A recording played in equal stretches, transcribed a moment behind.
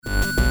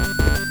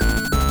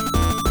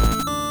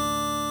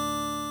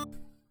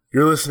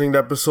You're listening to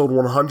episode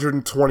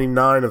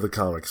 129 of the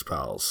Comics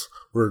Pals.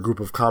 We're a group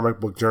of comic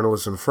book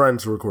journalists and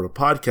friends who record a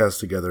podcast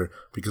together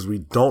because we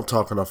don't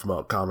talk enough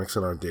about comics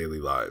in our daily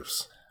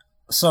lives.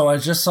 So I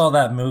just saw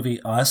that movie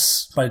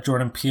Us by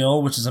Jordan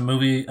Peele, which is a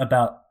movie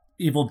about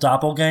evil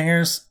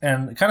doppelgangers,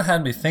 and it kind of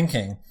had me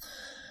thinking,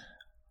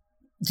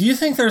 do you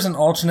think there's an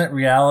alternate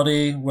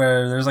reality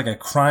where there's like a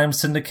crime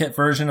syndicate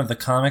version of the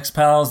Comics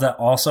Pals that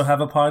also have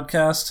a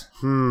podcast?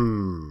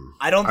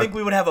 I don't think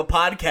we would have a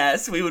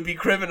podcast. We would be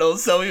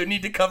criminals, so we would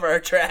need to cover our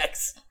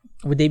tracks.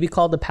 Would they be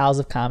called the Pals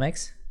of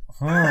Comics?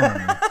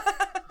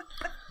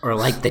 Or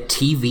like the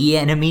TV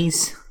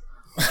enemies?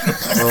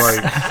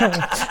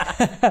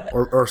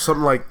 or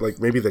something like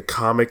maybe the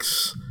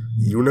comics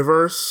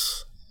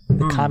universe?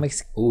 The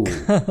comics. Ooh,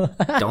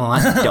 don't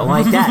like that. Don't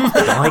like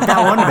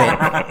that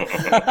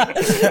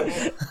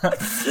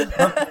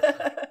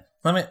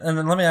one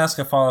bit. Let me ask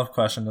a follow-up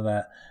question to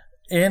that.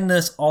 In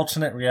this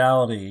alternate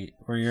reality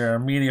where you're a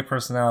media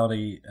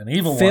personality, an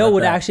evil Phil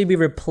would actually be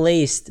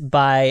replaced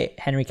by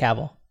Henry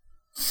Cavill.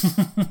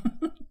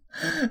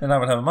 And I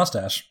would have a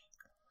mustache.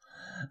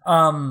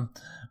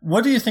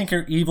 What do you think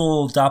your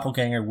evil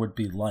doppelganger would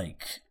be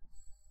like?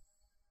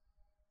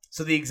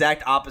 So the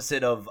exact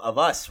opposite of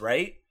us,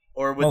 right?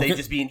 Or would they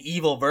just be an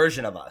evil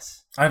version of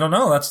us? I don't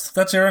know.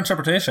 That's your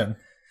interpretation.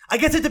 I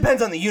guess it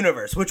depends on the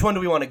universe. Which one do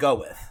we want to go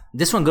with?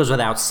 This one goes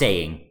without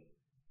saying.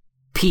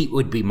 Pete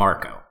would be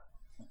Marco.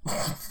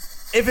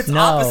 If it's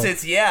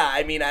opposites, yeah.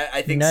 I mean,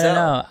 I think so.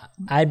 No.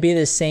 I'd be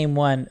the same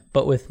one,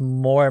 but with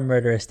more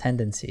murderous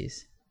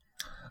tendencies.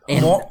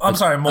 And more? I'm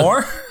sorry,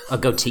 more? A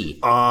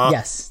goatee.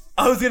 Yes.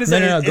 I was gonna say,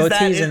 no.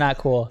 Goatees are not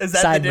cool. Is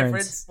that Sideburns. the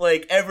difference?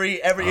 Like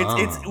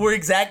it's we're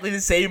exactly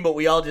the same, but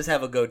we all just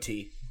have a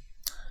goatee.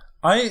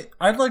 I'd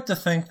like to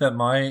think that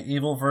my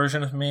evil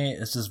version of me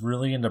is just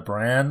really into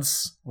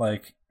brands.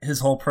 Like,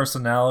 his whole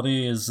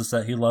personality is just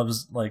that he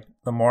loves, like,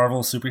 the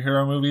Marvel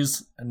superhero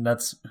movies, and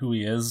that's who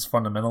he is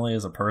fundamentally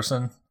as a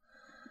person.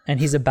 And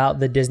he's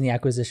about the Disney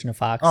acquisition of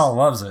Fox. Oh,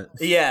 loves it.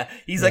 Yeah,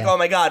 he's like, oh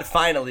my god,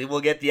 finally,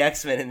 we'll get the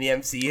X-Men in the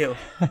MCU.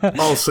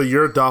 Oh, so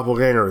your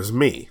doppelganger is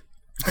me.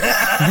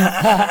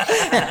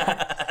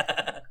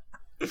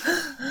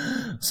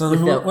 So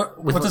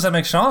what does that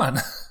make Sean?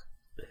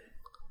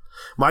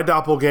 My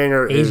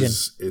doppelganger Asian.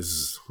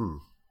 is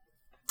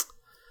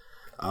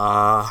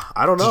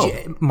I don't know.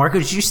 Marco,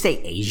 did you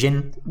say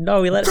Asian?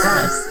 No, we let it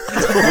pass.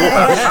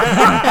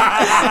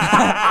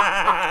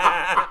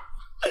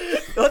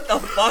 What the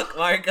fuck,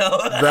 Marco?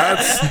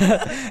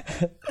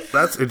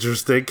 That's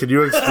interesting. Can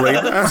you explain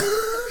that?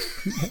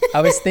 I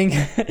was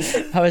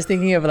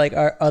thinking of like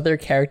our other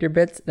character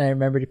bits, and I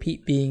remembered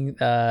Pete being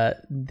the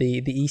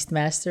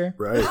Eastmaster.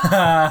 Right.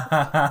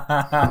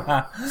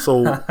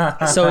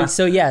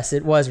 So yes,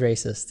 it was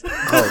racist.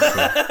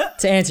 Okay.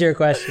 To answer your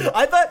question,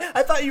 I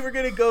thought you were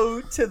gonna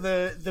go to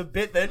the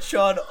bit that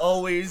Sean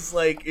always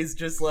like is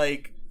just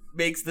like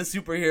makes the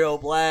superhero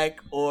black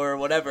or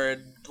whatever,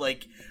 and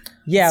like.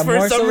 yeah, For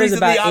more some so is reason,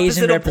 about the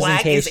opposite Asian of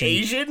black is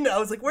representation. Asian. I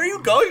was like, "Where are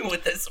you going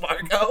with this,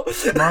 Marco?"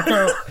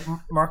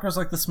 Marco's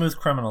like the smooth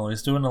criminal.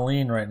 He's doing a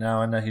lean right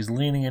now, and he's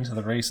leaning into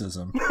the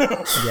racism.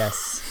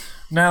 Yes,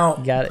 Now,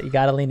 you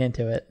gotta lean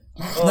into it.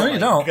 no, you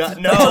don't. God,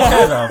 no. It's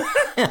okay, though.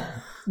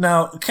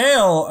 Now,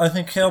 Kale, I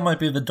think Kale might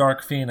be the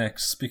Dark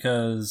Phoenix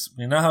because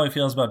we know how he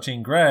feels about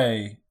Jean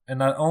Grey, and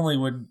not only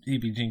would he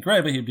be Jean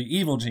Grey, but he'd be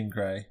evil Jean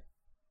Grey.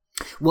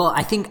 Well,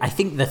 I think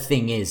the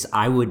thing is,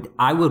 I would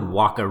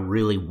walk a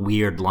really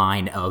weird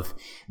line of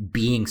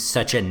being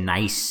such a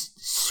nice,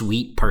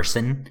 sweet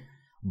person,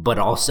 but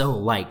also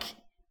like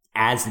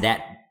as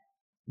that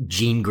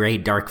Jean Grey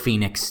Dark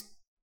Phoenix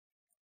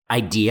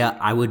idea,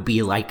 I would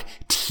be like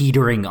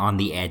teetering on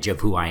the edge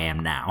of who I am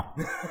now.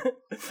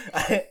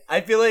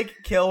 I feel like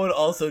Kale would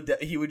also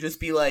he would just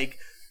be like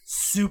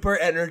super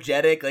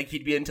energetic, like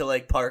he'd be into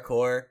like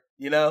parkour.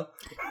 You know,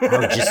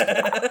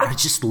 I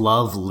just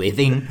love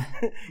living.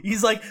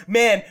 He's like,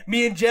 man,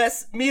 me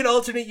and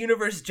alternate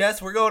universe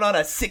Jess, we're going on a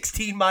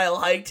 16-mile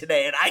hike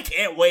today, and I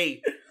can't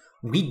wait.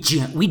 We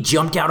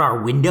jumped out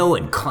our window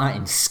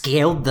and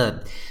scaled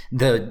the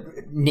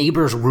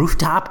neighbor's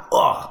rooftop.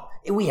 Oh,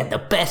 we had the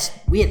best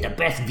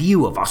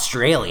view of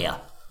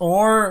Australia.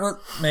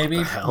 Or maybe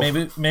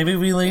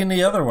we lean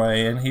the other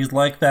way, and he's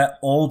like that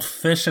old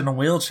fish in a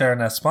wheelchair in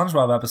that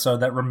SpongeBob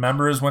episode that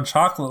remembers when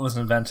chocolate was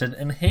invented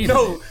and hated it.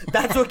 No,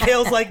 that's what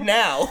Kale's like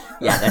now.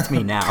 Yeah, that's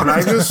me now.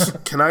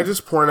 Can I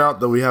just point out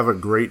that we have a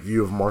great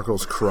view of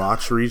Marco's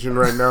crotch region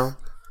right now?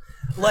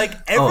 Like,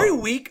 every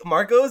week,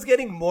 Marco is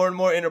getting more and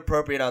more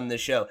inappropriate on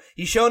this show.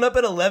 He's showing up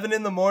at 11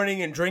 in the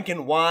morning and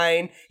drinking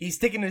wine. He's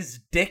sticking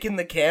his dick in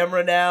the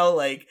camera now.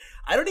 Like,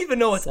 I don't even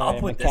know what's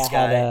up with this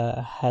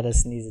guy. Had a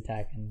sneeze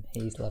attack, and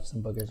he's left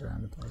some boogers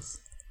around the place.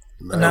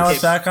 And now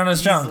it's back on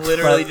his junk. He's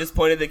literally just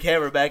pointed the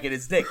camera back at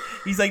his dick.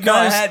 He's like, no,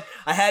 Guys,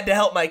 I had to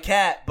help my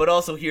cat, but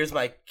also here's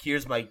my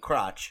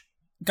crotch.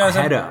 Guys,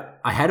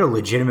 I had a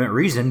legitimate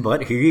reason,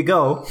 but here you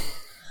go.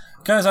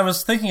 Guys, I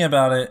was thinking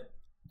about it.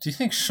 Do you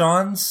think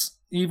Sean's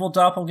evil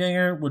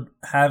doppelganger would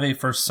have a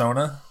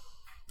fursona?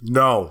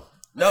 No.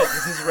 No,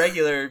 because his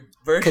regular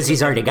version. 'Cause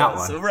he's already got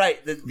was. one. So,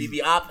 right, that'd be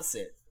the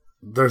opposite.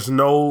 There's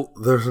no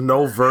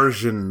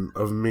version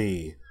of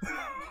me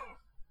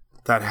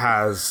that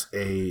has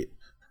a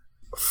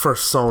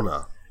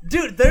fursona.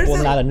 Dude, there's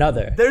Not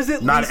another. there's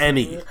at Not least,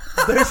 any.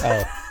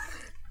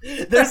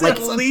 There's at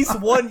least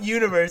one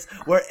universe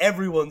where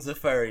everyone's a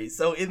furry.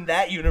 So in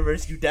that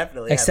universe, you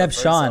definitely Except have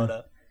a Sean.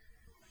 fursona.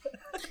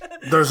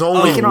 There's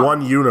only can all-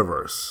 one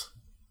universe.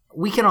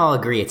 We can all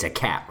agree it's a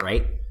cat,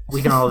 right?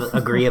 We can all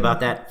agree about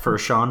that for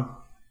Sean.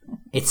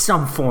 It's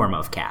some form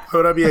of cat. How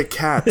would I be a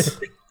cat?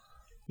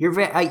 You're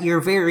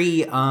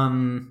very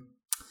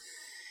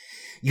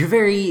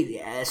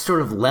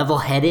sort of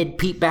level-headed.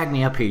 Pete, back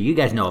me up here. You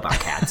guys know about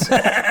cats.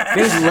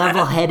 Very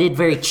level-headed,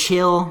 very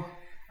chill.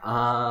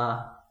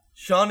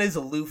 Sean is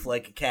aloof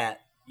like a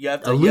cat. You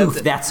have to Aloof,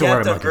 that's the you have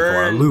word I'm to looking for,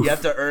 earn- aloof. You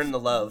have to earn the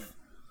love.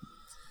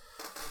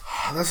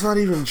 That's not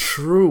even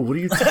true. What are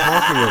you talking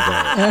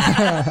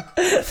about?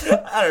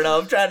 I don't know.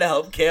 I'm trying to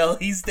help Kale.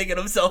 He's digging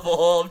himself a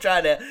hole. I'm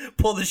trying to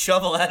pull the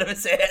shovel out of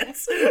his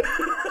hands.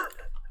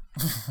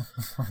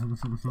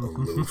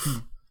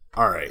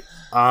 All right.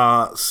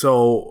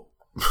 So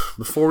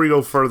before we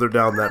go further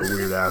down that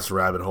weird ass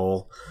rabbit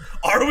hole,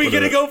 Are we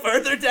going to go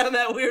further down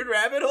that weird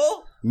rabbit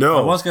hole? no.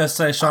 I was gonna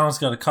say Sean was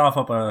gonna cough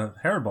up a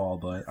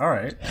hairball, but all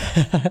right.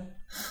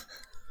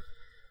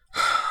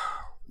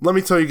 Let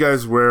me tell you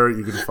guys where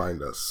you can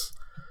find us.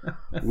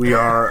 We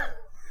are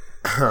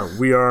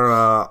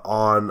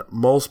on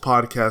most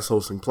podcast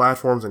hosting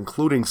platforms,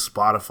 including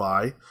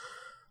Spotify.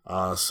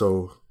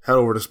 So head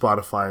over to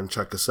Spotify and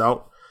check us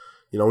out.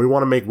 You know, we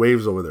want to make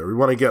waves over there. We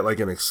want to get like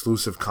an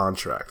exclusive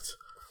contract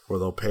where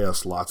they'll pay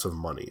us lots of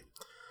money.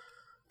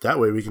 That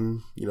way we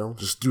can, you know,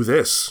 just do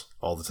this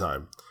all the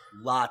time.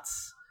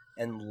 Lots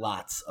and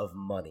lots of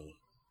money.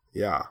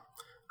 Yeah.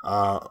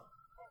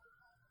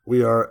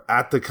 We are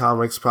at the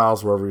Comics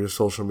Pals wherever your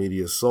social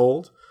media is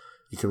sold.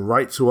 You can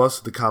write to us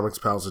at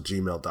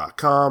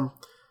thecomicspals@gmail.com.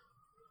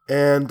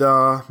 And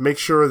make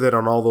sure that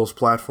on all those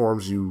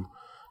platforms you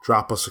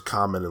drop us a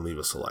comment and leave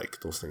us a like.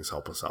 Those things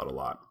help us out a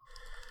lot.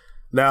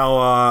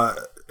 Now,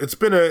 it's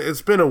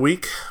been a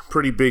week,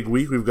 pretty big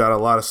week. We've got a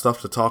lot of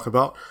stuff to talk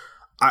about.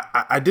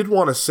 I did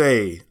want to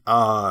say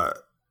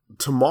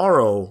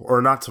tomorrow,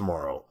 or not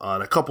tomorrow,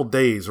 in a couple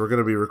days, we're going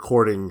to be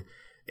recording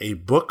a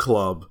book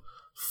club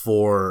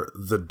for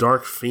The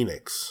Dark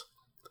Phoenix.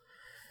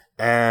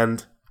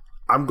 And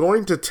I'm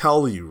going to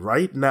tell you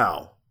right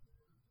now,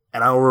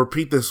 and I will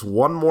repeat this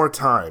one more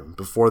time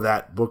before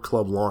that book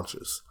club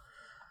launches.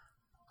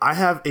 I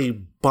have a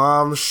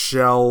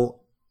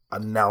bombshell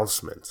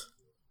announcement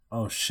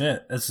Oh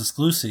shit! It's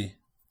exclusive.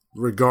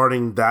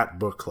 regarding that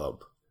book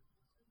club.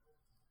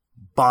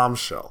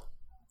 Bombshell.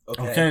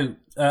 Okay,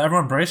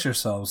 everyone, brace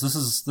yourselves.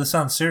 This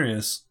sounds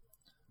serious.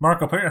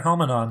 Marco, put your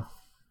helmet on.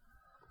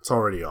 It's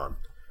already on.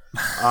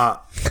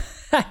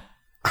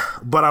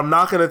 But I'm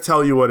not going to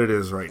tell you what it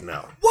is right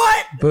now.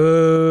 What?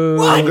 Boo.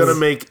 I'm going to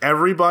make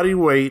everybody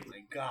wait.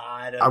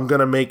 God. I'm going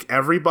to make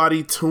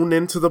everybody tune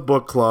into the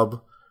book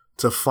club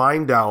to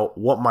find out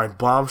what my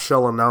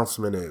bombshell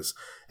announcement is.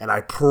 And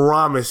I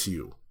promise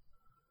you,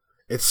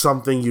 it's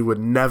something you would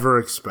never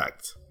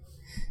expect.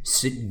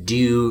 So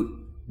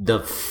do the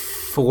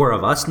four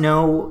of us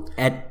know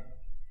at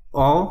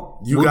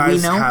all? You Would we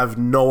guys know? have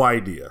no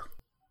idea.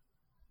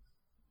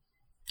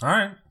 All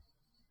right.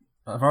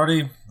 I've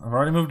already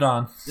moved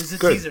on. This is a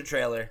Good. teaser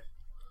trailer.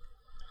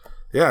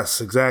 Yes,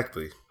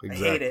 exactly. I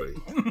hate Exactly.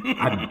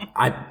 it.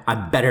 I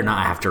better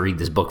not have to read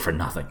this book for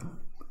nothing.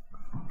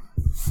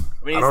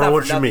 I mean, I it's don't know not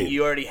what for you nothing. mean.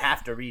 You already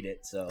have to read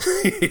it, so.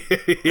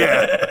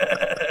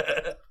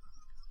 Yeah.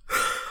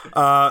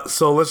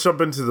 So let's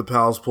jump into the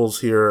Pals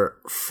Pulls here.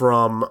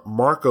 From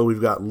Marco, we've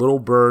got Little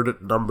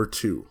Bird number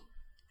 2.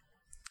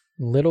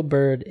 Little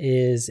Bird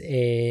is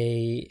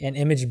an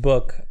image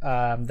book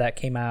that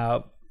came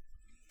out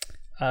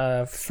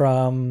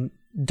from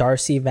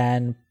Darcy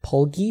Van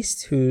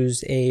Polgeest,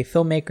 who's a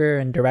filmmaker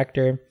and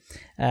director,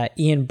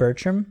 Ian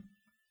Bertram,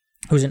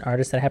 who's an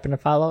artist that I happen to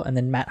follow, and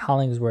then Matt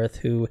Hollingsworth,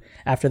 who,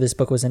 after this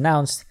book was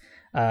announced,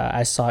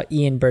 I saw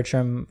Ian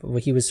Bertram,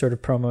 he was sort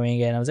of promoting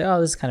it, and I was like, oh,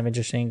 this is kind of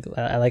interesting.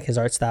 I like his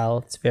art style.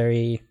 It's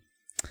very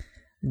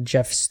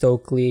Jeff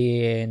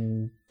Stokely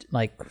and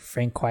like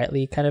Frank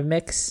Quietly kind of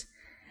mix.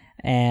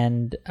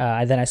 And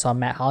then I saw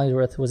Matt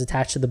Hollingsworth was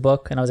attached to the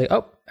book, and I was like,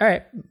 oh, all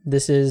right,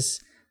 this is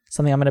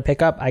something I'm going to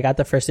pick up. I got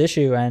the first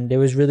issue, and it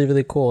was really,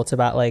 really cool. It's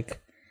about like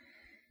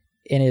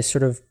in his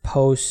sort of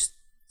post,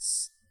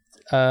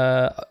 think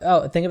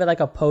of it like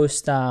a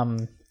post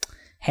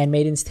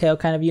Handmaid's Tale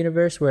kind of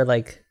universe where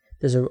like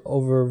there's a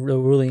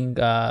overruling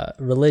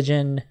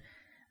religion,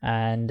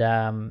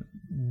 and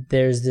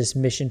there's this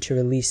mission to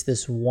release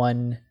this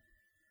one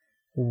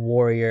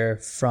warrior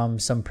from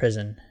some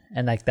prison,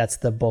 and like that's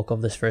the bulk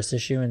of this first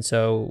issue. And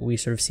so we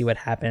sort of see what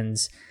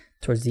happens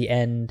towards the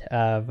end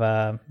of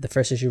the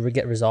first issue. We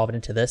get resolved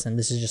into this, and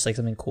this is just like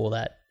something cool.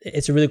 That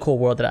it's a really cool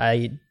world that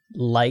I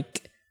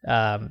like,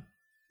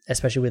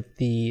 especially with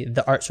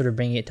the art sort of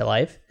bringing it to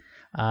life.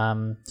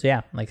 So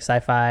yeah, like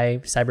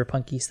sci-fi,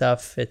 cyberpunky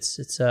stuff.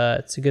 It's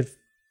a good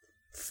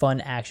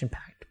fun,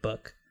 action-packed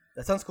book.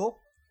 That sounds cool.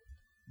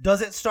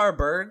 Does it star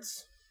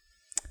birds?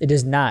 It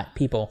is not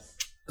people.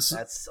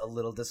 That's a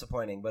little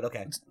disappointing, but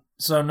okay.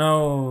 So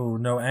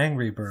no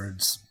angry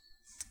birds.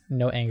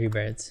 No angry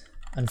birds,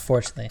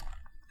 unfortunately.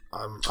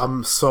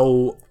 I'm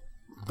so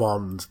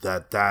bummed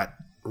that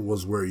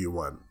was where you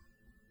went.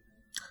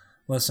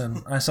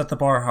 Listen, I set the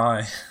bar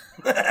high.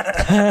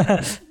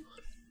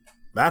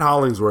 Matt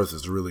Hollingsworth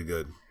is really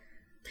good.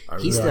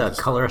 He's the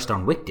colorist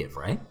on Wictive,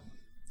 right?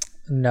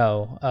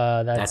 No,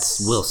 that's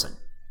Wilson.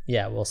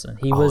 Yeah, Wilson.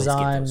 He was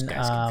on.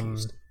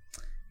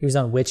 He was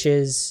on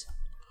Witches.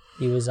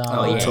 He was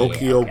on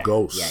Tokyo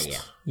Ghost. Yeah.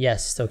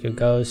 Yes, Tokyo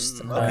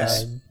Ghost.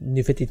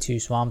 New 52,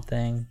 Swamp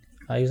Thing.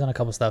 He was on a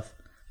couple stuff.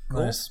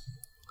 Cool. Nice.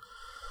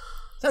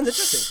 Sounds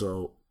interesting.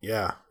 So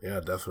yeah,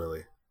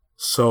 definitely.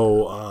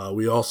 So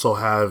we also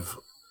have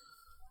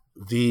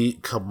the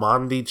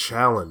Kamandi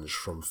Challenge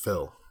from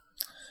Phil.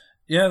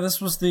 Yeah, this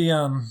was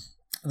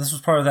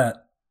part of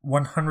that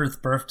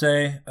 100th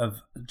birthday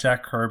of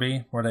Jack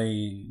Kirby, where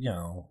they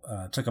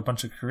took a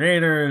bunch of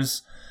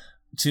creators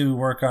to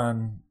work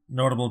on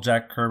notable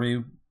Jack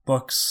Kirby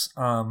books.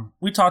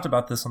 We talked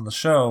about this on the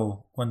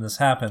show when this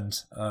happened,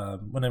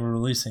 when they were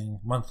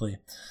releasing monthly.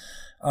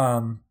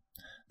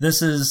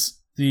 This is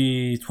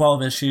the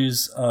 12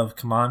 issues of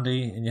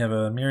Kamandi, and you have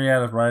a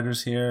myriad of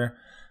writers here,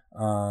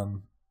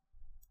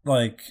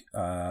 like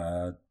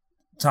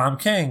Tom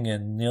King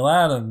and Neil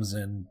Adams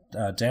and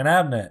Dan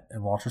Abnett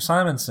and Walter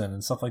Simonson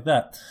and stuff like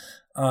that.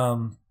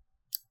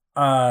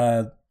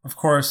 Of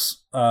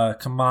course,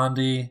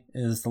 Kamandi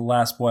is the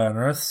last boy on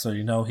Earth, so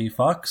you know he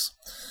fucks.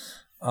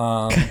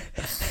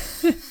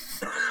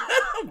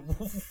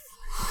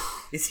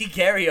 Is he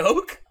Gary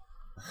Oak?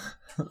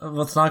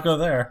 Let's not go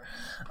there.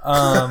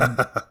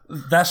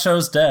 That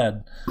show's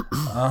dead.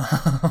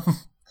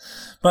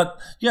 But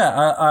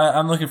yeah,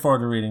 I'm looking forward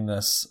to reading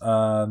this.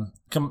 The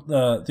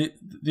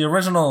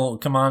original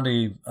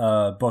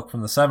Kamandi book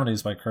from the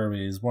 70s by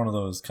Kirby is one of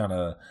those kind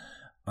of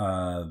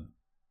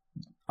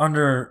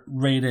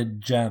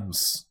underrated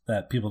gems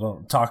that people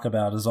don't talk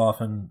about as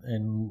often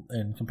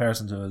in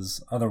comparison to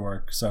his other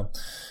work. So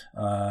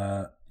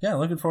yeah,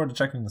 looking forward to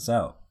checking this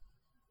out.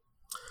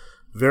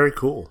 Very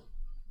cool.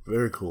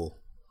 Very cool.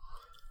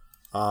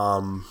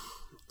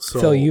 So,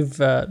 Phil, you've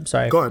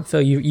sorry. Go ahead.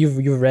 Phil,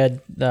 you've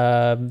read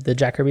the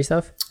Jack Kirby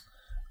stuff?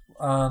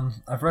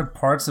 I've read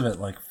parts of it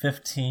like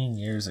 15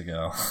 years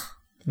ago.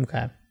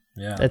 Okay.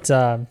 Yeah. It's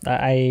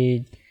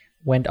I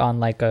went on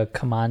like a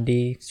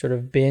Kamandi sort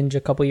of binge a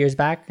couple years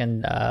back,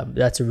 and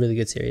that's a really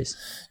good series.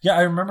 Yeah,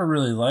 I remember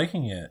really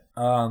liking it.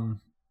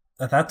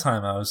 At that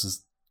time, I was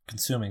just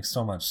consuming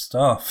so much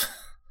stuff.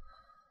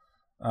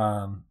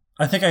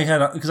 I think I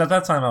had, because at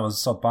that time I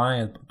was still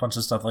buying a bunch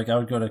of stuff. Like I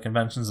would go to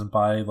conventions and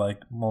buy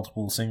like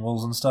multiple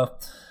singles and stuff.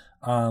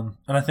 And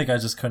I think I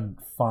just couldn't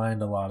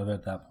find a lot of it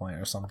at that point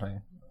or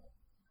something.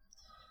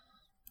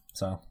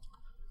 So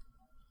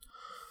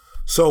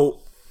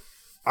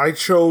I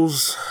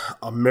chose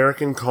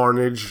American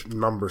Carnage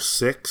number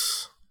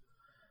 6.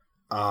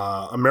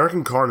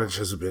 American Carnage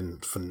has been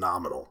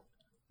phenomenal.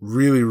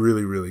 Really,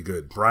 really, really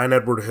good. Brian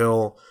Edward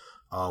Hill,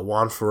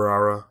 Juan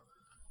Ferrara.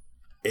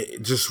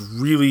 It just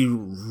really,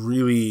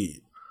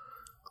 really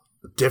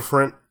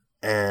different,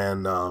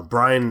 and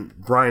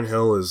Brian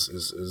Hill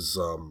is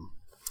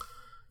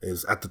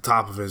at the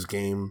top of his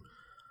game.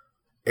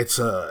 It's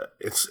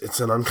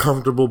an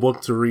uncomfortable book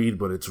to read,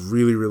 but it's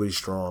really, really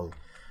strong,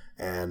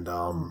 and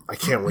I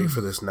can't wait for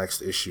this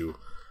next issue.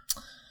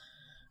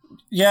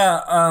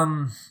 Yeah,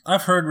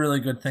 I've heard really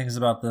good things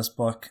about this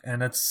book,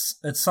 and it's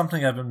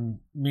something I've been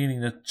meaning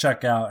to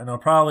check out, and it'll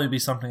probably be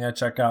something I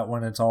check out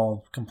when it's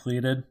all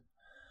completed.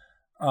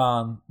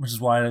 Which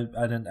is why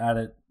I didn't add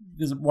it.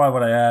 Because why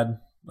would I add?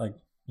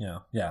 Yeah.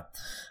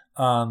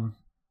 I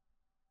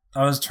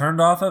was turned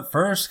off at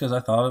first because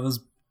I thought it was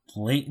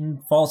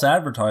blatant false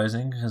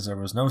advertising because there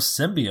was no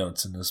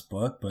symbiotes in this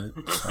book, but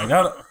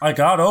I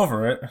got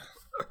over it.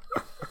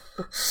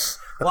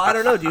 Well, I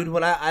don't know, dude.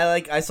 When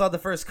I saw the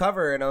first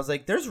cover and I was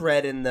like, "There's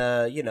red in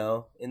the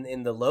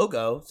in the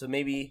logo, so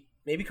maybe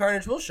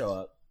Carnage will show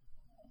up."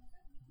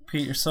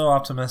 Pete, you're so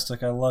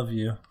optimistic. I love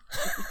you.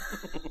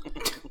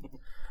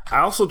 I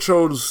also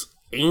chose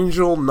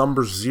Angel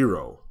number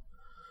 0.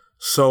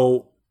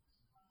 So,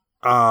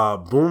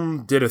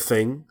 Boom did a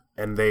thing,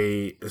 and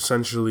they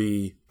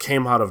essentially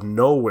came out of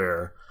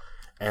nowhere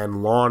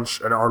and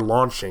are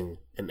launching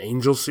an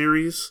Angel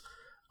series.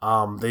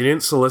 They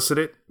didn't solicit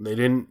it. They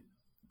didn't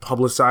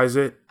publicize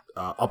it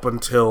up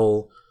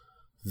until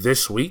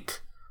this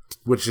week,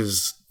 which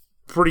is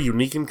pretty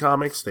unique in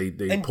comics. They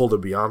pulled a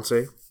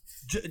Beyonce.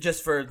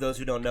 Just for those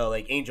who don't know,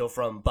 like Angel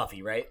from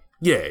Buffy, right?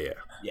 Yeah.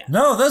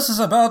 No, this is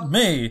about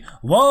me,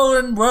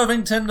 Warren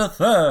Worthington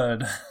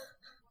III.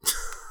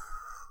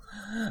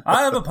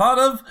 I am a part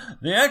of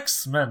the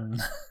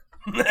X-Men.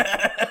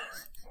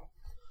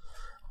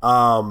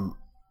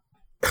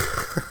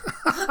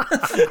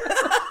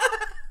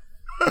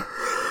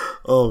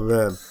 Oh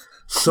man.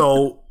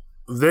 So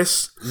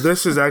this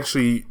is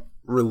actually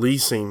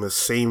releasing the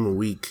same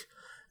week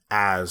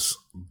as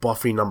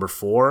Buffy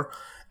 #4.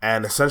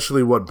 And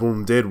essentially what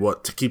Boom did,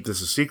 to keep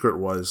this a secret,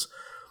 was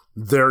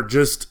they're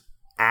just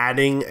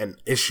adding an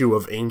issue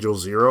of Angel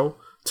Zero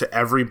to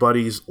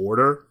everybody's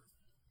order.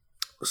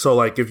 So,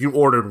 like, if you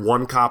ordered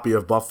 1 copy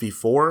of Buffy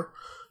 4,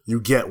 you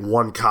get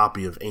 1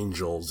 copy of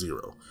Angel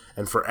Zero.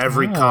 And for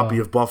every copy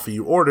of Buffy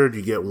you ordered,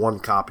 you get 1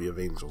 copy of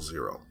Angel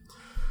Zero.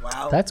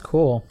 Wow. That's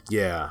cool.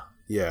 Yeah.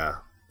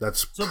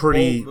 That's It's a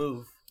pretty... bold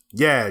move.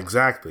 Yeah,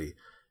 exactly.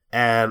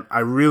 And I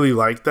really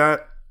like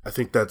that. I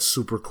think that's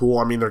super cool.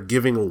 I mean, they're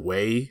giving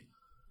away,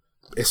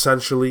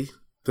 essentially,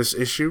 this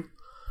issue.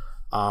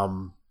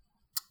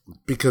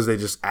 Because they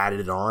just added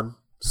it on.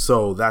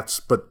 So that's...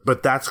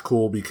 But that's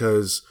cool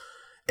because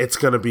it's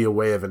going to be a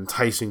way of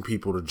enticing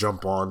people to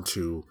jump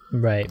onto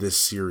this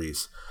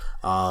series.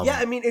 Yeah,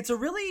 I mean, it's a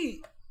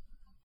really...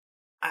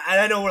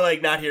 I know we're,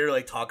 like, not here to,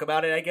 like, talk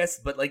about it, I guess,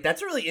 but, like,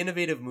 that's a really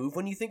innovative move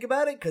when you think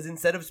about it, because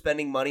instead of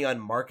spending money on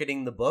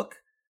marketing the book,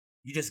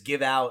 you just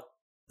give out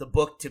the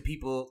book to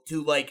people,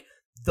 to, like,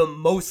 the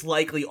most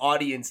likely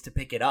audience to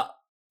pick it up,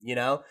 you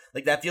know?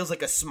 Like, that feels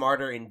like a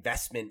smarter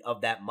investment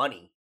of that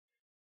money,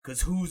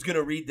 because who's going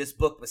to read this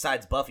book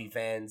besides Buffy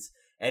fans,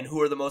 and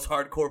who are the most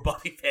hardcore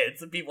Buffy fans?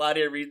 The people out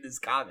here reading this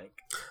comic.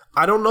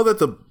 I don't know that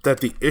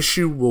the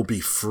issue will be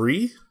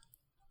free.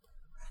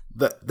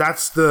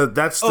 That's the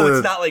it's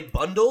not like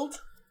bundled?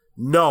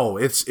 No,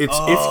 it's if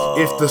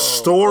the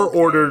store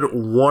ordered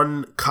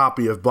 1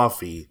 copy of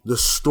Buffy, the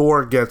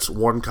store gets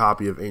 1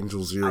 copy of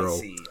Angel Zero I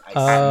see.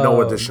 at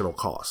no additional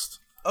cost.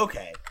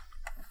 Okay.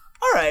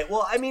 All right.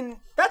 Well, I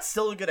mean, that's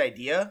still a good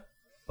idea,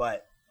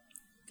 but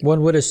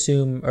One would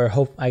assume or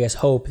hope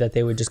that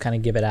they would just kind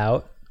of give it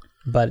out.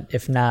 But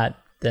if not,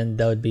 then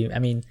that would be, I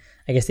mean,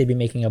 I guess they'd be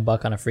making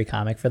 $1 on a free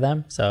comic for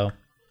them. So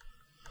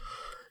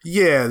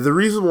Yeah, the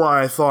reason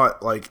why I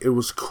thought like it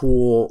was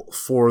cool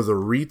for the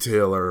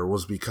retailer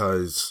was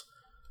because,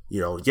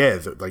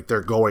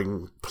 they're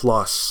going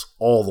plus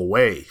all the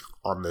way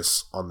on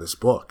this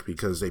book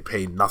because they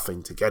paid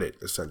nothing to get it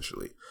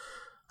essentially.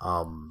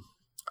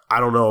 I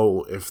don't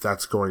know if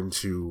that's going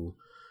to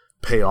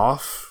pay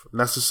off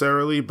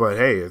necessarily, but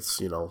hey, it's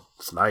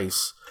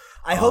nice.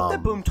 I hope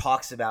that Boom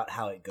talks about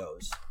how it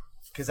goes,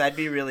 because I'd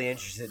be really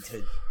interested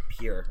to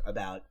hear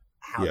about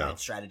how that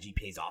strategy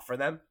pays off for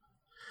them.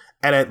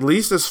 And at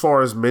least as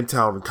far as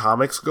Midtown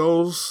Comics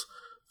goes,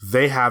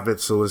 they have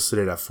it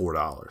solicited at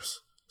 $4.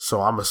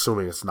 So I'm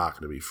assuming it's not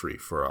going to be free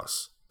for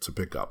us to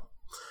pick up.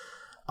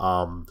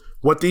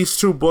 What these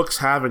 2 books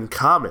have in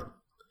common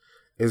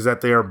is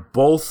that they are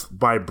both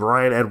by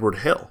Brian Edward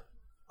Hill.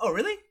 Oh,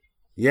 really?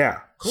 Yeah.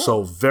 Cool.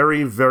 So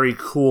very, very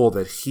cool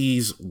that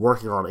he's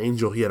working on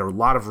Angel. He had a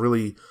lot of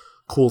really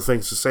cool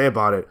things to say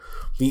about it.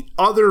 The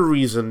other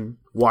reason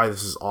why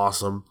this is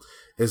awesome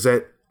is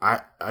that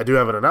I do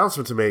have an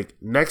announcement to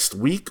make. Next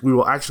week, we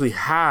will actually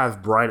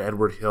have Brian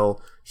Edward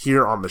Hill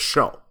here on the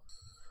show.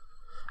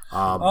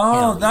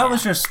 That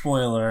was your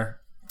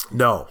spoiler.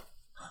 No.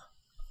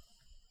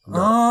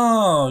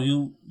 Oh,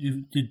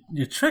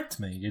 you tricked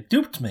me. You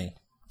duped me.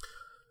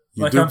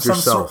 You duped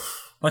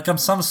yourself. I'm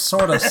some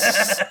sort of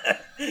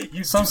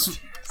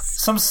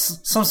some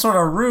sort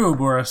of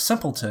rube or a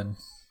simpleton.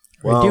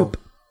 Well, dupe.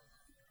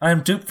 I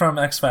am duped from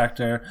X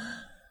Factor.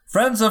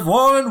 Friends of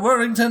Warren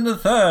Worthington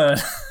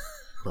III.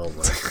 Oh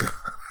my.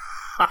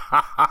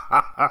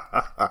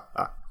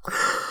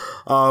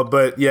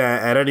 But yeah,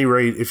 at any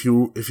rate, if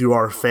you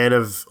are a fan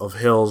of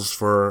Hill's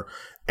for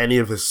any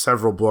of his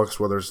several books,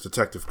 whether it's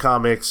Detective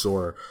Comics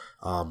or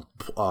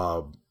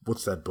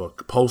what's that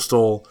book,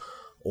 Postal,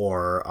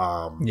 or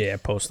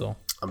Postal,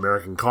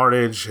 American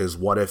Carnage, his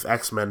What If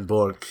X-Men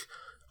book,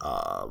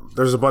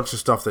 there's a bunch of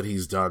stuff that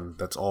he's done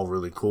that's all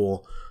really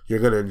cool. You're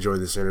going to enjoy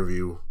this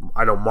interview.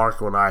 I know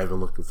Marco and I have been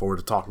looking forward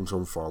to talking to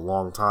him for a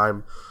long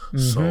time.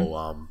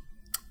 So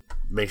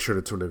make sure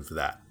to tune in for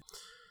that.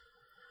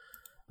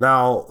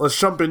 Now, let's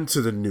jump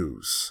into the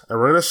news. And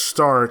we're going to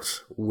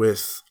start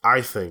with,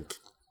 I think,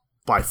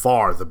 by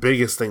far the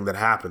biggest thing that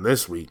happened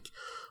this week,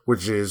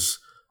 which is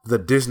the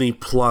Disney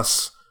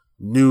Plus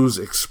news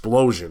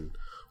explosion.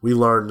 We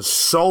learned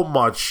so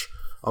much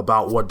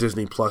about what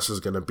Disney Plus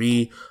is going to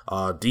be.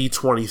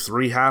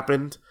 D23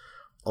 happened.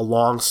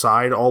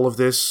 Alongside all of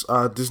this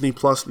Disney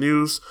Plus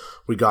news,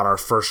 we got our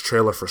first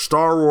trailer for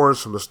Star Wars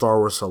from the Star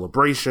Wars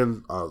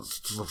Celebration,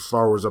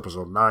 Star Wars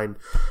Episode 9,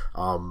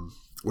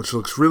 which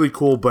looks really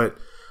cool. But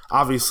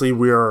obviously,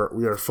 we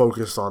are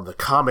focused on the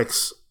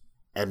comics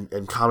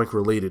and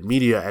comic-related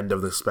media end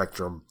of the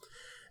spectrum,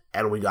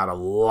 and we got a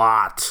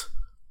lot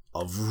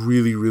of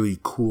really, really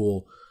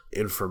cool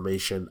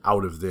information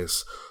out of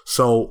this.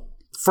 So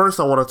first,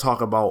 I want to talk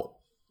about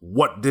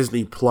what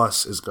Disney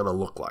Plus is going to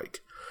look like.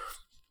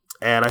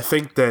 And I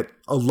think that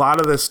a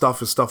lot of this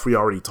stuff is stuff we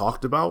already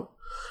talked about,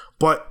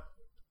 but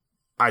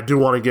I do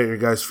want to get your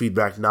guys'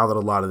 feedback now that a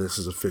lot of this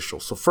is official.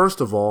 So first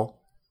of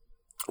all,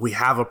 we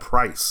have a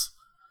price.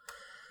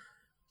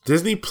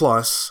 Disney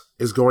Plus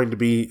is going to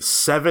be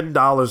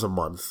 $7 a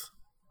month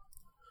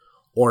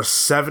or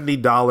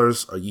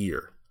 $70 a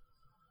year,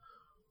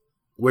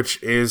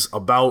 which is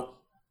about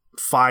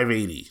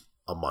 $580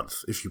 a month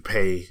if you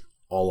pay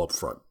all up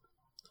front.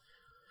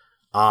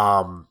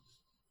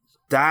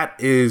 That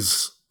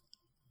is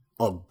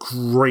a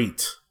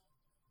great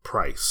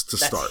price to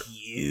start. That's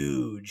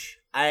huge.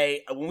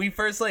 When we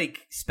first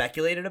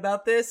speculated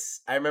about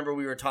this, I remember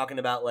we were talking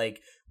about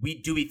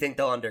we think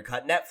they'll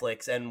undercut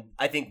Netflix, and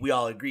I think we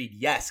all agreed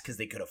yes because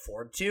they could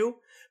afford to.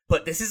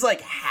 But this is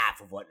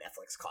half of what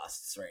Netflix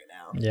costs right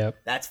now. Yep.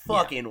 That's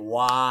fucking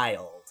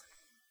wild.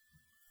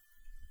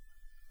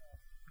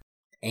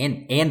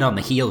 And on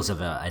the heels of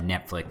a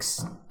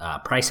Netflix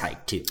price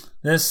hike too.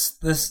 This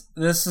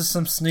is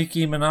some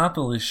sneaky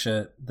monopoly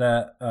shit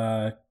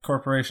that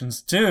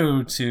corporations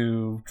do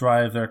to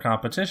drive their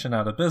competition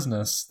out of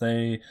business.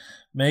 They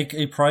make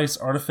a price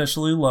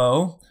artificially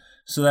low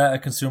so that a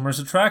consumer is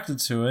attracted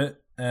to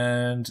it,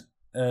 and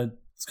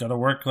it's got to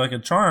work like a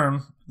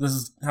charm. This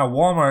is how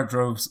Walmart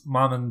drove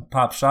mom and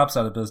pop shops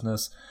out of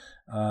business.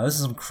 This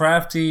is some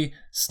crafty,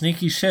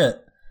 sneaky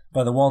shit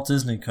by the Walt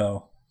Disney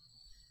Co.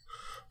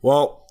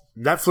 Well,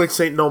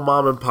 Netflix ain't no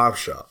mom and pop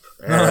shop.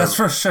 No, that's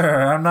for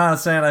sure. I'm not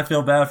saying I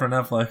feel bad for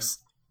Netflix.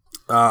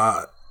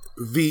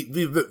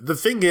 The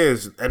thing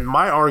is, and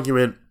my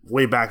argument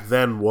way back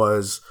then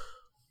was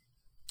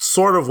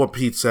sort of what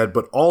Pete said,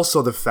 but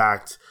also the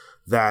fact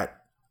that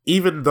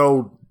even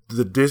though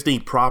the Disney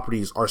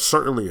properties are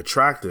certainly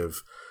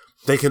attractive,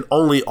 they can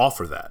only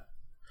offer that.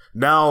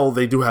 Now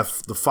they do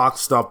have the Fox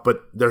stuff,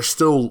 but they're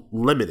still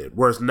limited,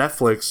 whereas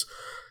Netflix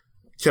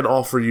can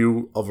offer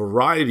you a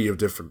variety of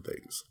different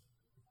things.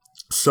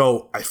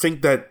 So I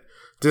think that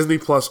Disney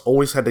Plus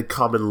always had to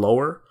come in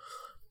lower.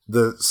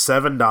 The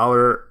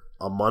 $7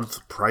 a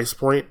month price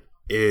point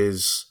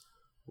is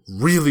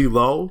really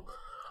low.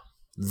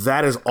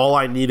 That is all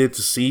I needed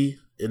to see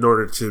in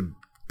order to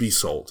be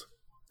sold.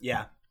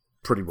 Yeah.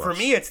 Pretty much. For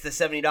me, it's the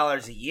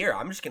 $70 a year.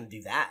 I'm just going to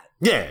do that.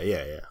 Yeah.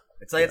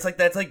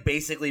 It's like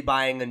basically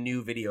buying a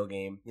new video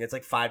game. It's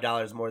like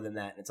 $5 more than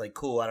that. It's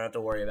cool. I don't have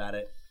to worry about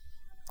it.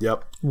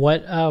 Yep.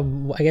 What I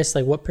guess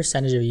what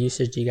percentage of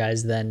usage do you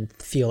guys then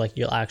feel like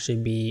you'll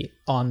actually be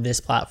on this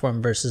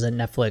platform versus a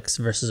Netflix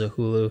versus a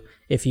Hulu,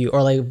 if you,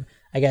 or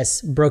I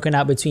guess broken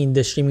out between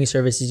the streaming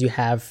services you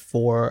have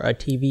for a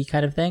TV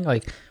kind of thing?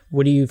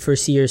 What do you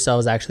foresee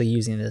yourselves actually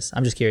using this?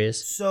 I'm just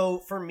curious. So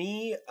for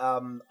me,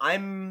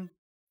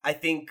 I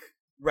think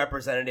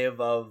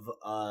representative of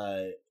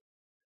I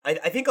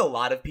think a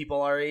lot of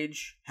people our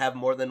age have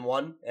more than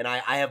one, and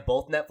I have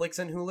both Netflix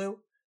and Hulu.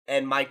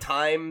 And my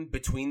time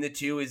between the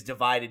two is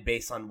divided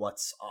based on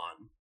what's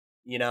on,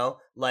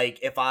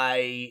 if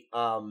I,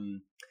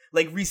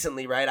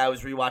 recently, right, I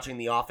was rewatching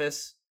The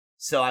Office.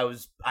 So I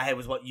was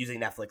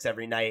using Netflix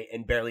every night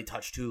and barely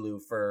touched Hulu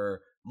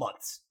for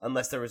months,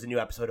 unless there was a new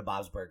episode of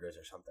Bob's Burgers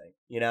or something,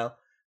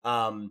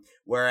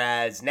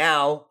 whereas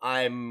now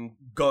I'm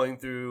going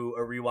through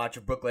a rewatch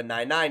of Brooklyn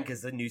Nine-Nine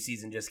because the new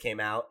season just came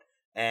out,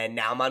 and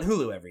now I'm on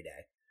Hulu every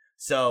day.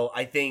 So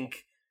I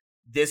think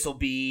this will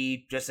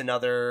be just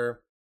another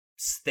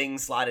thing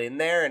slotted in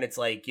there, and it's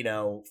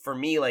for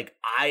me,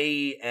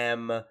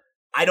 I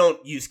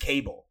don't use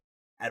cable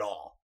at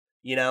all,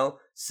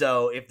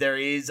 so if there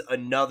is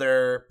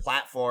another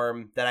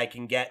platform that I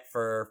can get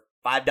for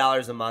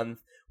 $5 a month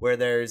where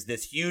there's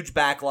this huge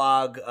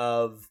backlog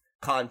of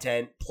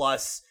content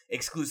plus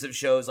exclusive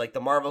shows like the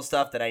Marvel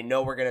stuff that I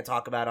know we're going to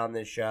talk about on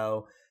this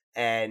show,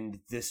 and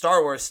the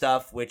Star Wars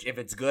stuff, which if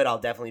it's good I'll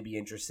definitely be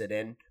interested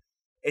in,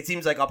 it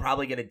seems like I'll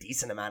probably get a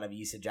decent amount of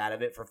usage out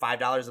of it for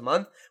 $5 a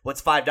month.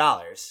 What's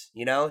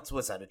 $5?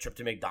 What's that, a trip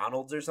to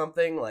McDonald's or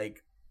something?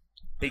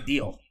 Big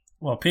deal.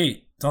 Well,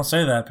 Pete, don't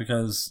say that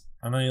because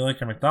I know you like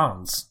your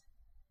McDonald's.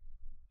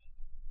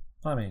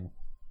 I mean,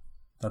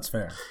 that's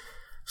fair.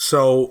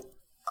 So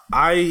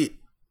I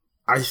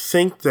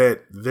think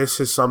that this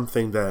is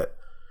something that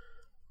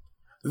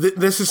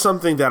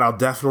I'll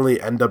definitely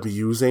end up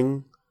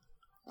using,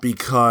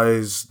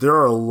 because there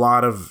are a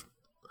lot of,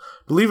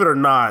 believe it or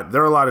not,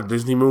 there are a lot of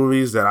Disney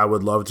movies that I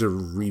would love to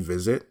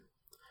revisit.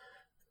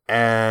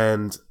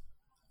 And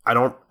I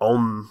don't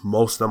own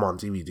most of them on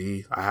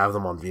DVD. I have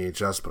them on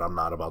VHS, but I'm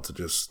not about to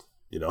just,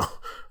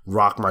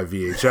 rock my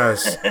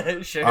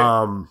VHS.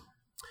 Sure.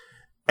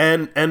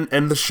 And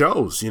the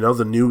shows,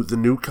 the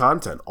new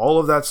content. All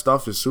of that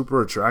stuff is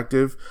super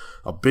attractive.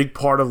 A big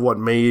part of what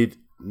made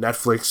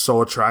Netflix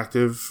so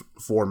attractive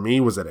for me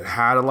was that it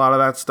had a lot of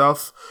that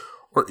stuff.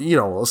 Or,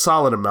 a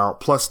solid amount,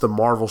 plus the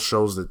Marvel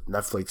shows that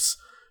Netflix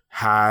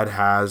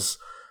has.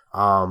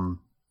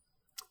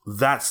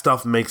 That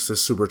stuff makes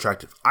this super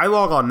attractive. I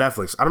log on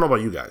Netflix. I don't know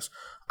about you guys.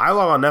 I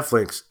log on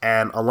Netflix,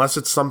 and unless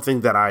it's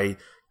something that I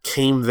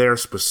came there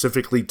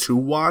specifically to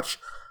watch,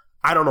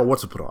 I don't know what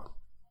to put on.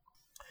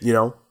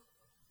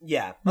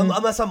 Yeah,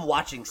 unless I'm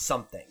watching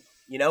something,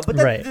 But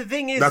Right. the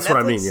thing is, That's Netflix,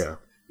 what I mean, yeah.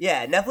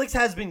 Yeah, Netflix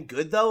has been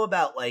good, though,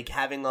 about,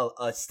 having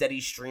a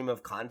steady stream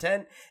of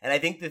content. And I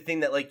think the thing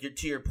that,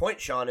 to your point,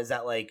 Sean, is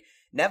that,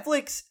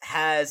 Netflix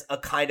has a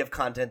kind of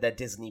content that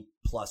Disney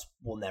Plus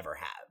will never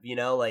have,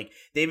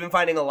 they've been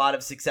finding a lot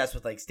of success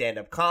with,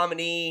 stand-up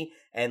comedy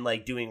and,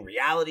 doing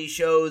reality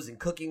shows and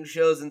cooking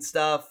shows and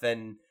stuff,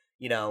 and,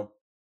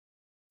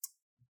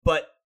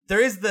 but there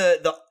is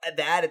the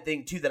added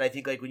thing too that I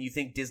think like when you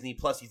think Disney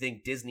Plus, you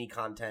think Disney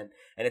content,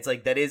 and it's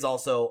like that is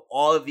also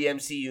all of the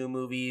MCU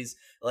movies.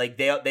 Like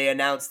they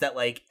announced that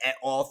like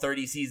all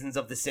 30 seasons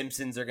of The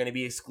Simpsons are going to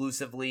be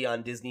exclusively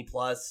on Disney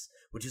Plus,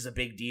 which is a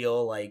big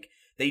deal. Like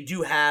they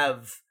do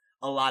have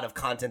a lot of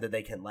content that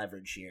they can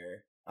leverage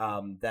here,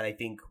 that I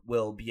think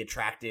will be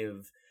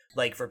attractive,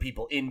 like for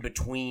people in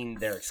between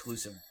their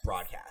exclusive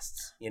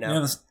broadcasts. You know,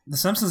 Yeah, the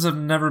Simpsons have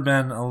never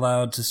been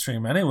allowed to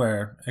stream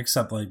anywhere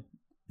except like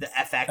the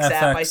FX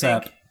app, I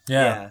think.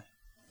 Yeah.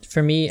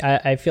 For me,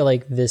 I feel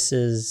like this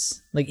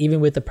is like, even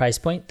with the price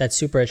point, that's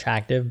super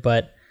attractive,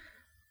 but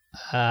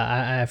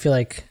I feel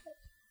like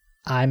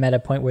I'm at a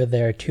point where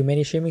there are too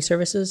many streaming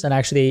services. And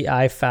actually,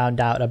 I found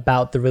out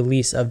about the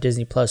release of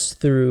Disney Plus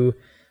through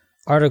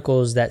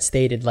articles that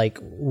stated like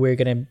we're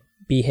going to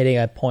be hitting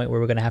a point where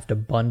we're going to have to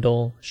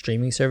bundle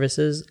streaming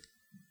services.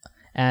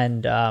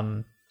 And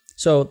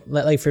so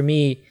like for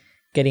me,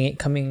 getting it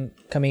coming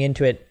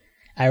into it,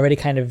 I already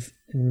kind of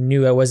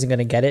knew I wasn't going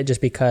to get it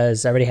just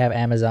because I already have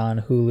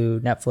Amazon,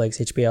 Hulu,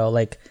 Netflix, HBO.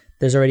 Like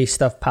there's already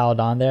stuff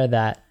piled on there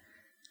that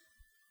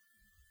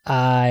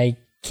I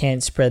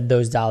can't spread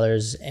those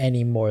dollars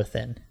any more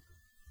thin.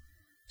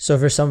 So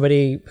for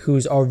somebody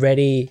who's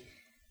already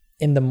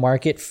in the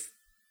market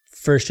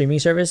for streaming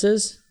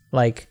services,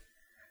 like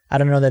I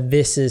don't know that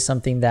this is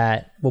something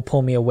that will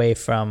pull me away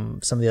from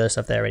some of the other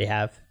stuff that I already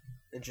have.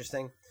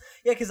 Interesting.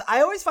 Yeah, because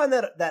I always find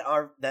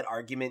that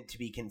argument to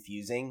be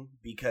confusing,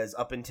 because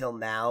up until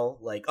now,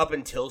 like up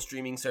until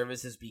streaming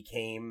services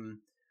became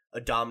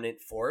a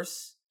dominant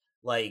force,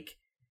 like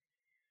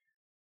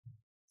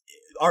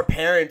our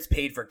parents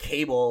paid for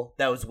cable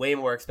that was way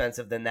more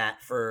expensive than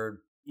that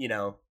for, you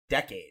know,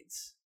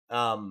 decades.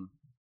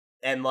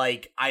 And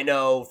like I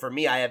know for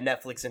me, I have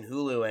Netflix and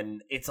Hulu,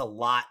 and it's a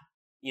lot.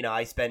 You know,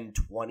 I spend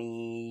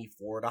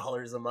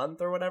 $24 a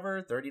month or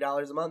whatever,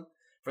 $30 a month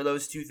for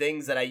those two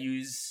things that I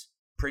use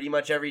pretty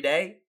much every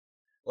day.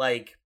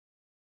 Like,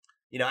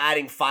 you know,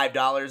 adding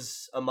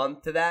 $5 a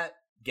month to that,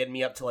 getting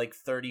me up to like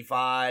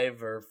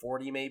 35 or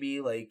 40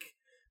 maybe, like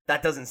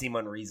that doesn't seem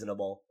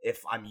unreasonable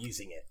if I'm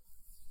using it.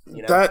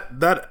 You know?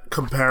 That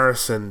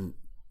comparison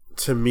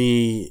to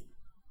me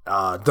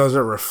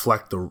doesn't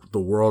reflect the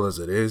world as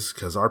it is,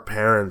 because our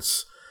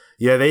parents,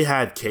 yeah, they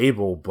had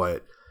cable,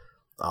 but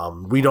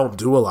we don't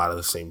do a lot of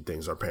the same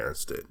things our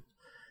parents did.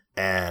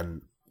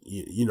 And,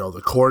 you know,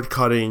 the cord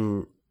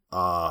cutting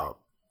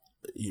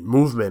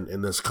movement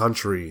in this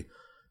country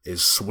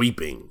is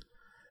sweeping.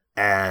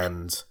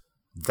 And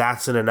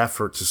that's in an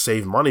effort to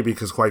save money,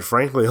 because quite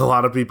frankly, a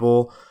lot of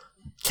people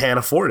can't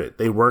afford it.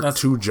 They work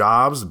two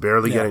jobs,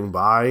 barely getting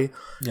by.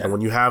 Yeah. And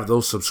when you have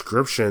those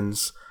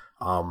subscriptions,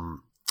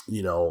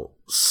 you know,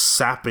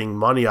 sapping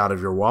money out of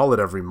your wallet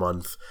every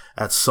month,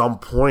 at some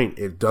point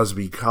it does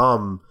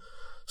become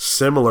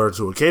similar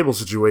to a cable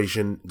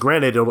situation.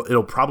 Granted,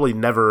 it'll probably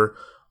never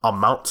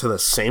amount to the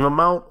same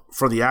amount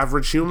for the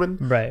average human,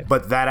 right?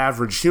 But that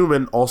average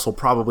human also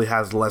probably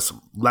has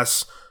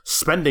less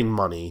spending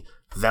money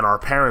than our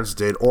parents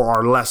did, or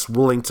are less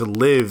willing to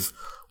live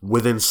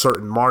within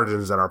certain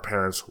margins that our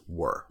parents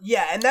were.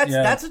 Yeah, and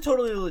that's a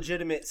totally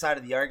legitimate side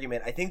of the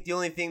argument. I think the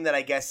only thing that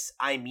I guess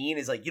I mean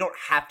is like you don't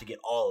have to get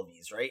all of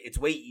these, right? It's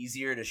way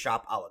easier to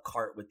shop a la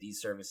carte with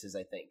these services,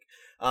 I think.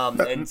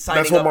 And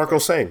that's what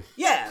Marco's saying.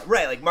 Yeah,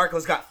 right. Like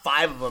Marco's got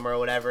 5 of them or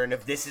whatever, and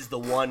if this is the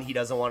one he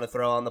doesn't want to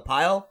throw on the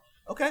pile,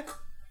 okay.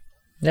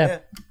 Yeah.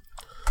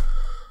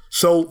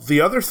 So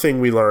the other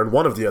thing we learned,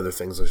 one of the other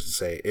things I should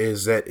say,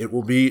 is that it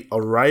will be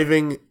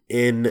arriving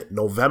in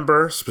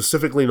November,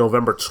 specifically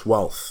November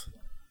 12th.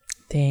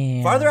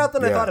 Damn. Farther out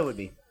than I thought it would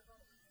be.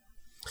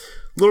 A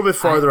little bit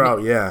farther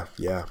out, yeah.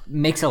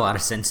 Makes a lot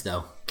of sense,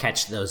 though.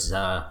 Catch those,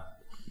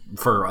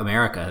 for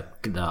America,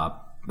 the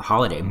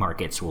holiday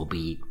markets will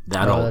be,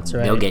 that's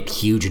right. They'll get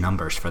huge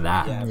numbers for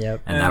that. Yeah.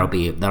 Yep.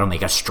 And that'll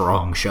make a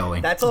strong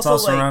showing. That's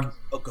also like... around,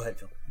 oh, go ahead,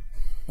 Phil.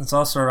 It's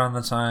also around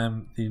the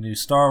time the new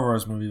Star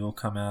Wars movie will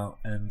come out,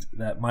 and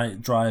that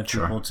might drive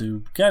people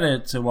to get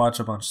it to watch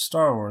a bunch of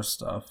Star Wars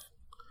stuff.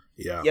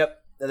 Yeah.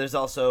 Yep. There's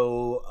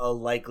also a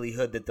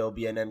likelihood that there'll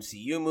be an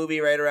MCU movie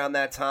right around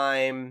that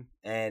time,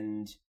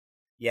 and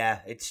yeah,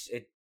 it's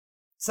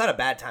not a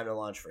bad time to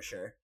launch for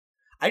sure.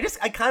 I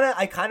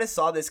kind of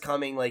saw this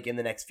coming like in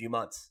the next few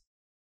months.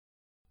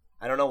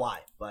 I don't know why,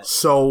 but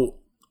so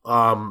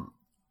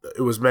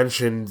it was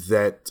mentioned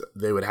that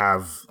they would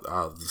have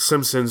The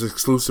Simpsons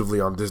exclusively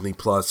on Disney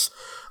Plus.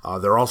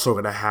 They're also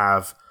going to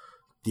have,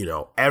 you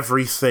know,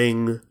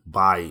 everything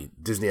by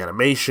Disney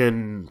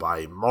Animation,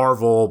 by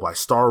Marvel, by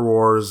Star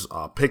Wars,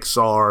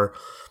 Pixar,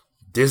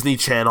 Disney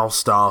Channel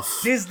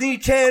stuff. Disney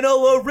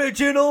Channel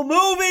original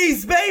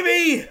movies,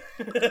 baby!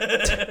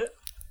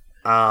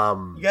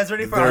 You guys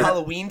ready for our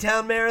Halloween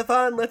Town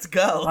marathon? Let's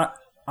go.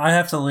 I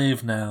have to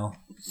leave now.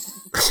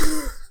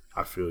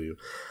 I feel you.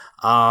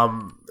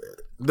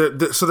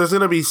 So there's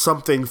going to be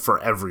something for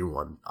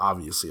everyone,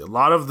 obviously. A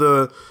lot of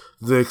the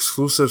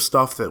exclusive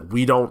stuff that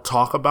we don't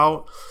talk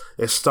about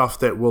is stuff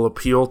that will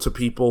appeal to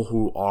people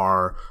who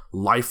are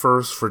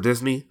lifers for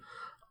Disney,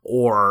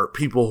 or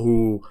people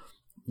who,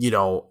 you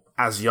know,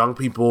 as young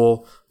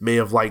people may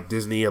have liked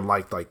Disney and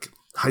liked like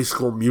High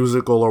School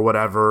Musical or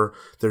whatever,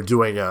 they're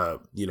doing a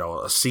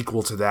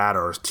sequel to that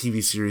or a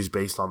TV series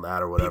based on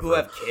that or whatever. People who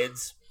have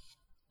kids.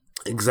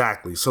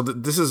 Exactly. So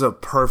this is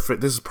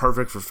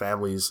perfect for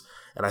families,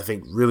 and I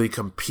think really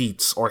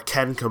competes or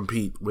can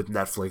compete with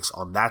Netflix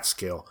on that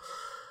scale.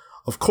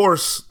 Of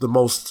course, the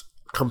most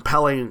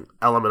compelling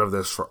element of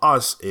this for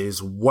us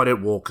is what it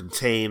will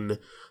contain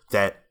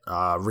that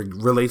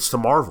relates to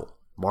Marvel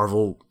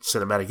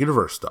Cinematic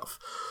Universe stuff.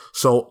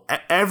 So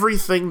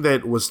everything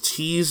that was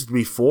teased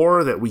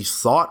before that we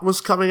thought was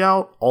coming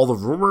out, all the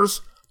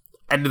rumors,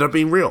 ended up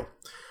being real.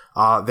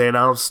 They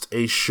announced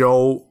a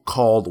show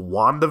called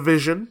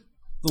WandaVision.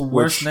 The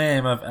worst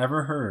name I've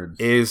ever heard.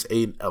 Is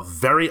a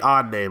very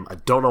odd name. I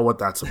don't know what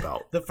that's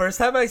about. The first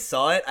time I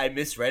saw it, I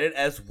misread it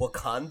as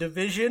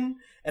WakandaVision,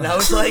 and I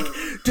was like,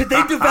 did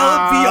they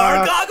develop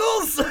VR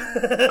goggles?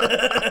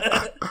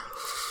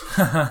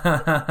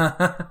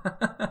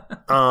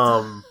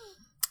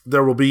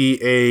 There will be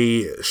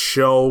a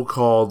show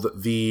called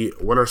The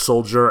Winter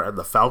Soldier and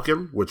the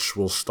Falcon, which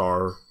will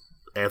star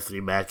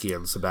Anthony Mackie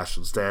and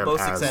Sebastian Stan.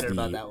 Most excited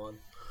about that one.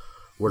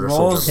 Winter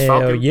Soldier and the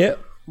Falcon. Yeah.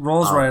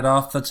 Rolls right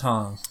off the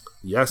tongue.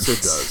 Yes,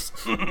 it does.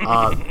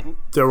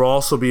 There will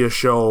also be a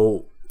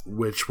show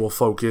which will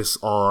focus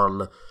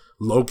on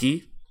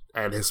Loki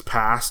and his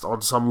past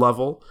on some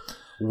level,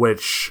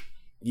 which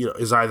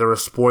is either a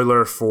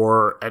spoiler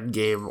for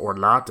Endgame or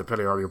not,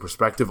 depending on your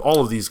perspective.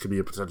 All of these could be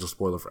a potential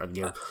spoiler for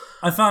Endgame.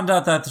 I found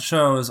out that the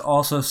show is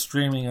also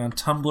streaming on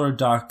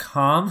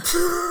Tumblr.com.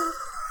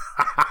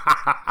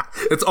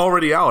 It's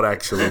already out,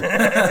 actually.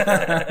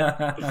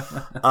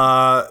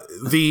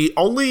 The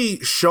only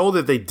show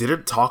that they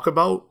didn't talk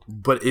about,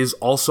 but is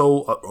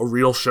also a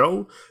real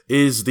show,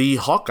 is the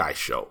Hawkeye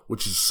show,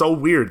 which is so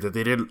weird that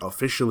they didn't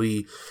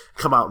officially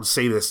come out and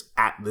say this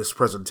at this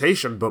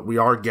presentation, but we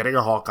are getting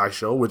a Hawkeye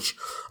show, which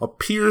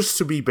appears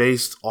to be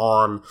based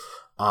on,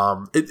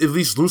 at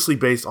least loosely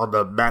based on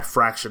the Matt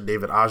Fraction,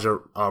 David Aja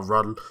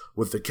run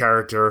with the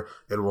character,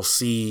 and we'll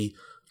see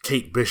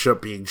Kate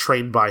Bishop being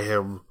trained by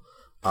him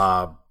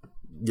to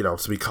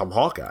become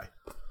Hawkeye.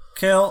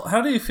 Kale,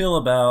 how do you feel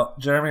about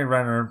Jeremy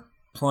Renner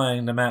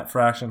playing the Matt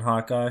Fraction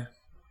Hawkeye?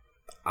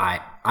 I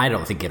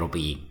don't think it'll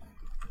be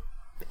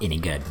any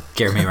good.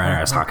 Jeremy Renner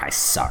as Hawkeye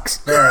sucks.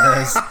 There it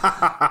is.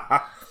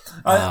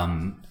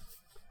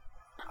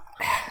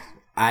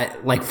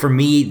 For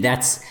me,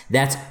 that's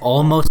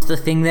almost the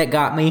thing that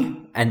got me,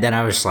 and then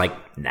I was like,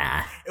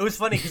 nah. It was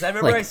funny because I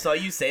remember I saw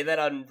you say that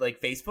on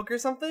Facebook or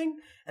something,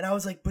 and I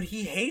was like, but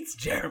he hates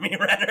Jeremy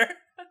Renner.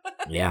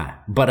 Yeah,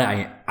 but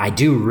I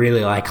do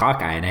really like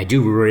Hawkeye, and I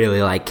do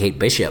really like Kate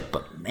Bishop,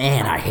 but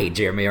man, I hate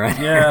Jeremy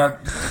Renner. Yeah,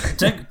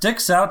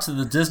 dicks out to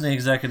the Disney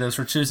executives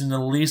for choosing the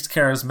least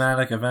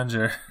charismatic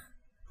Avenger.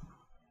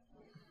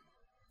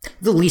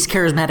 The least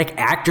charismatic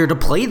actor to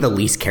play the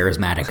least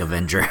charismatic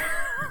Avenger.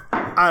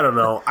 I don't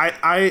know.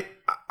 I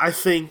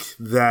think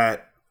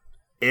that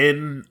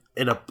in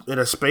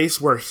a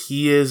space where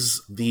he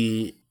is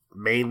the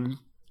main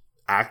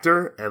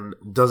actor and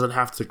doesn't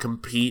have to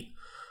compete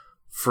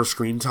for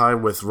screen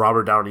time with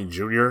Robert Downey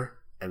Jr.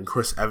 and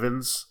Chris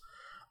Evans,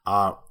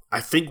 I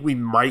think we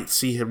might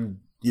see him,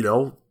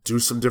 do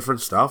some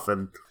different stuff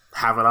and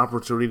have an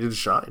opportunity to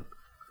shine.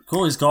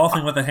 Cool, he's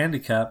golfing with a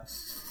handicap.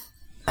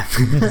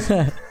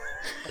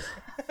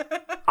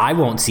 I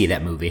won't see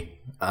that movie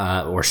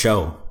or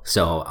show,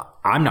 so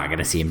I'm not going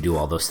to see him do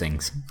all those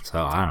things.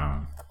 So I don't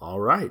know.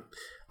 All right.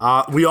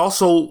 We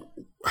also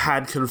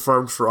had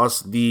confirmed for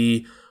us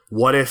the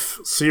What If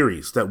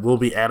series that will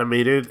be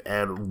animated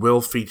and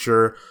will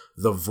feature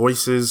the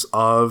voices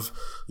of,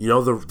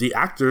 the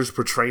actors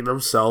portraying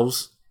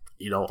themselves,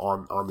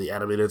 on the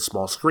animated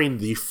small screen.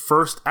 The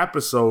first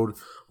episode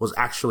was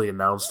actually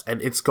announced,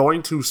 and it's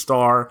going to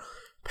star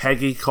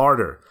Peggy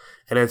Carter.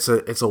 And it's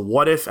a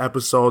what if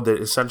episode that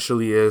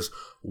essentially is,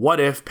 what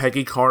if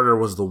Peggy Carter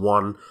was the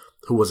one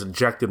who was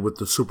injected with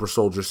the super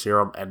soldier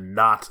serum and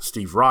not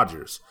Steve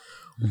Rogers?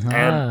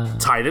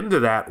 And tied into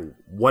that,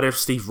 what if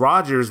Steve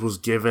Rogers was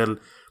given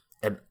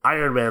an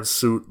Iron Man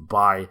suit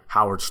by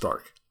Howard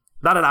Stark?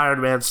 Not an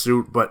Iron Man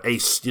suit, but a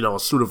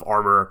suit of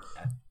armor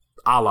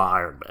a la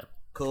Iron Man.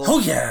 Cool. Oh,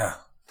 yeah.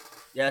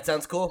 Yeah, it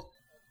sounds cool.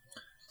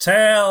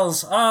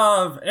 Tales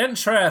of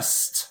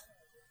interest.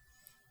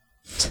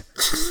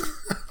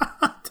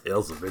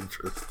 Tales of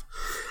interest.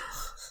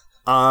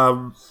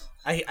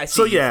 I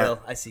see you,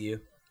 Phil. I see you.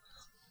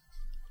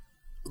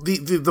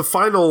 The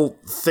final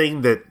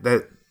thing that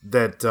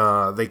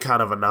they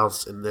kind of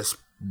announced in this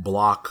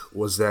block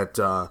was that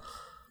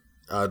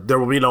there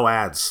will be no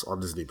ads on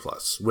Disney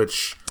Plus,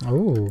 which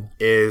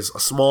is a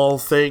small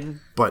thing,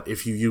 but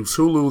if you use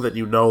Hulu, then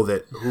you know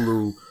that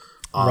Hulu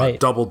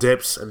double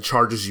dips and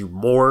charges you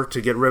more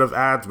to get rid of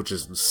ads, which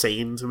is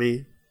insane to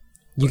me.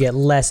 You get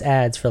less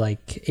ads for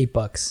like $8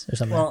 or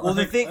something. Well,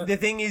 the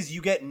thing is,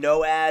 you get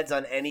no ads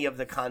on any of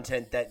the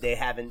content that they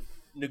haven't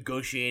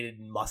negotiated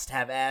must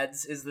have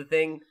ads. Is the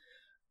thing.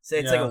 So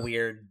it's like a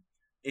weird.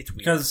 It's weird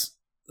because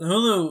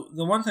Hulu,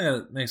 the one thing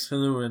that makes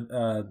Hulu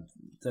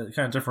that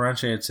kind of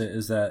differentiates it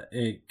is that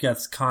it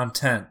gets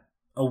content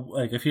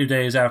like a few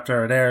days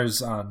after it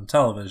airs on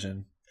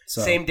television.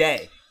 So. Same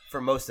day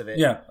for most of it.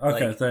 Yeah.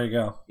 Okay. There you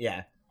go.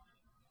 Yeah.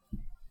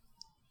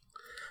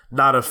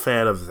 Not a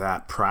fan of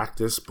that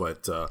practice,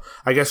 but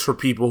I guess for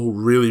people who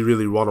really,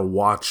 really want to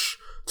watch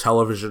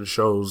television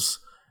shows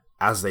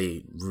as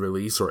they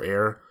release or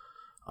air,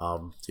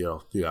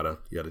 you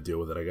gotta deal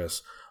with it, I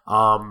guess.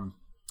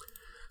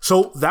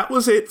 So that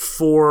was it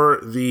for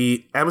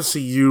the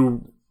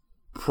MCU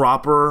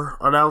proper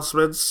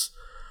announcements.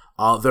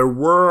 There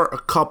were a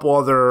couple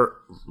other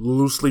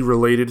loosely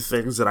related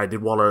things that I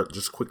did want to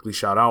just quickly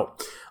shout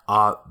out.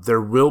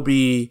 There will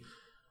be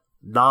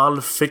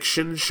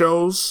non-fiction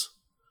shows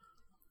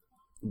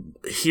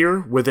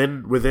here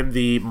within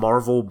the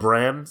Marvel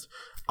brand.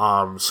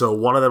 So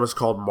one of them is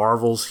called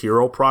Marvel's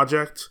Hero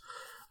Project.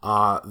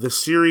 The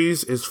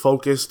series is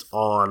focused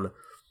on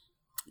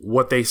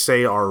what they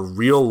say are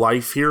real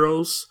life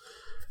heroes.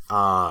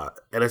 And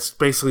it's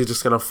basically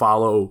just going to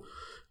follow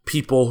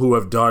people who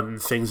have done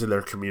things in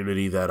their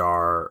community that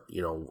are,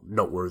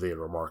 noteworthy and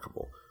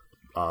remarkable.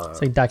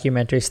 It's like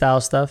documentary style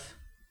stuff?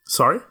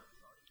 Sorry?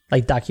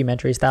 Like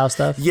documentary style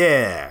stuff?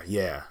 Yeah.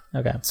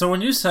 Okay. So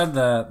when you said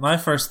that, my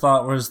first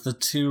thought was the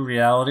two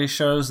reality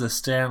shows that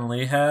Stan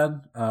Lee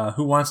had,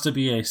 Who Wants to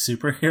Be a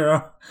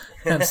Superhero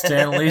and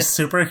Stan Lee's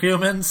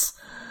Superhumans.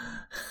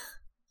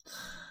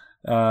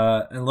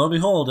 And lo and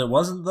behold, it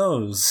wasn't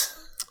those.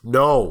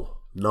 No.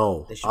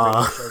 They should bring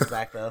those shows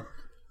back, though.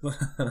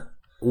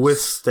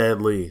 With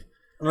Stan Lee.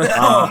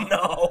 Oh,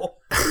 no.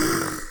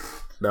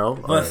 No?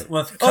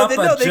 With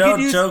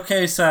Joe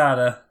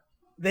Quesada.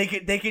 They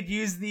could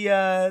use the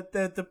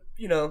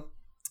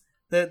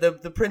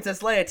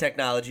Princess Leia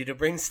technology to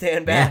bring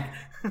Stan back.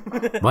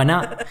 Yeah. Why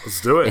not?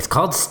 Let's do it.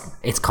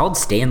 It's called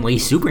Stan Lee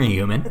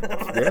Superhuman.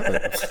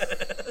 Yeah.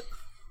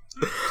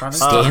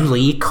 Stan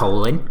Lee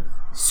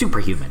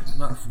Superhuman.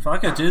 No,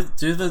 fuck it, do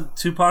the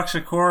Tupac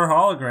Shakur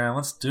hologram.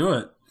 Let's do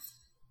it.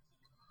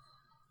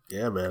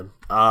 Yeah, man.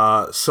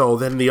 So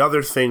then the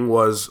other thing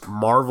was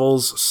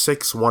Marvel's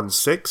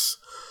 616,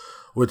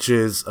 which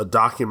is a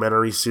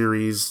documentary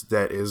series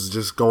that is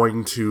just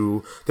going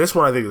to... This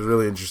one I think is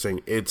really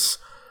interesting. It's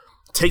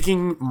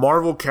taking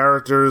Marvel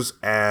characters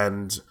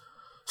and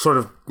sort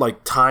of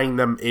like tying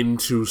them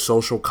into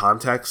social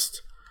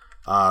context.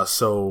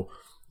 So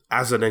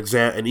as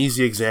an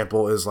easy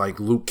example is like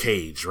Luke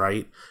Cage,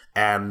 right?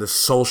 And the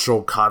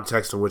social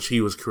context in which he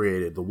was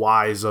created, the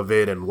whys of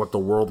it and what the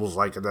world was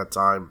like at that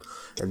time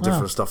and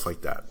different stuff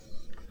like that.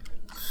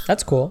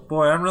 That's cool.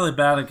 Boy, I'm really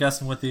bad at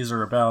guessing what these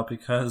are about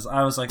because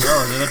I was like,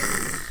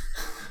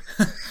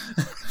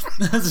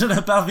 is it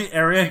about the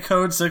area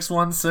code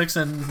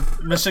 616 in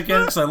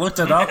Michigan? Because I looked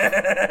it up.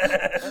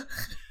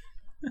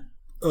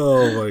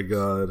 Oh my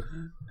god!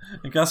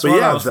 And guess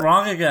what? I was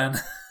wrong again.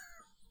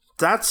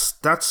 That's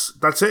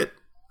it.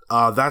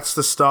 That's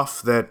the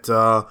stuff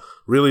that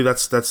really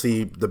that's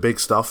the big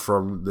stuff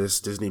from this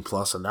Disney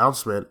Plus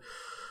announcement.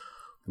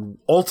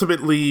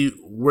 Ultimately,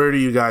 where do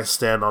you guys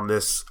stand on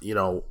this?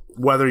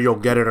 Whether you'll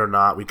get it or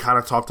not, we kind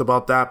of talked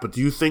about that. But do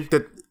you think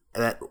that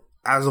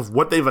as of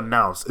what they've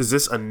announced, is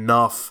this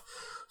enough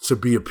to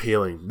be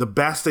appealing? The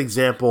best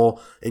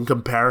example in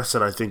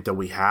comparison, I think, that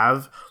we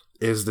have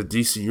is the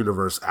DC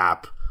Universe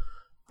app.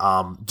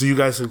 Do you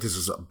guys think this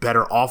is a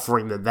better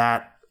offering than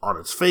that on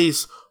its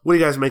face? What do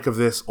you guys make of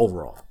this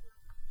overall?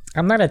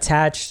 I'm not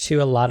attached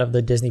to a lot of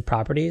the Disney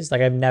properties.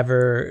 Like, I've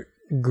never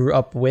grew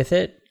up with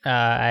it.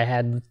 I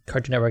had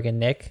Cartoon Network and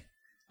Nick.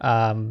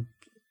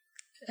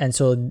 And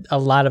so a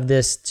lot of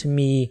this, to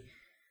me,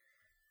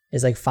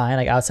 is like fine.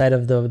 Like, outside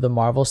of the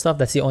Marvel stuff,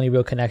 that's the only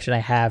real connection I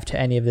have to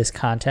any of this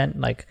content.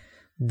 Like,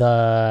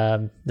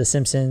 the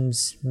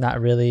Simpsons,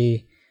 not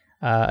really.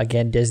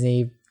 Again,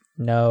 Disney,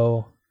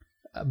 no.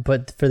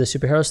 But for the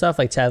superhero stuff,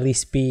 like, to at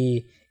least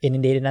be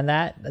inundated on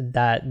that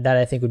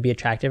I think would be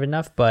attractive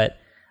enough. But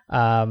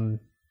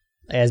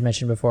as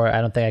mentioned before,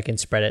 I don't think I can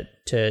spread it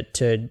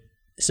to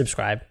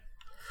subscribe.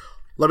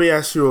 Let me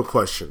ask you a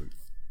question.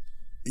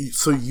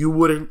 So you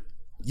wouldn't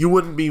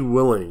be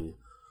willing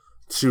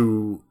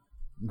to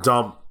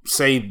dump,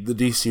 say, the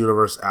DC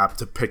Universe app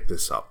to pick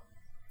this up?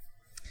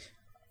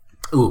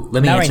 Ooh,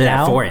 let me answer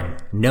that for him.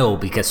 No,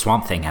 because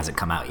Swamp Thing hasn't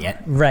come out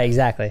yet. Right,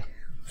 exactly.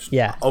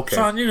 Yeah. Okay.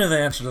 Sean, you know the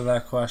answer to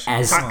that question.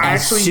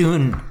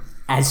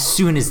 As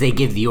soon as they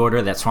give the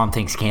order that Swamp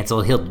Thing's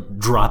canceled, he'll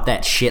drop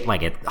that shit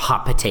like a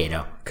hot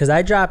potato. Because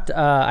I dropped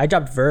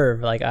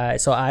Verve.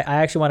 So I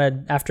actually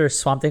want to, after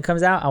Swamp Thing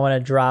comes out, I want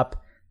to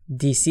drop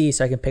DC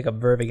so I can pick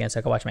up Verve again so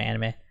I can watch my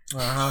anime.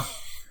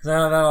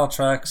 That all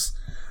tracks.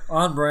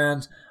 On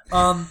brand.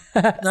 Now,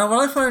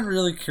 what I find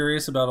really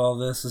curious about all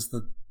this is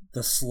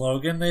the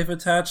slogan they've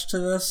attached to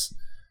this.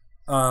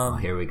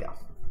 Here we go.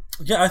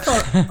 Yeah, I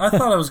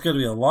thought it was going to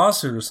be a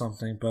lawsuit or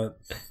something, but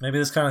maybe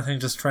this kind of thing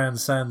just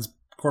transcends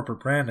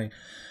corporate branding.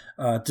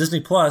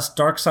 Disney Plus,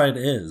 Dark Side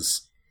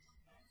is.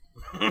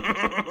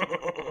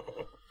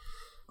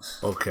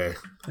 Okay.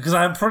 Because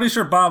I'm pretty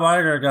sure Bob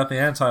Iger got the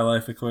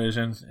anti-life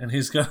equation, and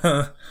he's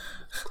gonna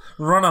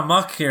run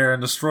amok here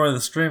and destroy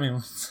the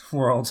streaming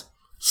world.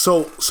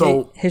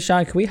 Hey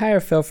Sean, can we hire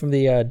Phil from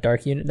the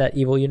that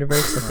evil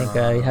universe? I think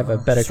you have a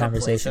better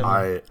conversation.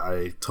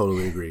 I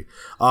totally agree.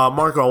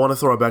 Marco, I want to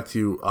throw it back to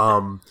you.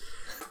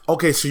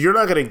 Okay, so you're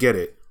not going to get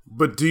it,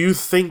 but do you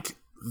think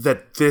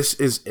that this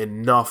is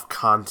enough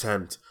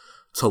content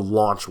to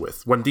launch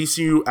with? When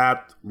DCU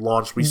app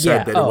launched, we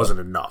said that it wasn't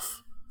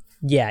enough.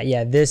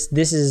 Yeah. This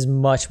is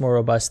much more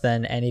robust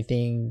than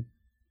anything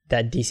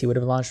that DC would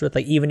have launched with.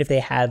 Like, even if they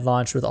had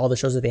launched with all the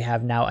shows that they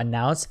have now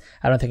announced,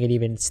 I don't think it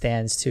even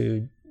stands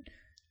to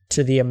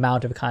the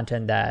amount of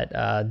content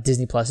that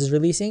Disney Plus is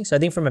releasing. So I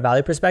think from a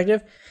value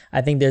perspective,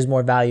 I think there's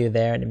more value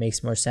there and it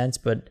makes more sense,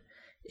 but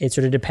it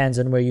sort of depends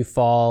on where you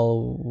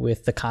fall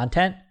with the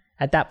content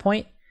at that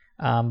point.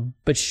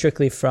 But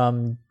strictly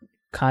from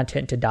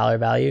content to dollar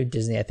value,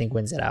 Disney, I think,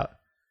 wins it out.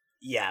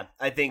 Yeah,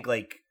 I think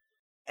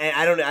and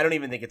I don't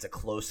even think it's a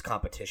close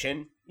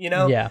competition, you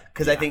know? Yeah.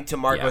 Because I think to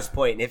Marco's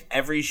point, if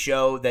every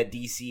show that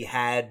DC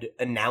had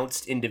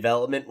announced in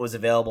development was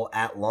available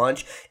at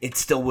launch, it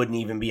still wouldn't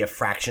even be a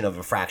fraction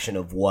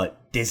of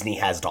what Disney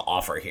has to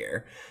offer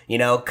here, you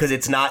know? Because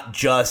it's not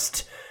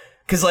just...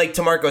 Because,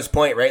 to Marco's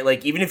point,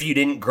 right? Even if you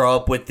didn't grow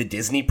up with the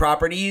Disney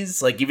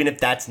properties, even if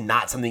that's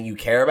not something you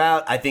care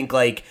about, I think,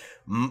 a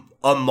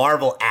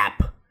Marvel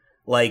app,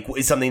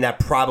 is something that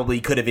probably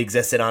could have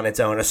existed on its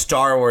own. A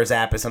Star Wars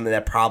app is something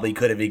that probably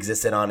could have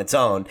existed on its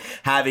own.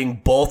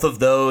 Having both of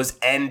those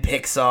and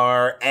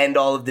Pixar and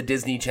all of the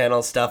Disney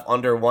Channel stuff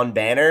under one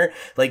banner,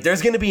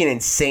 there's going to be an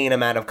insane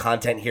amount of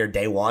content here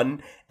day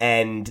one.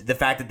 And the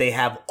fact that they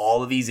have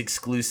all of these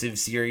exclusive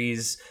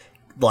series,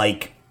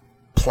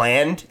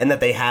 planned and that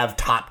they have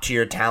top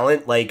tier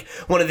talent.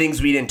 One of the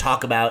things we didn't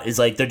talk about is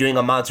they're doing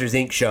a Monsters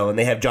Inc. show and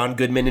they have John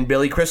Goodman and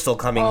Billy Crystal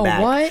coming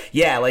back. What?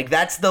 Yeah,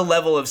 that's the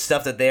level of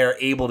stuff that they're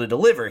able to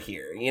deliver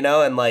here, you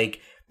know, and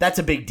that's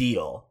a big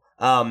deal.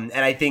 And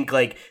I think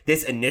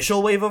this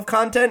initial wave of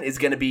content is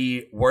going to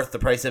be worth the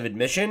price of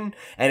admission,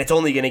 and it's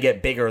only going to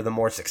get bigger the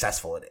more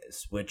successful it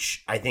is,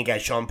 which I think,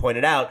 as Sean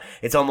pointed out,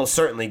 it's almost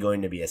certainly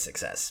going to be a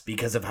success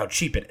because of how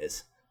cheap it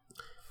is.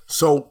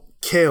 So,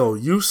 Kale,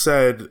 you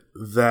said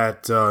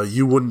that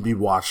you wouldn't be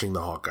watching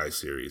the Hawkeye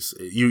series.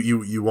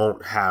 You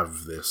won't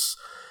have this.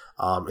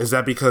 Is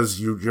that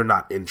because you're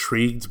not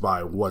intrigued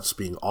by what's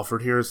being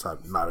offered here? It's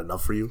not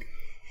enough for you?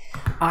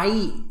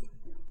 I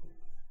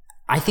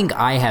think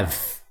I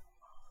have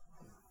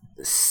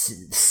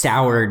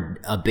soured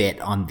a bit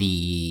on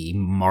the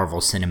Marvel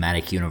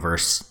Cinematic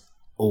Universe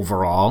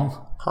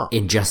overall.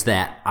 In just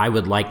that I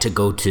would like to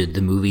go to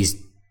the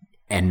movies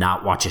and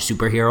not watch a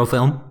superhero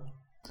film.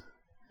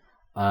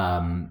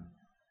 And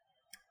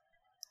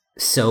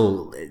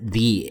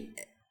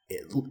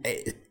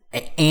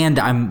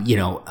I'm,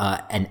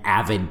 an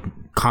avid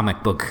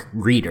comic book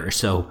reader.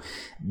 So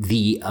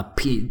the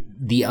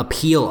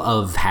appeal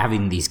of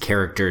having these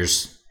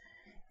characters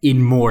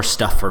in more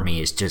stuff for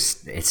me is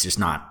it's just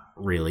not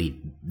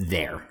really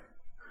there.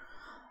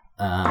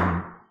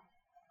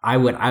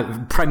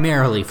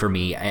 Primarily for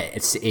me,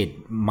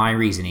 my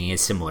reasoning is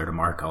similar to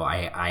Marco.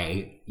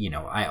 I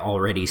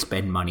already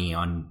spend money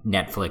on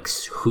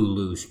Netflix,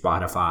 Hulu,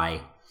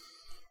 Spotify,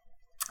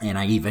 and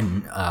I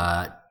even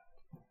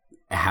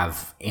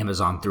have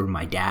Amazon through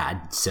my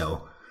dad.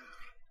 So,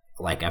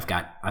 I've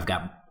got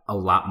a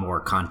lot more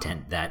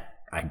content that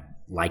I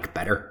like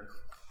better.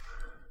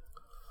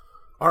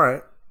 All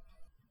right.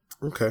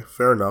 Okay,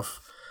 fair enough.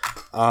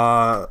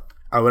 I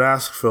would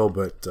ask Phil,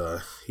 but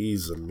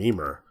he's a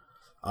memer.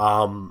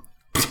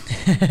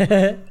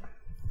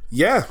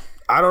 Yeah,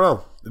 I don't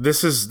know.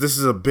 This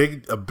is a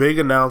big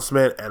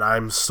announcement, and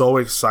I'm so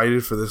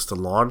excited for this to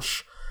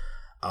launch.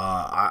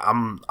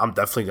 I'm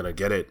definitely gonna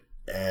get it,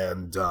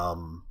 and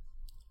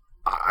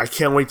I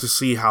can't wait to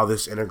see how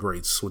this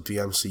integrates with the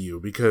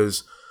MCU,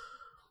 because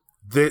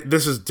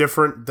this is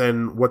different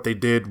than what they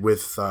did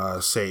with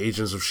say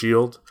Agents of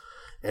S.H.I.E.L.D.,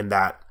 and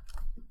that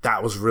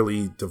was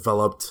really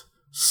developed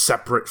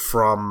separate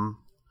from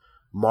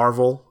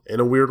Marvel in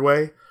a weird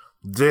way.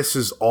 This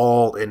is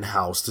all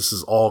in-house. This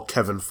is all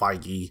Kevin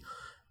Feige,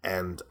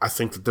 and I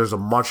think that there's a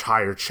much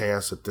higher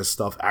chance that this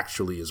stuff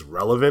actually is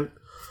relevant,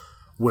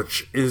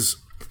 which is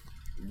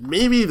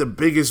maybe the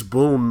biggest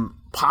boom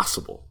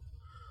possible,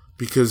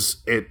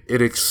 because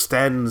it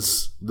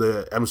extends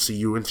the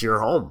MCU into your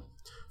home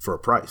for a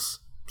price.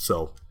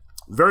 So,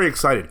 very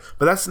excited.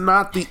 But that's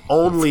not the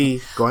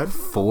only... Go ahead.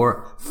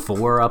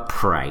 For a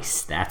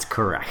price. That's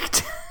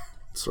correct.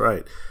 That's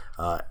right.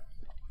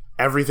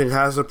 Everything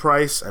has a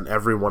price, and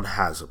everyone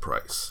has a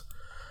price.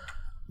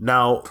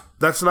 Now,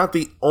 that's not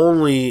the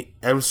only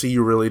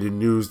MCU-related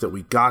news that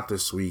we got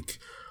this week,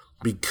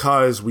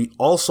 because we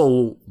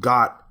also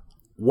got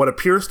what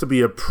appears to be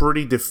a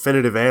pretty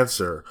definitive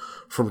answer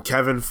from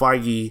Kevin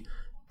Feige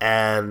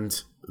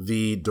and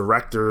the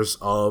directors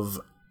of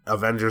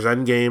Avengers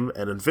Endgame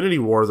and Infinity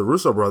War, the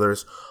Russo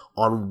brothers,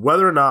 on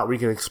whether or not we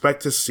can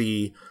expect to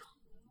see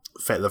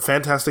the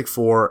Fantastic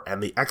Four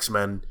and the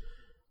X-Men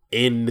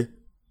in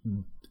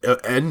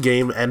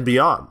Endgame and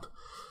beyond.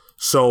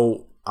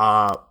 So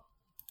the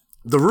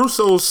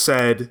Russos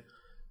said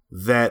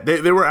that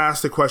they were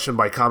asked a question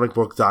by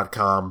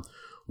comicbook.com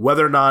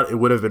whether or not it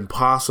would have been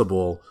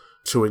possible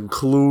to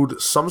include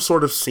some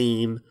sort of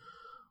scene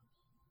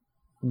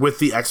with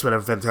the X-Men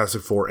and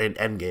Fantastic Four in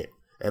Endgame.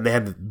 And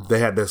they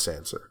had this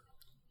answer.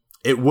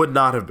 It would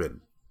not have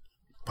been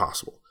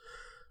possible.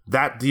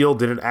 That deal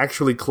didn't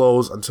actually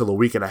close until a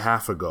week and a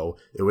half ago.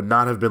 It would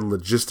not have been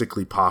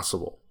logistically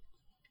possible.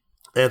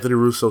 Anthony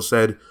Russo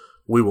said,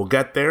 "We will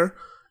get there."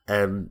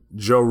 And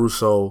Joe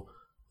Russo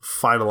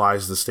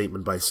finalized the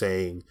statement by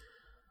saying,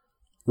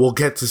 "We'll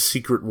get to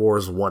Secret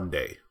Wars one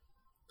day."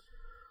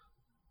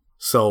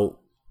 So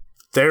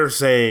they're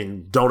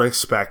saying don't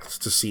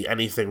expect to see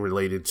anything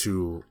related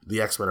to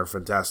the X-Men or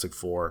Fantastic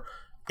Four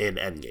in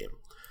Endgame.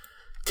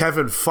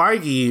 Kevin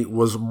Feige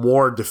was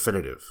more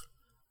definitive.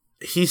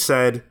 He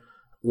said,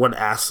 when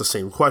asked the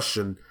same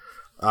question,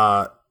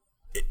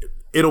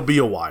 it'll be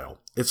a while.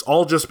 It's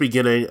all just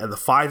beginning, and the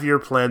 5-year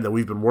plan that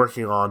we've been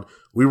working on,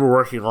 we were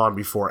working on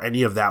before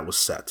any of that was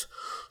set.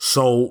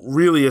 So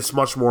really, it's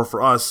much more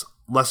for us,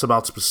 less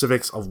about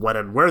specifics of when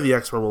and where the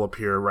X-Men will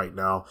appear right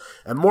now,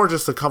 and more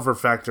just the comfort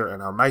factor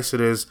and how nice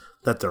it is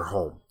that they're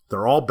home.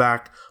 They're all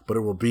back, but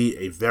it will be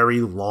a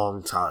very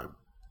long time.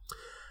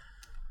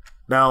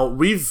 Now,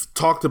 we've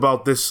talked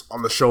about this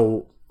on the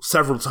show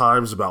several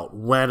times about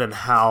when and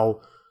how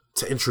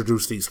to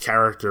introduce these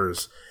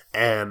characters,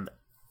 and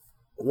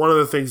one of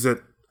the things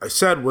that I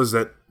said was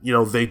that, you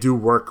know, they do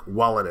work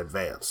well in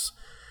advance.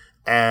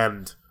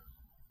 And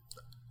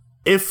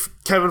if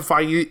Kevin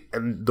Feige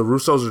and the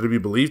Russos are to be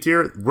believed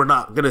here, we're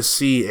not going to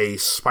see a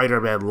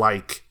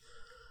Spider-Man-like,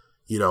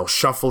 you know,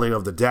 shuffling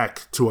of the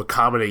deck to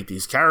accommodate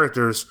these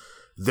characters.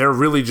 They're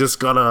really just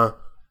going to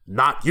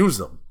not use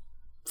them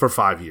for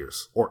 5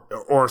 years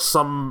or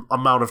some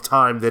amount of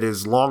time that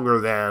is longer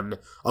than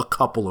a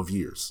couple of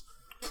years.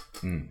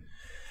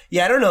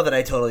 Yeah, I don't know that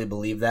I totally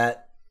believe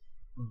that.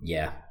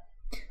 Yeah.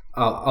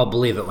 I'll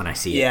believe it when I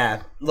see it.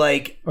 Yeah,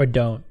 like... Or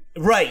don't.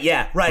 Right,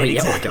 yeah, right, Yeah,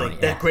 exactly. or don't,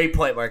 yeah. That great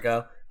point,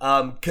 Marco.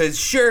 Because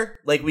sure,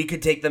 like we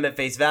could take them at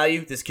face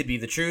value. This could be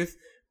the truth.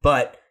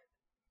 But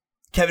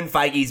Kevin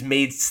Feige's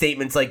made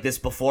statements like this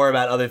before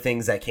about other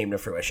things that came to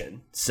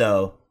fruition.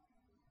 So...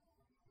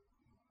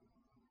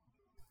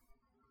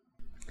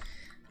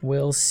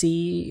 We'll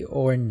see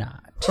or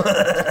not.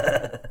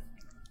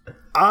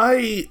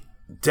 I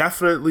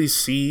definitely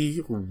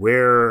see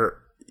where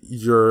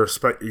your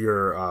so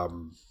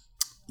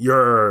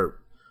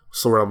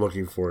what I'm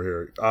looking for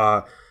here.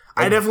 I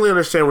definitely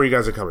understand where you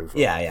guys are coming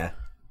from. Yeah.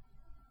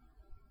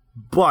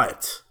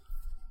 But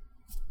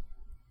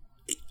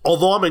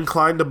although I'm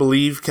inclined to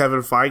believe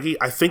Kevin Feige,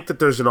 I think that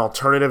there's an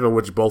alternative in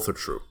which both are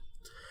true.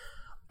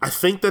 I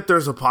think that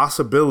there's a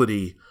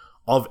possibility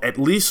of, at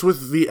least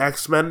with the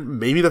X-Men,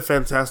 maybe the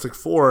Fantastic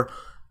Four,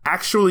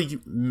 actually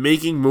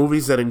making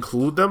movies that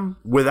include them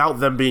without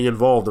them being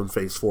involved in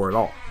Phase 4 at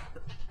all.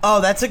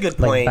 Oh, that's a good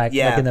point. Like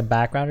yeah. like in the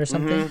background or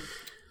something? Mm-hmm.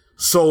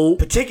 So,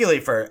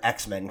 Particularly for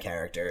X-Men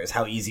characters,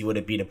 how easy would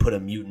it be to put a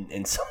mutant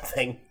in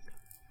something?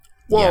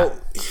 well,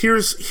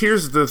 here's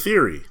the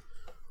theory.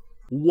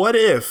 What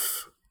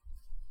if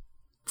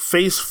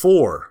Phase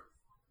 4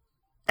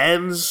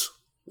 ends...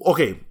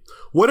 Okay,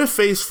 what if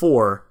Phase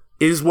 4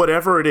 is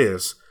whatever it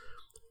is,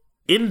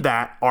 in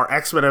that our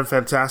X-Men and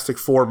Fantastic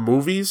Four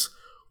movies,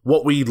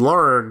 what we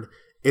learn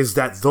is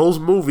that those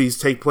movies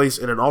take place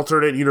in an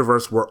alternate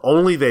universe where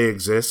only they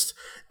exist,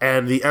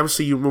 and the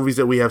MCU movies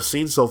that we have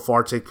seen so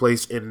far take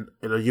place in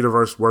a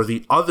universe where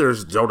the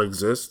others don't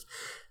exist,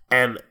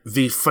 and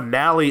the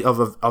finale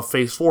of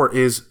Phase 4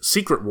 is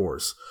Secret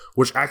Wars,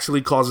 which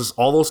actually causes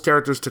all those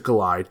characters to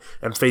collide,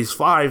 and Phase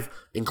 5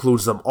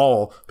 includes them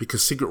all,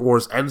 because Secret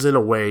Wars ends in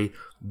a way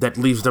that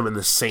leaves them in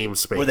the same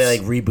space. Where they,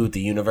 like, reboot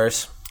the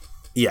universe?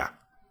 Yeah.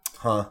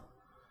 Huh.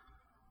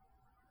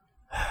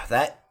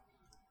 That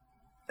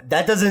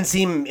doesn't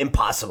seem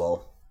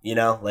impossible, you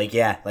know? Like,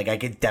 yeah, like I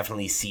could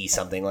definitely see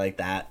something like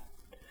that.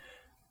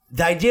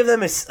 The idea of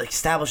them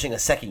establishing a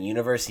second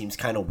universe seems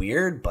kind of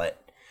weird,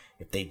 but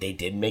if they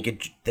did make a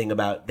thing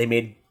about... They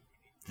made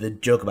the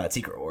joke about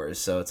Secret Wars,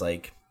 so it's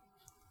like...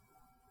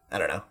 I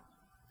don't know.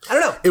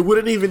 It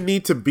wouldn't even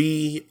need to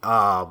be...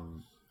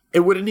 it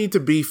wouldn't need to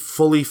be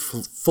fully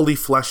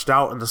fleshed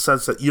out in the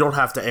sense that you don't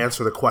have to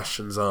answer the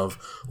questions of,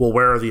 well,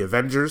 where are the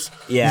Avengers?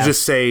 Yeah. You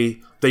just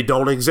say they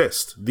don't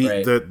exist.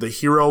 The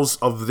heroes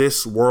of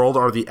this world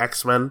are the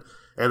X-Men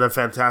and the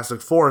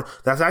Fantastic Four.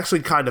 That's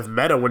actually kind of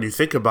meta when you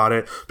think about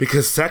it,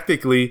 because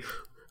technically,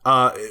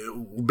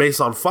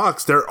 based on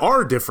Fox, there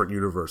are different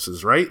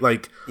universes, right?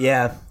 Like,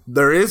 Yeah.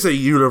 there is a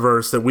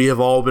universe that we have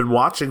all been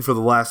watching for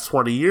the last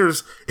 20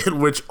 years in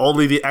which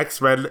only the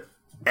X-Men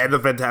and the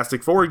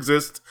Fantastic Four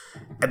exist,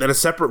 and then a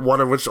separate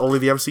one in which only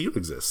the MCU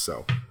exists.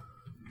 So,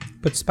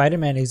 But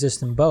Spider-Man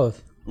exists in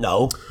both.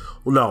 No.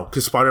 well, no,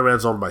 because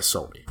Spider-Man's owned by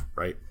Sony,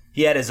 right?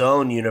 He had his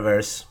own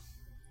universe.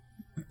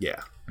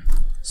 Yeah.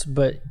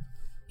 But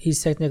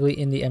he's technically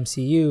in the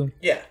MCU.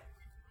 Yeah.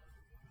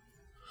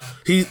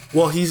 He's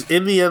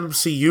in the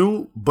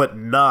MCU, but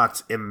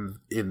not in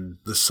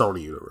the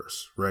Sony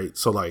universe, right?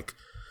 So like,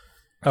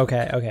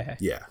 Okay.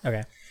 yeah.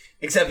 Okay.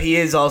 Except he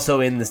is also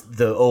in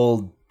the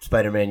old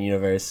Spider-Man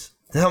universe.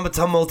 How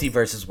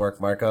multiverses work,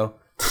 Marco?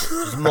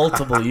 There's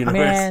multiple universes.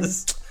 Man,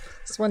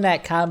 it's when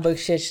that comic book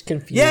shit's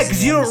confusing. Yeah,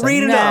 because you don't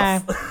read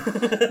enough.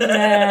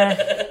 Nah.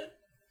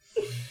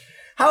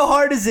 How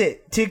hard is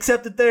it to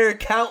accept that there are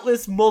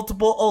countless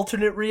multiple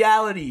alternate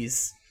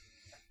realities?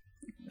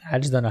 I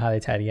just don't know how they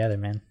tie together,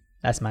 man.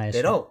 That's my issue.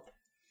 They don't.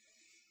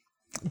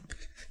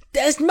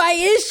 That's my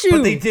issue.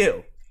 But they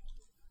do.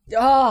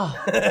 Oh.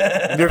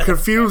 You're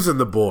confusing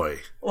the boy.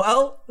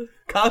 Well,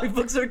 comic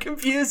books are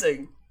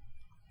confusing.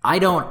 I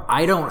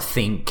don't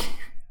think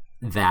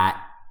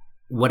that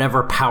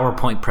whatever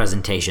PowerPoint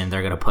presentation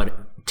they're going to put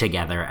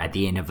together at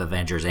the end of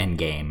Avengers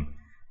Endgame,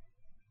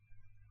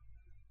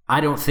 I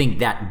don't think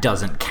that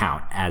doesn't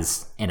count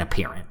as an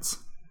appearance.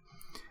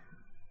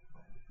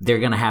 They're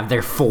going to have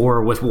their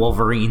 4 with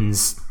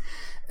Wolverine's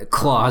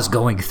claws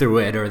going through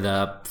it, or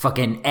the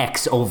fucking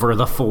X over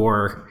the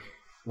 4.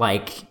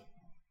 Like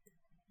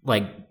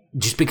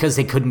just because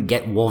they couldn't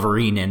get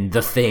Wolverine and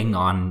the Thing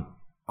on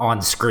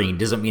screen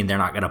doesn't mean they're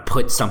not going to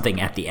put something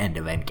at the end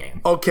of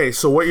Endgame. Okay,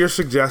 so what you're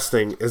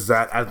suggesting is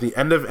that at the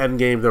end of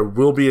Endgame, there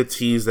will be a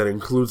tease that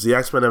includes the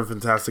X-Men and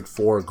Fantastic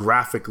Four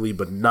graphically,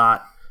 but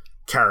not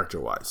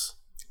character-wise.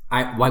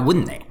 Why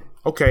wouldn't they?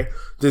 Okay,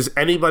 does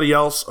anybody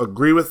else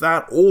agree with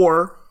that,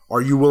 or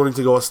are you willing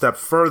to go a step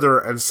further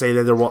and say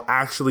that there will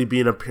actually be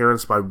an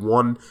appearance by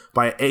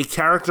a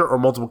character or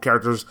multiple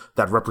characters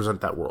that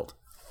represent that world?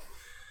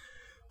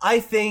 I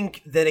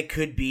think that it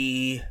could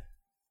be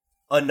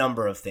a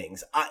number of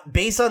things.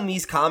 Based on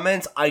these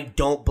comments, I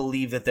don't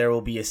believe that there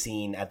will be a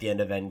scene at the end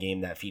of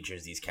Endgame that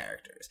features these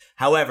characters.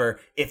 However,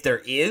 if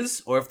there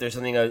is, or if there's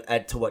something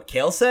to what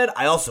Kale said,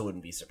 I also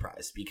wouldn't be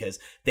surprised, because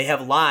they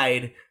have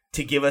lied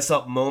to give us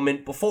a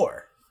moment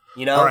before.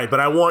 You know? All right,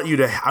 but I want you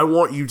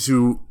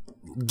to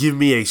give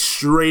me a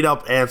straight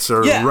up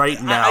answer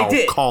right now. I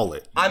did. Call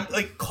it. I'm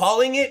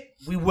calling it.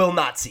 We will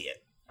not see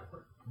it,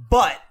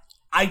 but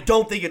I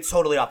don't think it's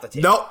totally off the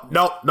table.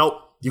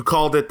 Nope. You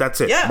called it.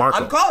 That's it. Yeah, Marco.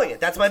 I'm calling it.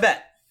 That's my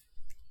bet.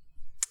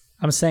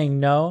 I'm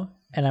saying no,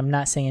 and I'm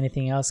not saying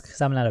anything else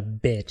because I'm not a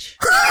bitch.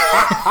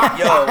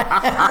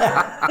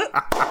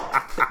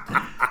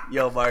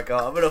 Yo, Marco,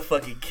 I'm gonna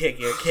fucking kick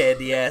your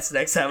candy ass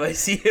next time I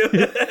see you.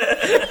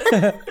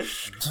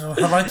 So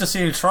I'd like to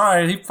see you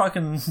try it. He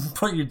fucking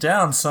put you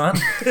down, son.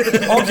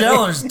 Old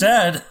Yeller's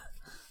dead.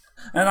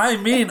 And I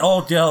mean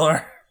Old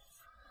Yeller.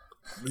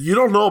 You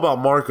don't know about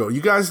Marco. You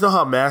guys know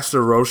how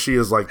Master Roshi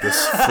is like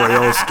this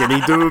frail,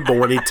 skinny dude, but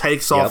when he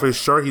takes off his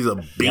shirt, he's a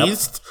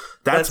beast?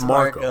 That's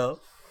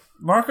Marco.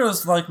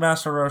 Marco's like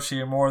Master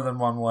Roshi in more than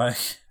one way.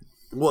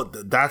 Well,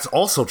 that's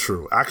also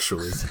true,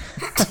 actually.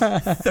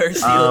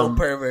 Thirsty little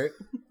pervert.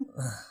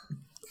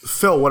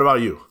 Phil, what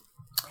about you?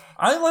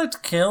 I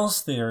liked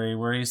Kale's theory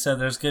where he said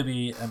there's going to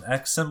be an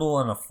X symbol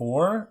and a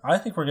 4. I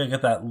think we're going to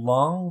get that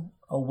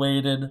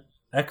long-awaited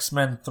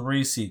X-Men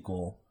 3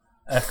 sequel,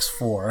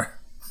 X4.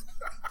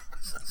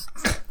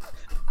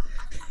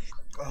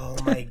 Oh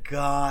my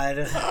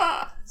god.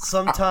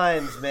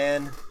 Sometimes,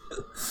 man.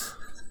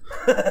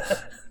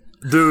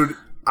 Dude,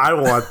 I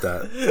want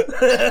that.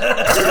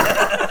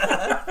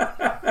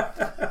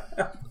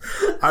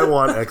 I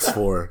want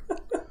X4.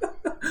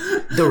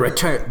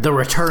 The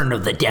return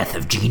of the death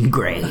of Jean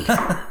Grey.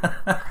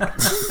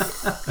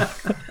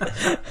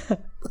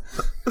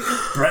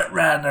 Brett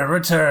Ratner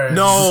returns.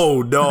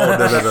 No.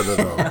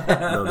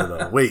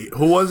 Wait,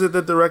 who was it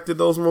that directed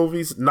those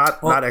movies?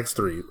 Not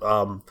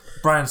X3.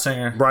 Bryan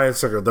Singer. Bryan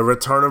Singer. The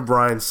Return of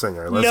Bryan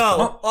Singer.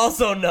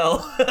 Also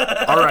no.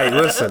 All right,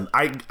 listen.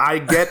 I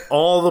get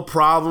all the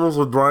problems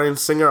with Bryan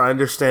Singer. I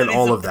understand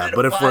all of that.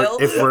 But if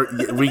we're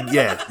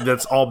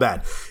that's all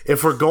bad.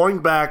 If we're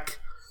going back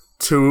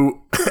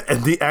to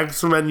the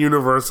X-Men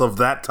universe of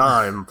that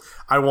time,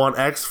 I want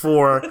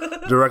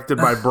X4 directed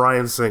by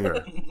Bryan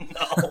Singer.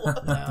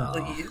 No,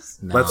 please.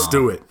 Let's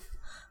do it.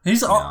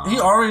 He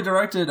already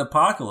directed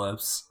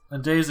Apocalypse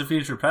and Days of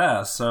Future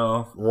Past,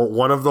 so...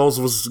 One of those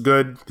was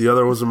good. The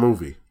other was a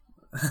movie.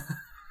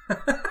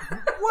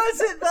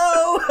 Was it,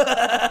 though?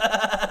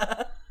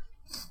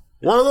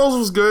 One of those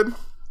was good.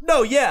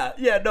 No,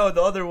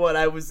 the other one,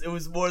 it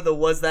was more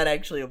was that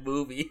actually a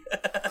movie?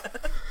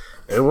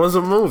 It was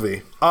a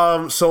movie.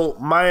 So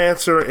my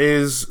answer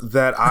is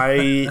that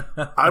I'm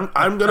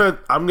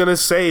gonna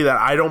say that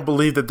I don't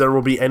believe that there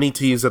will be any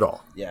tease at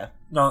all. Yeah.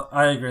 No,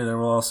 I agree. There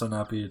will also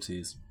not be a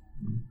tease.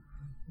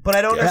 But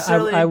I don't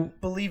necessarily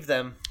believe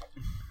them.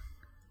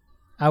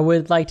 I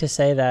would like to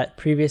say that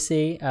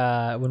previously,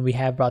 when we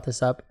have brought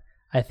this up,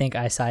 I think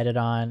I sided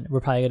on we're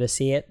probably going to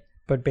see it,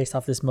 but based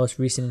off this most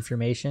recent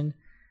information,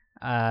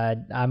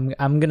 I'm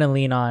going to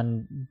lean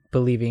on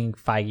believing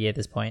Feige at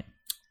this point.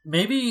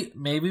 Maybe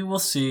we'll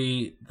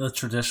see the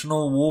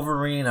traditional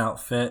Wolverine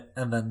outfit,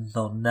 and then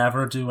they'll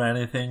never do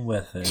anything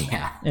with it.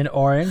 Yeah, in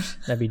orange,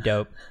 that'd be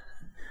dope.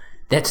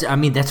 That's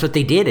what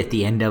they did at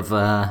the end of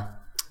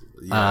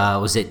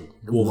was it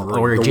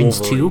Origins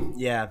the 2?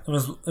 Yeah. It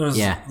was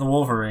Yeah. the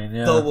Wolverine.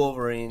 Yeah. The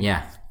Wolverine.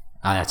 Yeah.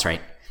 That's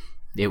right.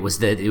 It was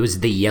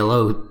the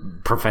yellow.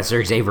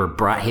 Professor Xavier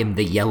brought him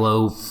the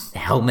yellow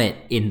helmet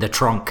in the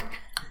trunk,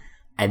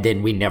 and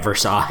then we never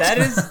saw it.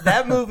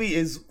 That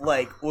movie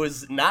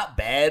was not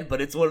bad, but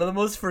it's one of the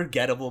most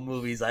forgettable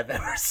movies I've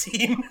ever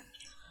seen.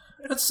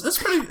 It's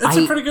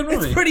a pretty good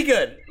movie. It's pretty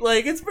good.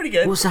 It's pretty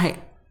good.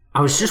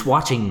 I was just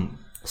watching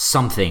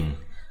something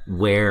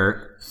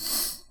where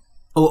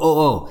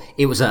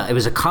it was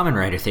a Kamen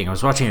Rider thing. I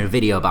was watching a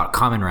video about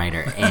Kamen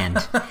Rider, and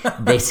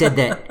they said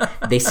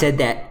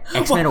that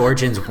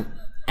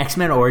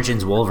X-Men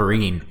Origins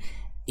Wolverine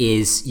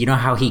is, you know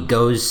how he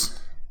goes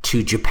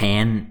to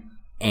Japan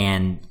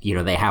and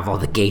they have all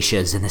the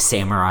geishas and the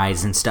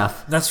samurais and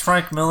stuff. That's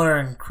Frank Miller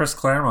and Chris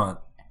Claremont.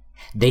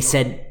 They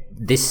said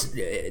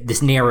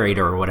this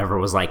narrator or whatever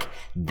was like,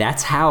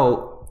 that's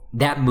how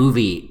that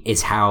movie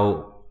is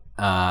how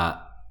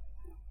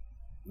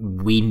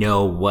we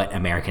know what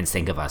Americans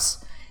think of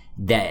us.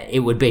 That it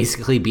would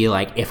basically be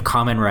like if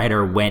Kamen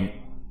Rider went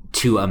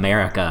to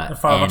America and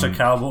fought a bunch of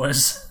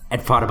cowboys.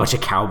 And fought a bunch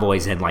of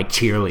cowboys and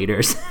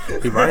cheerleaders.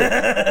 He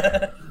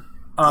might.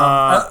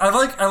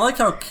 I like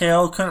how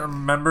Kale couldn't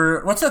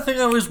remember. What's that thing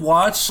I always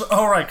watch?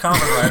 Oh, right,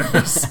 Kamen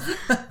Riders.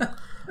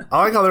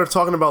 I like how they're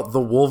talking about the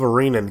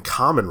Wolverine and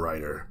Kamen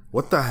Rider.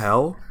 What the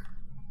hell?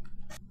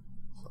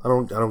 I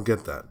don't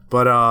get that.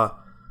 But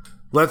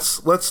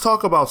let's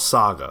talk about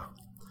Saga.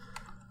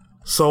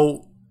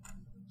 So,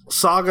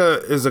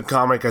 Saga is a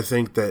comic I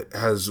think that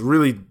has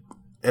really,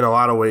 in a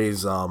lot of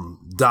ways,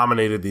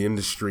 dominated the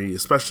industry,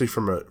 especially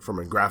from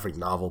a graphic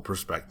novel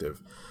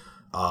perspective.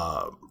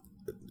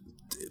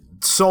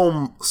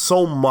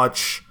 So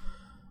much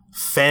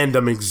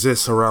fandom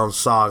exists around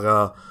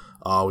Saga.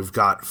 We've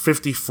got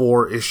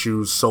 54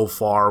 issues so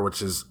far,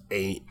 which is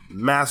a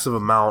massive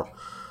amount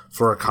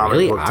for a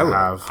comic book to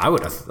have. I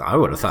would have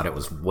thought it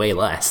was way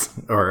less,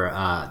 or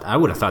I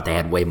would have thought they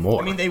had way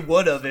more. I mean, they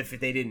would have if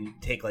they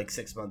didn't take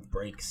 6-month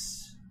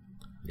breaks.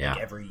 Yeah.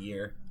 Every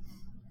year.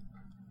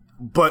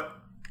 But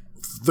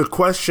the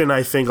question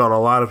I think on a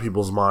lot of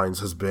people's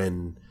minds has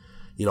been,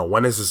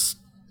 when is this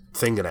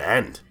thing going to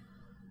end?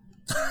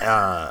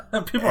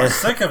 People are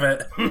sick of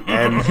it.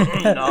 And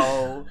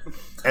no.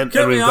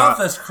 Get me off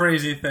this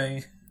crazy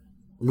thing.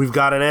 We've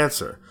got an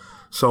answer.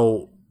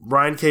 So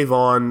Brian K.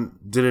 Vaughan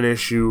did an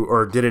interview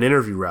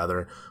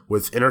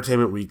with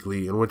Entertainment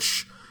Weekly, in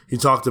which he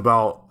talked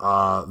about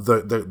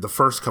the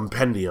first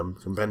Compendium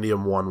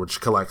 1,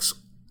 which collects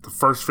the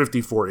first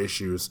 54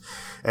 issues,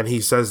 and he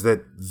says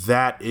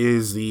that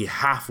is the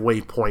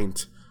halfway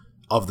point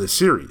of the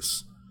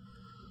series.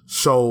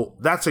 So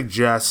that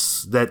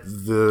suggests that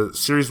the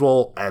series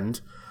will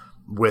end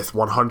with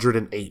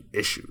 108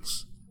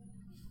 issues.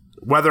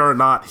 Whether or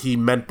not he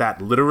meant that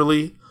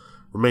literally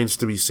remains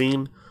to be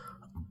seen,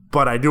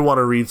 but I do want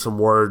to read some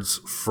words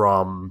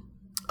from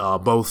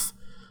both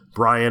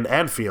Brian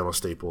and Fiona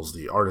Staples,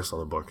 the artist on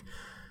the book.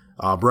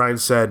 Brian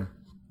said,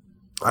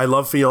 "I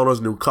love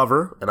Fiona's new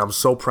cover, and I'm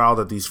so proud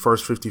that these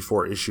first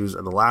 54 issues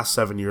and the last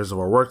 7 years of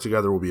our work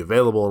together will be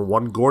available in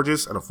one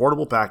gorgeous and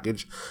affordable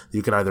package that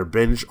you can either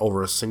binge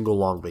over a single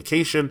long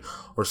vacation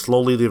or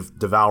slowly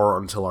devour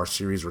until our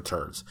series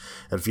returns.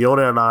 And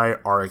Fiona and I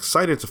are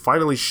excited to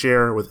finally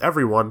share with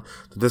everyone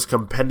that this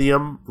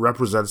compendium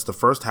represents the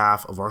first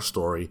half of our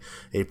story,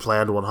 a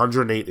planned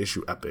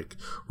 108-issue epic.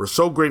 We're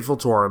so grateful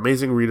to our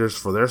amazing readers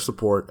for their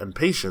support and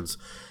patience,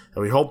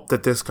 and we hope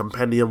that this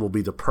compendium will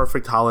be the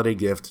perfect holiday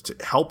gift to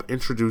help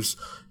introduce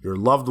your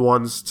loved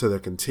ones to the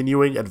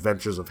continuing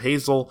adventures of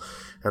Hazel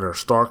and her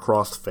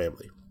star-crossed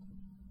family."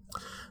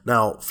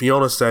 Now,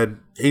 Fiona said,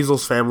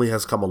 "Hazel's family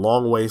has come a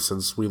long way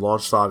since we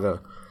launched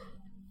Saga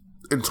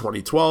in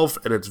 2012,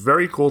 and it's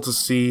very cool to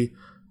see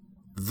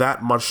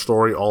that much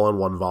story all in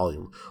one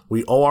volume.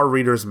 We owe our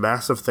readers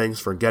massive thanks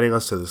for getting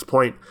us to this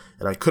point,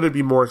 and I couldn't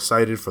be more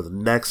excited for the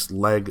next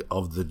leg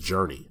of the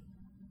journey."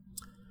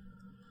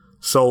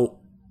 So,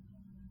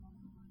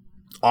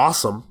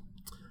 awesome.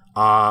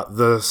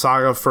 The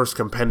Saga First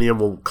Compendium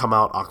will come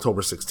out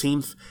October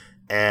 16th,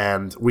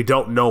 and we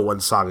don't know when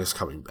Saga's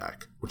coming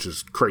back, which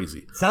is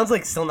crazy. Sounds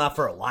like still not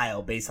for a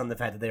while, based on the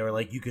fact that they were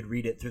like, you could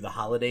read it through the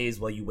holidays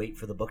while you wait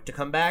for the book to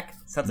come back.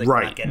 Sounds like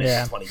we're not getting it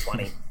in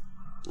 2020.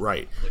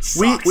 Right.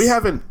 Sucks.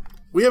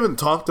 We haven't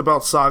talked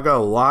about Saga a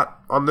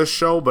lot on this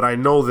show, but I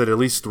know that at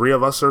least 3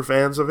 of us are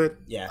fans of it.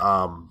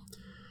 Yeah.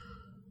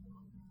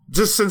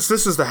 Just since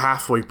this is the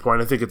halfway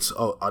point, I think it's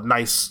a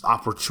nice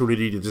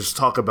opportunity to just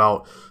talk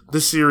about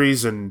this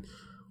series and,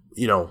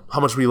 how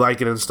much we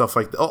like it and stuff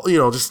like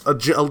that. Just a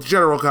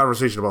general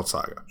conversation about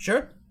Saga.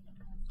 Sure.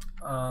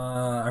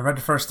 I read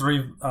the first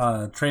 3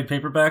 trade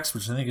paperbacks,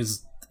 which I think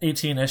is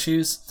 18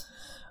 issues.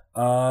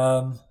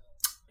 It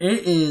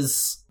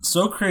is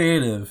so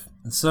creative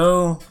and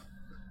so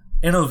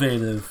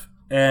innovative,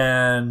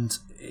 and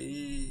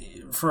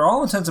for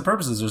all intents and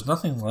purposes, there's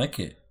nothing like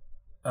it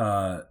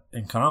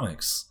in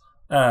comics.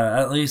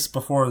 At least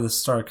before this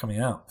started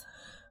coming out.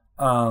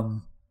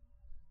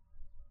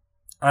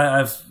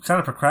 I've kind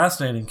of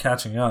procrastinated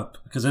catching up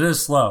because it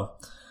is slow.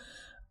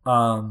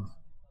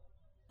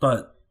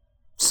 But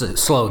So,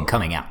 slow in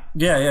coming out.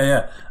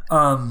 yeah.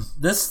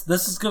 This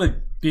is gonna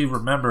be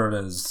remembered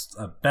as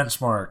a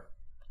benchmark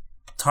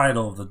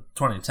title of the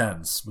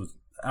 2010s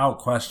without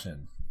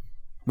question.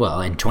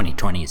 Well, in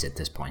 2020s at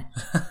this point.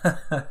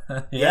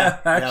 Yeah,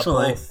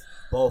 actually,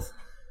 both.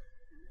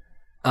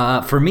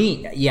 For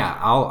me, yeah,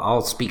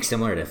 I'll speak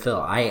similar to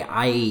Phil.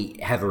 I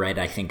have read,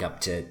 I think, up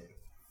to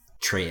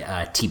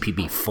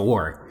TPB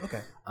 4.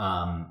 Okay.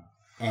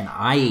 And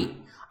I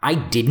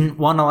didn't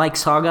want to like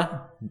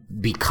Saga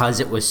because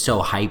it was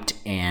so hyped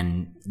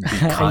and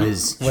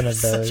because One of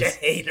those. Such a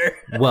hater.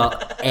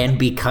 well, and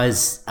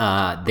because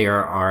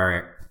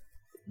there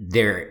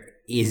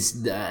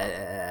is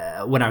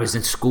when I was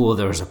in school,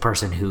 there was a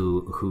person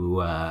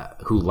who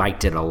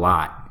liked it a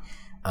lot,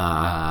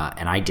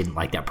 and I didn't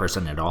like that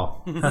person at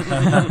all. So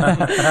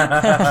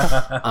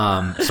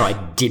I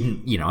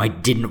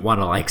didn't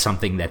want to like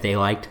something that they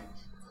liked.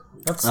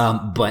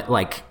 But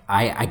like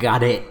I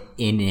got it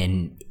in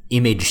an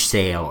Image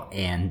sale,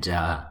 and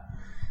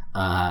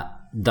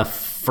the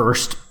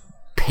first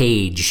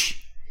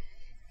page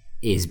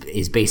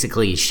is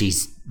basically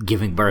she's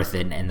giving birth,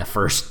 and the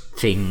first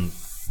thing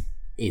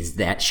is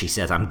that she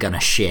says, "I'm gonna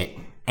shit,"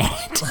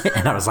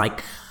 and I was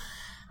like,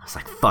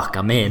 "Fuck,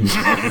 I'm in."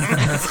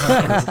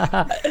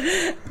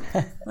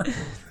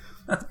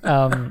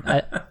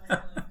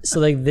 So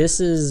like this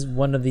is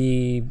one of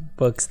the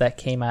books that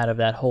came out of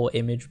that whole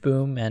Image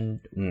boom, and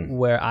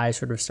where I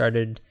sort of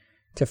started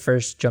to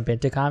first jump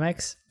into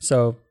comics.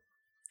 So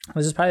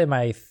this is probably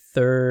my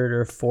third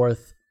or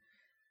fourth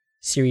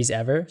series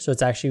ever. So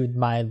it's actually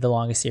the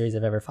longest series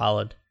I've ever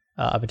followed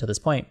up until this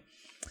point,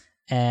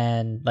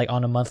 and like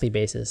on a monthly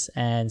basis.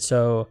 And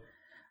so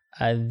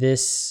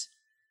this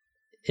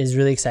is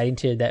really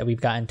exciting that we've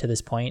gotten to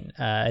this point.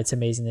 It's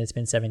amazing that it's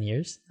been 7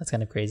 years. That's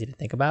kind of crazy to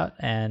think about,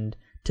 and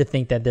to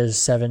think that there's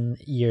 7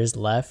 years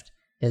left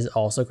is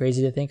also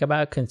crazy to think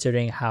about,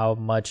 considering how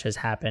much has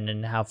happened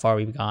and how far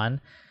we've gone.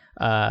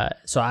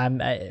 So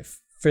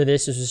for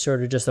this is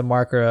sort of just a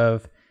marker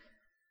of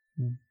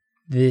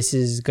this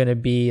is going to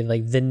be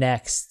like the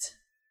next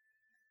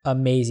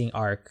amazing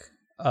arc,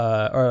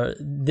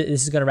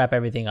 this is going to wrap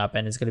everything up,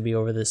 and it's going to be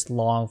over this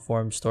long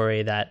form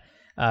story that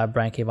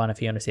Brian K. Vaughan and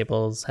Fiona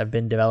Staples have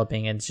been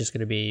developing, and it's just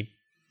going to be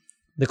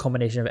the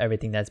culmination of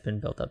everything that's been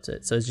built up to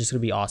it. So it's just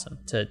going to be awesome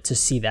to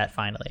see that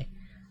finally.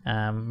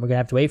 We're going to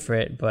have to wait for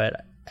it,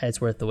 but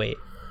it's worth the wait.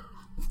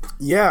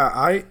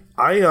 Yeah,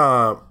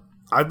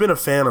 I've been a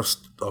fan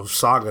of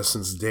Saga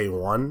since day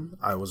one.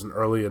 I was an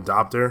early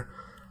adopter,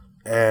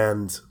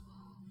 and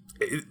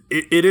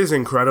it is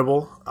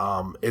incredible.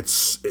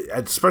 It's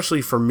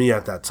especially for me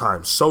at that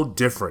time so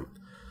different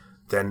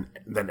than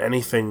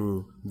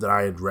anything that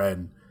I had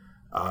read.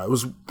 It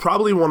was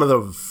probably one of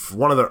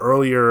the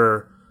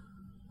earlier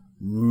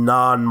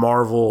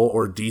non-Marvel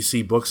or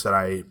DC books that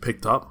I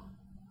picked up.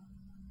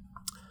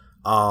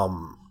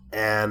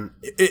 And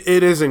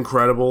it is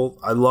incredible.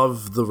 I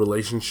love the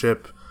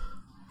relationship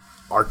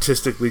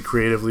artistically,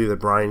 creatively that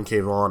Brian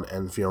K. Vaughan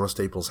and Fiona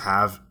Staples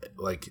have.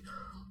 Like,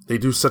 they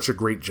do such a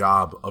great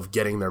job of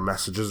getting their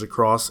messages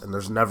across, and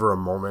there's never a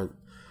moment,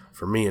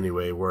 for me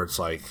anyway, where it's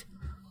like,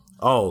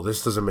 oh,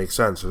 this doesn't make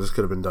sense, or this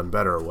could have been done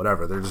better, or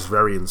whatever. They're just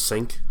very in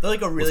sync. They're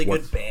like a really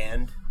good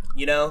band,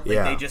 you know? Like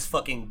Yeah. they just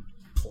fucking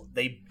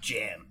they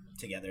jam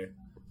together.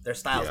 Their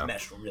styles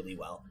mesh really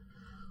well.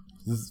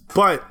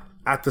 But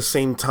at the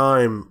same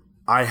time,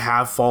 I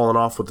have fallen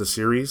off with the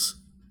series.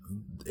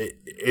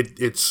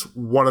 It's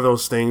one of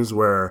those things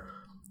where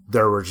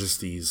there were just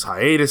these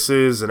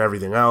hiatuses and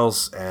everything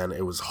else, and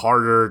it was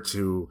harder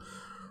to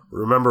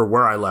remember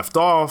where I left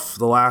off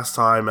the last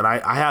time. And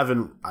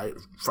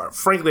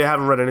frankly, I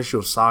haven't read an issue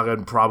of Saga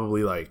in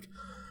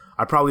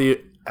I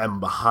probably am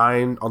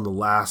behind on the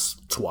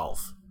last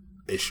 12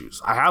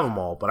 issues. I have them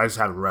all, but I just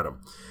haven't read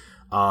them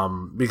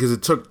because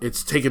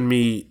it's taken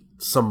me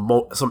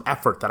some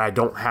effort that I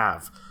don't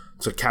have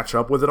to catch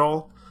up with it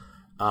all.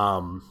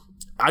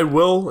 I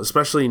will,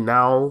 especially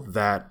now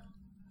that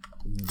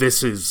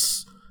this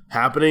is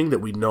happening, that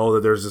we know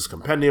that there's this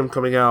compendium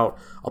coming out.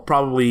 I'll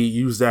probably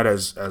use that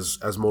as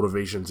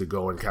motivation to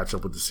go and catch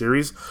up with the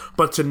series.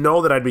 But to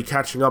know that I'd be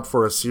catching up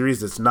for a series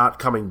that's not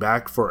coming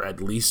back for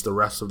at least the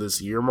rest of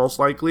this year, most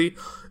likely,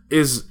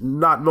 is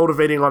not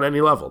motivating on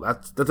any level.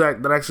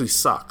 That actually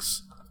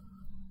sucks.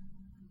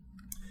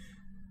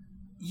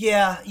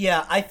 Yeah.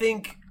 I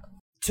think,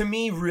 to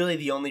me, really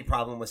the only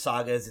problem with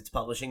Saga is its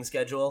publishing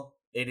schedule.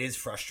 It is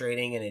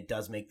frustrating, and it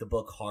does make the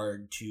book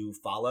hard to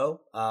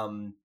follow.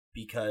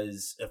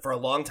 Because for a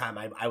long time,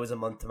 I was a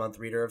month-to-month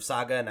reader of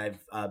Saga, and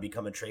I've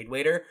become a trade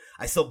waiter.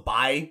 I still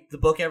buy the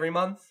book every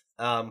month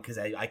because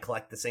I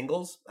collect the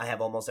singles. I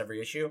have almost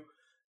every issue.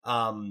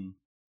 But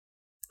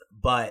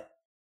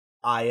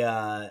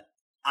I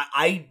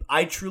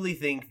truly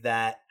think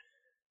that,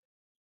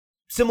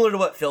 similar to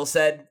what Phil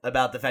said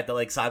about the fact that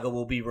like Saga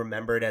will be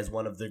remembered as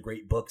one of the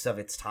great books of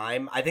its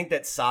time, I think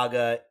that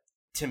Saga,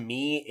 to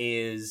me,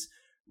 is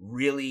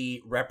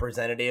really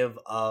representative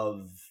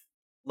of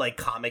like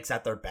comics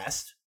at their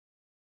best.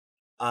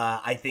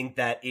 I think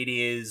that it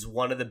is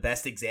one of the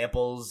best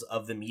examples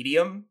of the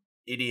medium.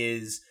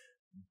 It's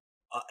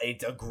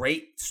a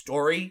great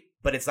story,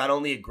 but it's not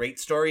only a great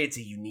story, it's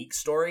a unique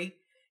story.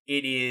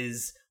 It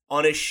is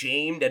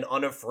unashamed and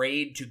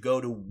unafraid to go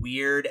to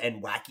weird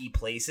and wacky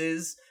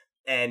places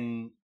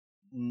and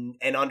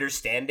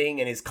understanding,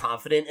 and is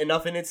confident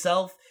enough in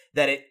itself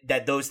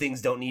that those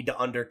things don't need to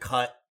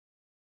undercut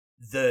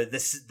the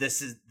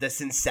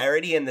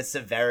sincerity and the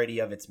severity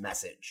of its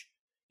message.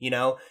 You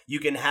know, you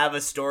can have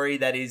a story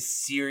that is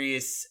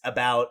serious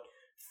about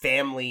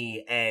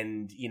family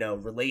and, you know,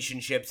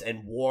 relationships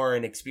and war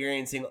and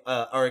experiencing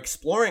or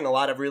exploring a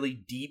lot of really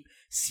deep,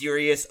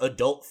 serious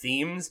adult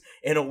themes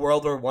in a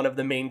world where one of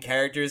the main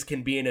characters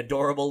can be an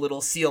adorable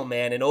little seal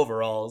man in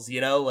overalls,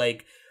 you know,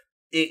 like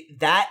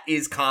that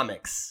is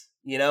comics,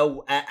 you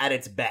know, at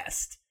its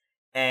best.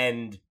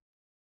 And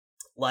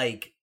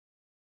like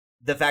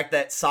the fact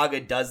that Saga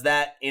does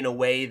that in a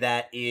way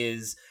that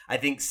is, I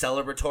think,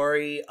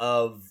 celebratory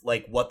of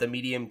like what the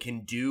medium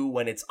can do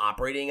when it's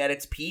operating at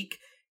its peak.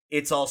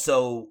 It's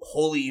also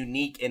wholly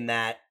unique in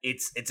that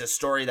it's a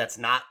story that's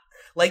not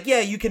like,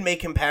 yeah, you can make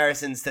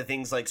comparisons to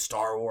things like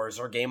Star Wars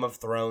or Game of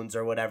Thrones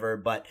or whatever,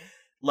 but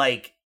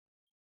like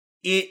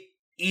it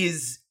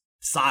is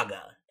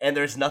Saga and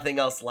there's nothing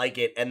else like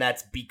it. And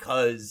that's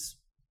because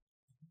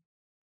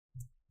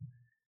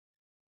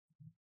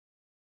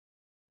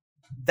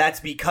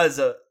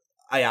of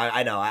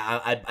I know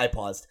I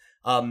paused.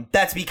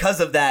 That's because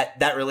of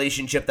that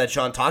relationship that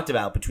Sean talked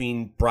about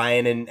between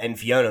Brian and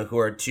Fiona, who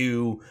are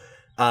two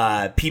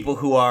people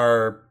who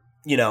are,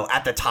 you know,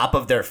 at the top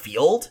of their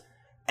field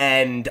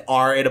and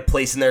are at a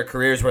place in their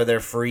careers where they're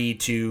free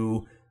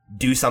to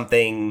do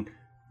something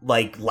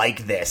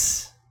like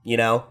this, you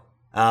know.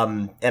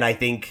 And I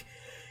think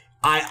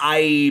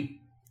I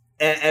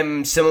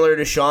am similar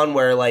to Sean,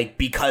 where like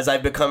because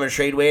I've become a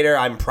trade waiter,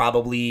 I'm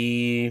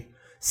probably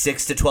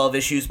 6 to 12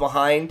 issues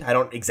behind. I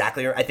don't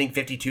exactly. I think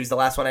 52 is the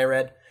last one I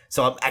read,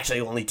 so I'm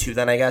actually only 2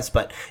 then, I guess.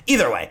 But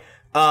either way,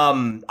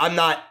 I'm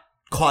not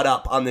caught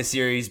up on the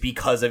series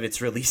because of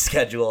its release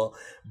schedule.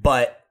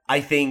 But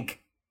I think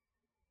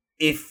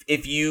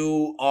if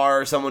you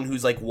are someone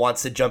who's like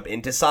wants to jump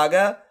into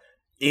Saga,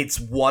 it's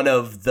one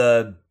of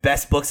the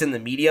best books in the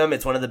medium.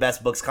 It's one of the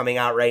best books coming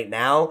out right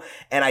now,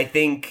 and I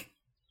think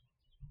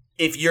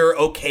if you're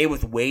okay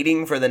with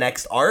waiting for the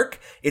next arc,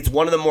 it's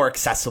one of the more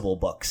accessible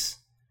books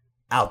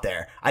out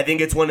there. I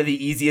think it's one of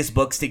the easiest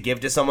books to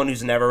give to someone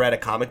who's never read a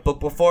comic book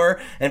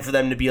before, and for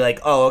them to be like,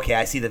 oh, okay,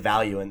 I see the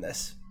value in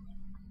this.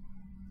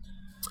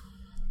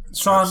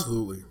 Sean,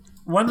 Absolutely.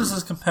 When does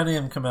this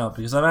compendium come out?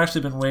 Because I've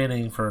actually been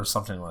waiting for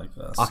something like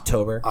this.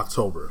 October.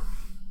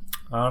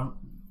 I'm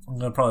going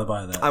to probably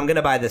buy that. I'm going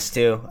to buy this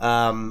too.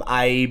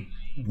 I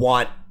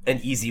want an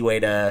easy way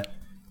to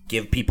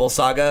give people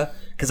Saga,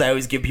 because I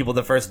always give people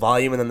the first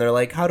volume and then they're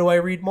like, how do I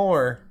read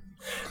more?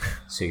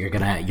 So you're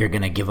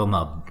gonna give them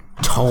a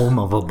tome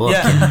of a book.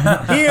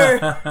 Yeah.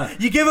 Here,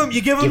 you give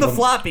them the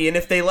floppy, and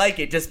if they like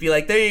it, just be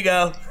like, there you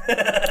go.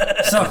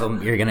 So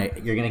you're gonna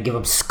give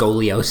them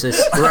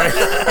scoliosis, right?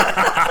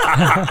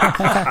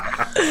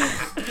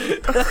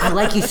 I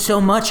like you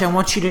so much. I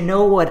want you to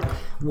know what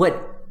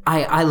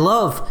I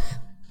love.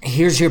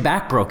 Here's your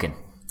back broken.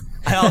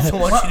 I also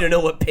want you to know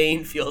what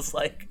pain feels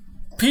like.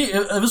 Pete,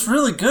 it was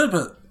really good,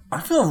 but I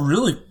feel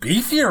really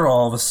beefier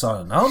all of a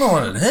sudden. I don't know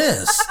what it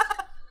is.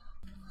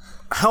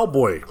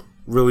 Hellboy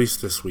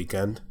released this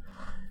weekend,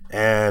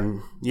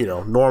 and you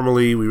know,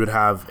 normally we would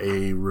have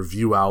a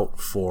review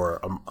out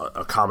for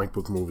a comic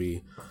book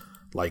movie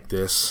like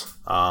this.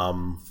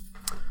 I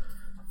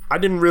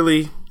didn't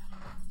really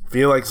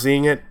feel like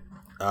seeing it.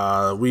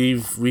 We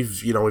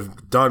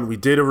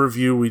did a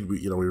review. We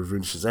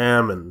reviewed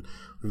Shazam, and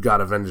we've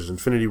got Avengers: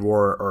 Infinity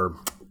War, or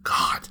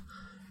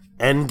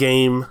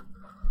Endgame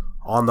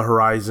on the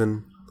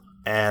horizon,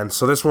 and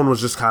so this one was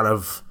just kind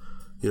of,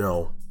 you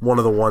know, one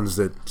of the ones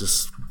that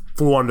just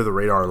flew under the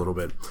radar a little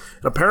bit.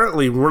 And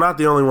apparently we're not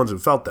the only ones who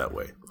felt that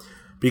way,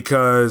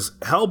 because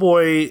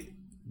Hellboy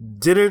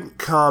didn't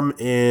come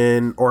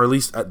in, or at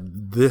least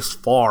this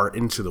far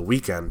into the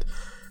weekend,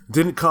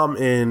 didn't come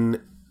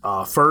in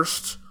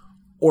first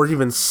or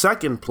even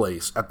second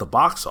place at the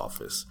box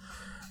office.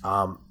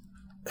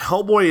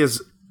 Hellboy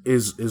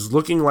is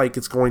looking like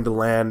it's going to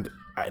land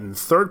in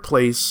third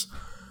place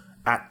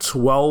at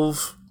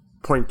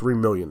 $12.3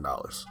 million.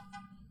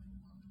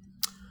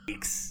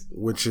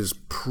 Which is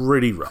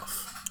pretty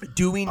rough.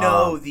 Do we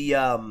know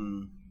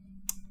the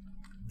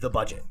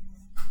budget?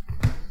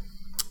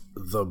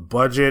 The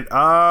budget?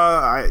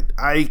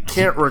 I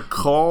can't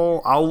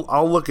recall.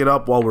 I'll look it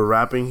up while we're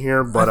wrapping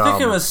here. But I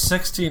think it was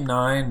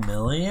 $69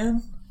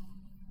 million.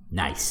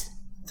 Nice.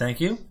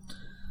 Thank you.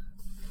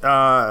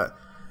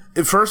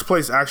 In first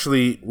place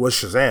actually was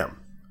Shazam.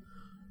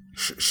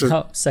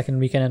 Second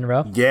weekend in a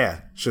row.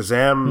 Yeah,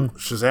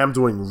 Shazam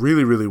doing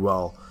really, really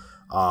well.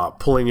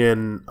 Pulling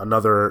in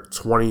another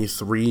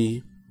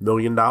 $23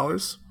 million.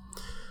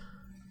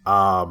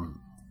 I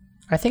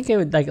think it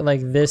would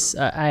like this.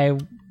 When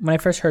I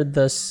first heard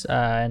this,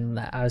 and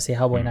obviously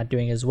Hellboy not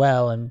doing as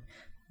well, and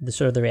the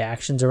sort of the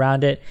reactions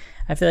around it.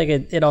 I feel like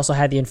it also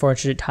had the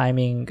unfortunate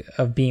timing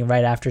of being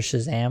right after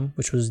Shazam,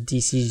 which was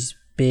DC's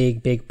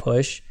big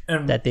push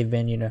that they've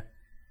been,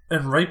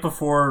 and right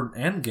before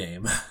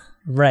Endgame.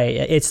 Right.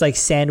 It's like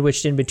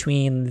sandwiched in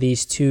between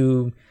these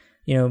two,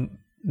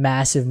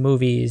 massive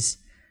movies.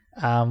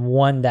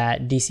 One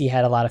that DC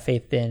had a lot of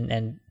faith in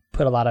and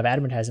put a lot of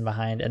advertising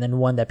behind, and then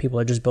one that people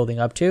are just building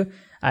up to.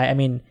 I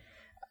mean,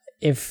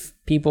 if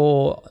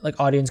people like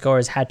audience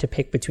goers had to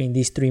pick between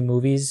these three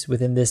movies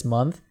within this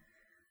month,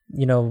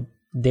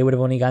 they would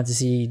have only gotten to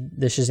see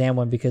the Shazam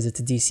one because it's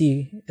a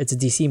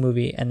DC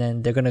movie, and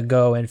then they're gonna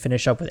go and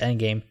finish up with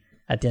Endgame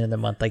at the end of the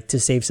month, like to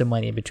save some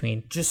money in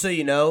between. Just so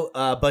you know,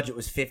 budget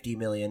was $50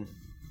 million,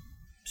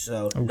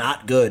 so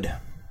not good.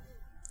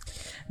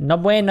 No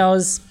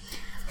buenos.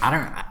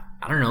 I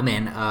don't know,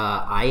 man.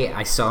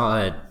 I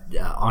saw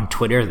on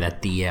Twitter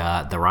that the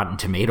Rotten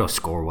Tomato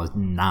score was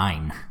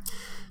 9.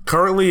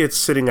 Currently, it's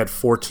sitting at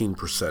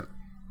 14%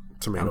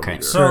 tomato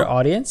meter. For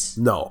audience?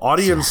 No,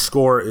 audience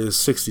score is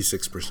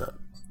 66%.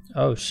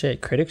 Oh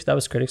shit! Critics? That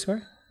was critic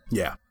score?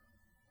 Yeah.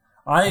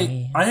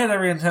 I had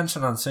every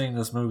intention on seeing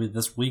this movie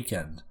this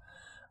weekend.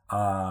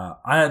 I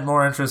had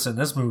more interest in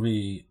this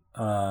movie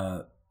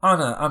on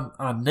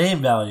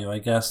name value, I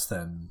guess,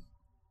 than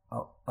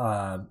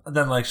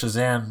like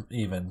Shazam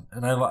even,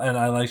 and I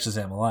like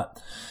Shazam a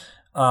lot.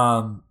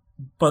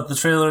 But the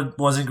trailer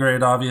wasn't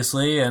great,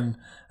 obviously, and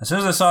as soon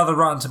as I saw the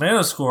Rotten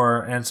Tomato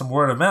score and some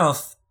word of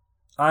mouth,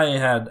 I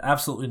had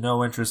absolutely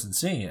no interest in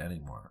seeing it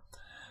anymore.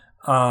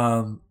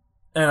 And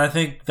I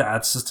think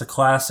that's just a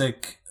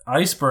classic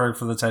iceberg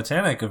for the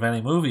Titanic of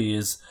any movie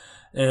is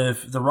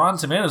if the Rotten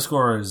Tomato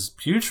score is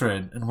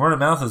putrid and word of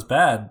mouth is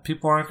bad,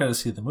 people aren't going to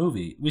see the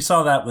movie. We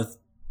saw that with,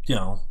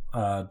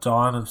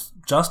 Dawn of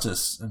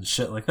Justice and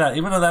shit like that.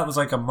 Even though that was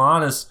like a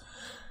modest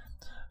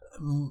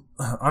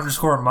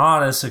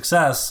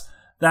success,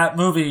 that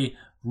movie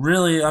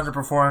really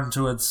underperformed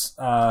to its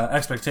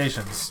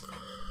expectations.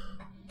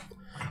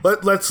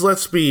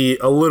 Let's be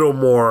a little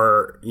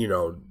more,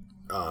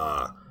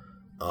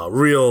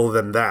 real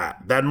than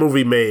that. That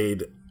movie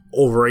made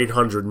over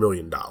 $800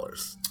 million.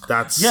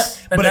 That's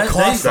but it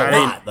costs a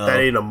lot. That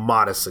ain't a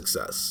modest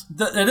success.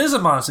 It is a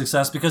modest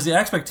success because the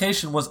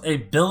expectation was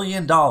 $1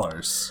 billion.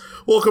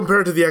 Well,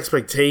 compared to the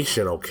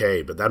expectation,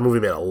 okay, but that movie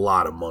made a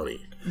lot of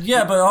money.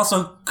 Yeah, but it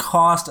also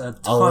cost a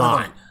ton of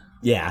money.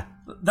 Yeah.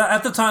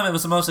 At the time, it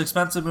was the most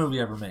expensive movie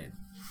ever made.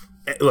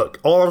 Look,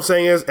 all I'm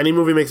saying is any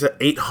movie makes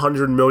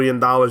 $800 million,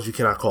 you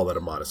cannot call that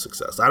a modest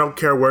success. I don't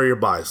care where your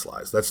bias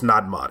lies. That's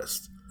not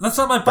modest. That's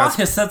not my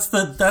bias. That's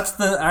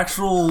the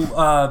actual.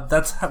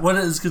 That's what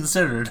it is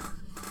considered.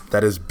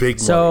 That is big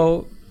money.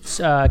 So,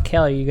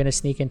 Kel, are you going to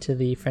sneak into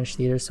the French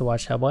theaters to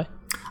watch Hellboy?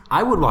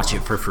 I would watch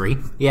it for free.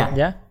 Yeah.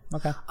 Yeah?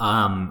 Okay.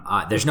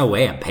 There's no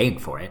way I'm paying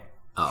for it.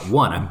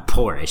 One, I'm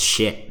poor as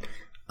shit.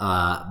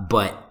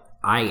 But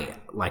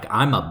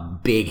I'm a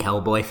big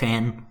Hellboy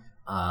fan.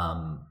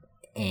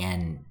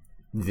 And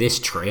this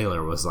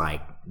trailer was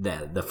like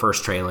the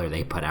first trailer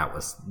they put out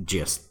was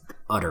just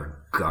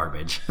utter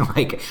garbage.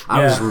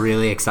 I was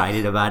really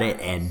excited about it,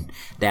 and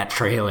that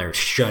trailer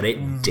shut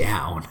it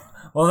down.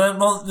 I'm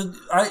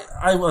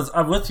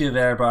with you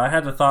there, but I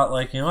had the thought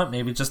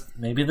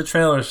maybe the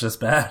trailer's just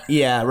bad.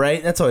 Yeah,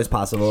 right. That's always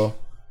possible.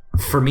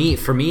 For me,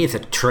 if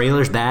the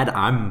trailer's bad,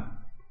 I'm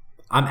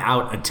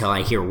out until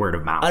I hear word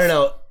of mouth. I don't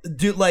know.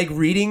 Dude,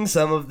 reading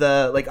some of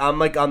the I'm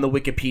on the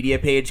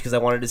Wikipedia page because I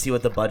wanted to see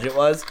what the budget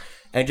was,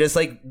 and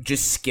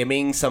just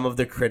skimming some of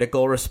the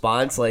critical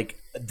response.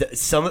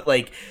 Some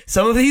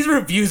of these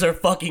reviews are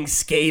fucking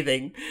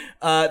scathing.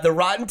 The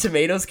Rotten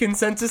Tomatoes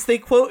consensus they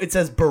quote, it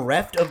says,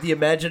 bereft of the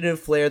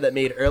imaginative flair that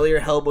made earlier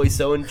Hellboy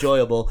so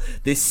enjoyable,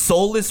 this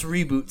soulless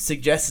reboot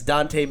suggests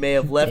Dante may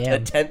have left a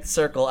 10th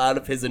circle out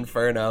of his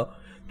inferno.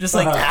 Just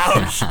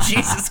ouch,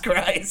 Jesus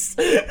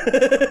Christ.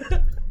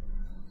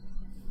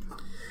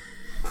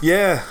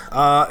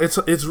 Yeah,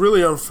 it's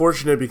really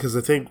unfortunate because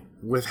I think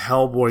with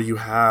Hellboy you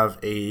have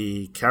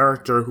a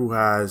character who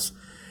has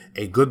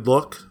a good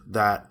look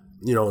that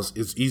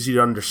is easy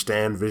to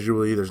understand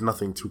visually. There's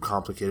nothing too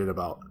complicated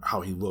about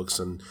how he looks,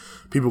 and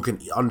people can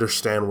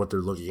understand what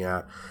they're looking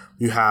at.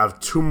 You have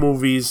 2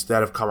 movies that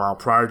have come out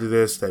prior to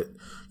this that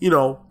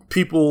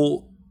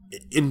people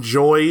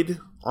enjoyed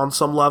on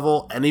some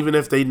level, and even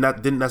if they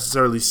didn't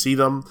necessarily see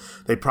them,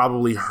 they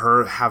probably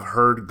have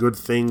heard good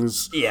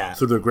things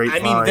through the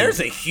grapevine. I mean, there's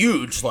a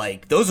huge,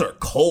 those are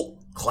cult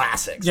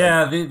classics.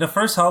 Yeah, the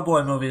first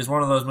Hellboy movie is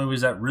one of those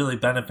movies that really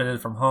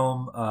benefited from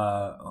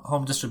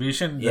home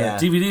distribution. Yeah.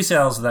 The DVD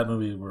sales of that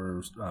movie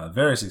were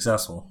very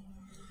successful.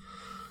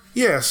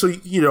 Yeah, so,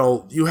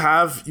 you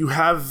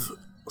have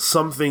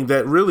something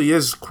that really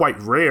is quite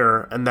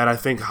rare and that I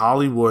think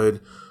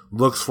Hollywood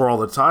looks for all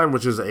the time,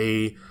 which is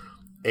a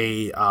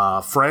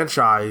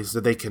franchise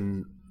that they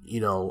can,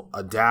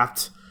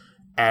 adapt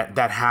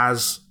that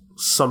has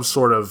some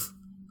sort of,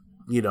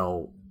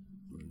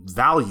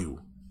 value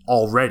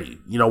already,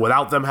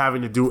 without them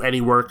having to do any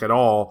work at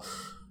all,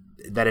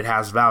 that it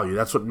has value.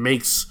 It's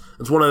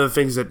one of the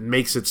things that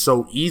makes it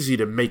so easy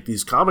to make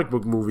these comic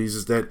book movies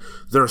is that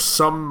there's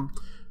some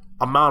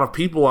amount of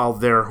people out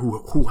there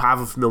who have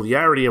a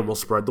familiarity and will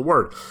spread the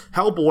word.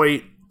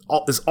 Hellboy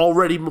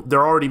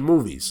they're already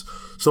movies.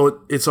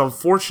 So it's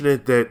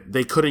unfortunate that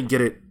they couldn't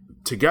get it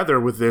together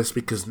with this,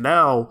 because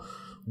now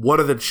what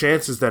are the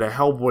chances that a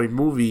Hellboy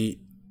movie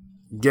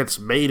gets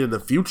made in the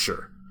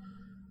future?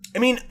 I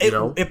mean,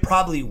 it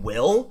probably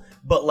will,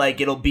 but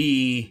like it'll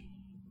be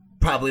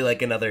probably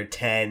like another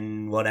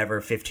 10,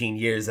 15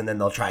 years, and then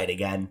they'll try it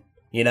again,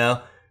 you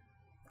know?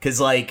 Because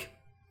like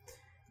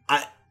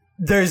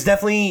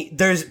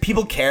there's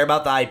people care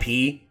about the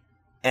IP,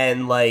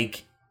 and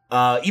like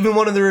even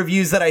one of the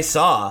reviews that I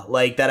saw,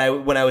 like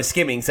when I was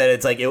skimming, said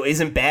it's like it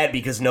isn't bad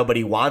because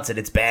nobody wants it.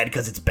 It's bad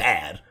because it's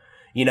bad,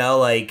 you know.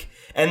 Like,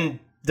 and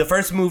the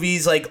first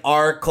movies like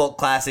are cult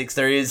classics.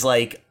 There is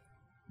like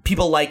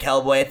people like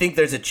Hellboy. I think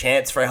there's a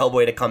chance for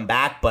Hellboy to come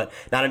back, but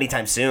not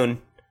anytime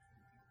soon.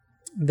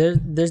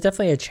 There's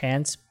definitely a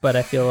chance, but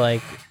I feel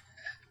like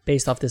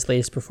based off this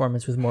latest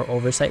performance with more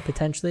oversight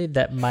potentially,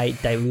 that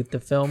might dilute the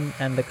film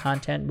and the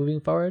content moving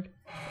forward,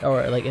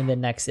 or like in the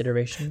next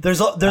iteration. I'm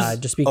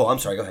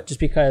sorry, go ahead. Just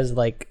because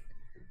like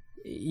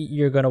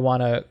you're going to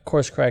want to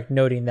course correct,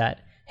 noting that,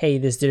 hey,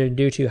 this didn't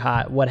do too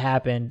hot. What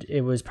happened?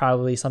 It was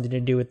probably something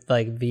to do with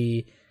like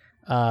the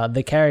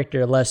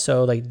character, less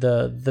so like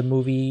the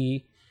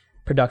movie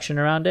production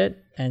around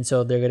it, and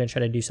so they're going to try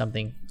to do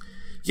something.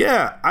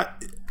 Yeah,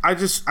 I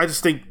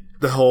just think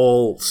the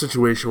whole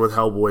situation with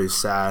Hellboy is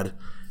sad,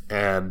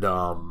 and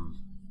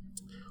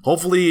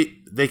hopefully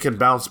they can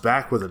bounce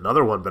back with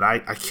another one, but I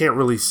can't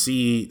really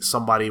see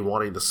somebody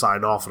wanting to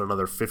sign off on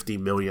another $50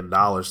 million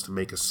to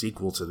make a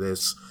sequel to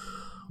this.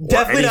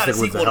 Definitely or not a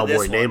anything with the sequel to Hellboy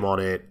this name one.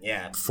 on it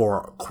Yeah.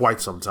 for quite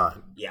some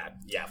time. Yeah,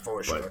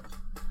 for sure.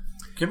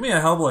 Give me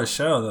a Hellboy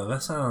show though.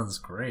 That sounds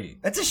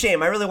great. That's a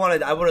shame. I really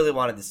wanted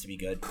this to be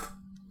good.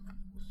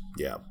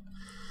 Yeah.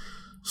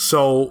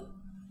 So,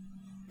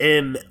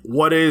 in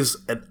what is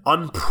an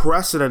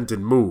unprecedented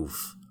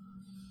move,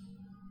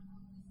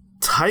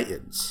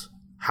 Titans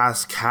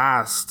has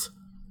cast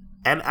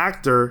an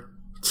actor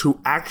to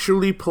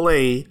actually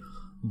play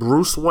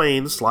Bruce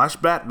Wayne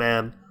 /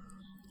 Batman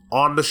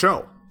on the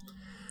show.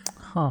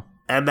 Huh.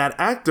 And that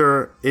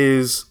actor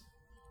is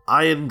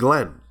Ian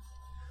Glenn.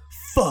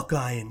 Fuck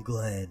Ian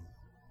Glenn.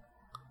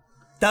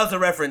 That was a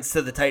reference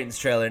to the Titans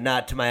trailer,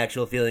 not to my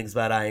actual feelings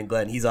about Ian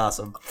Glenn. He's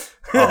awesome.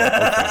 Oh,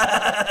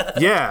 okay.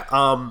 Yeah.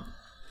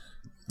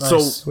 Nice. So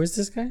Where's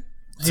this guy?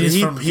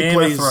 He's from Game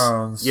plays, of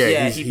Thrones.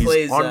 Yeah, he he's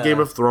plays, on Game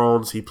of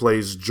Thrones. He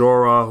plays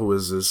Jorah, who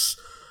is this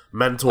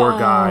mentor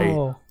guy.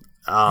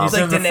 He's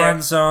like in the Daenerys.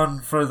 friend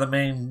zone for the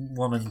main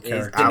woman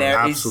character.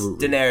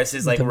 Absolutely. Daenerys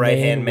is like The right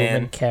main hand woman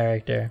man.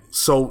 character.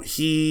 So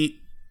he's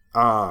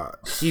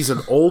an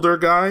older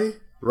guy,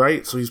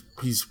 right? So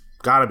he's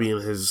got to be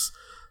in his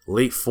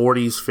late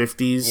 40s,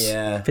 50s.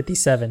 Yeah.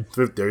 57.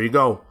 There you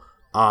go.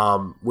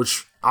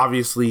 Which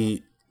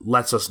obviously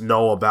lets us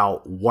know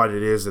about what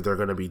it is that they're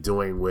going to be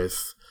doing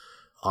with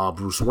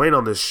Bruce Wayne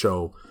on this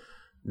show.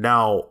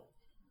 Now,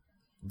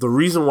 the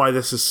reason why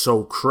this is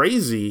so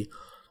crazy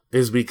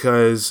is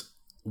because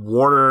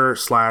Warner /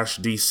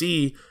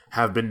 DC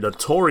have been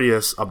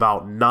notorious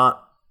about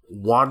not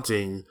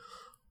wanting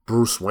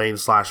Bruce Wayne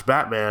 /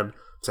 Batman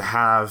to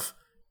have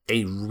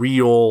a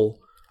real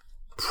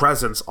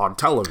presence on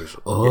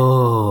television.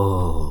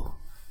 Oh,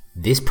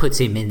 this puts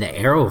him in the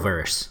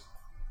Arrowverse.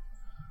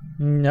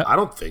 No, I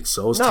don't think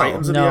so. Is No.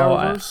 Titans in the No,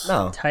 Arrowverse?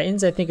 No,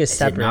 Titans I think is Is it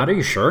separate. not? Are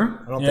you sure?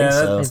 I don't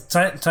Yeah, think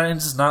so.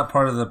 Titans is not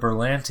part of the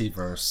Berlanti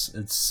verse.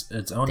 It's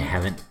its own.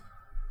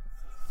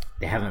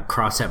 They haven't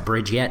crossed that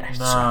bridge yet.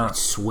 Nah. I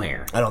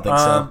swear. I don't think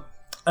so.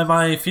 And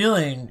my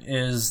feeling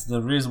is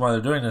the reason why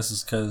they're doing this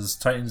is because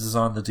Titans is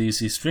on the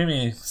DC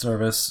streaming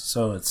service,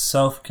 so it's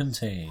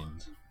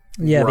self-contained.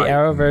 Yeah, Right. the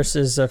Arrowverse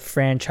is a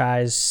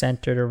franchise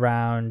centered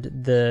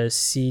around the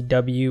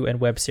CW and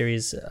web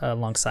series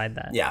alongside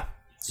that. Yeah.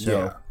 So,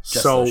 Yeah.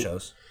 just So- those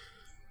shows.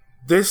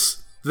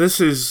 This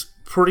is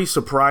pretty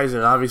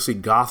surprising. Obviously,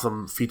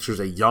 Gotham features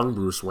a young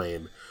Bruce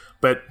Wayne,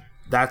 but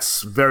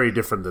that's very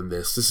different than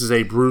this. This is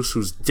a Bruce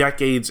who's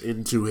decades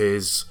into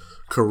his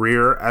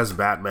career as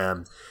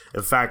Batman.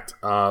 In fact,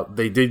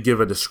 they did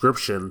give a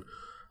description.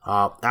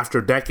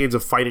 After decades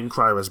of fighting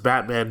crime as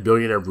Batman,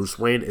 billionaire Bruce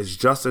Wayne is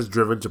just as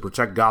driven to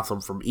protect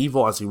Gotham from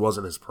evil as he was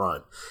in his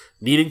prime.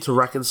 Needing to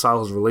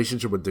reconcile his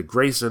relationship with Dick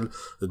Grayson,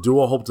 the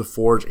duo hope to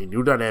forge a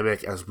new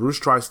dynamic as Bruce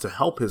tries to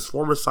help his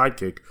former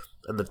sidekick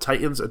and the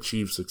Titans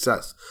achieve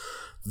success.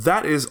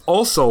 That is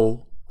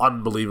also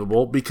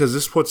unbelievable because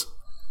this puts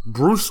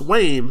Bruce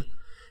Wayne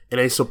in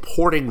a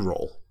supporting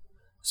role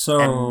So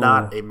and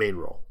not a main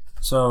role.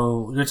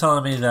 So you're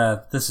telling me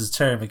that this is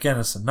Terry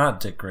McGinnis and not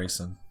Dick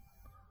Grayson?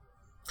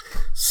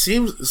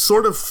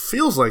 Sort of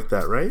feels like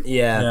that, right?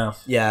 Yeah.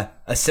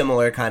 A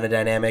similar kind of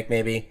dynamic,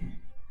 maybe.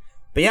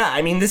 But yeah,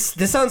 I mean, this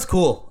sounds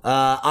cool.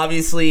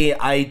 Obviously,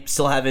 I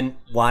still haven't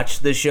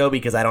watched this show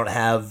because I don't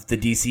have the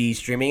DC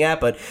streaming app.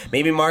 But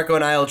maybe Marco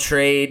and I will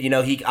trade. You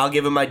know, I'll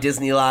give him my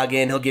Disney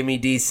login. He'll give me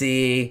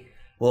DC.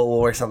 We'll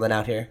work something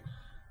out here.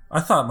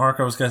 I thought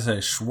Marco was going to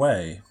say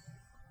Shui.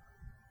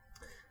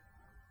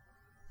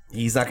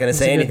 He's not going to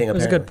say anything. It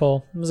was a good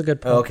poll. It was a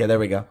good poll. Oh, okay, there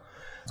we go.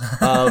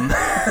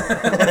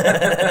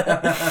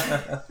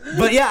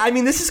 But yeah, I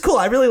mean, this is cool.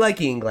 I really like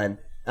Ian Glenn.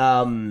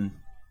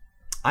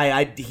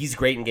 He's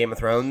great in Game of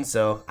Thrones,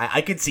 so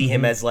I could see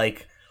him as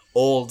like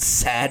old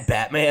sad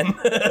Batman.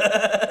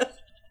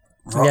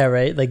 Yeah,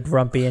 right. Like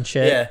grumpy and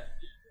shit. Yeah.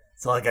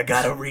 So like, I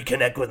gotta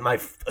reconnect with my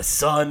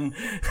son.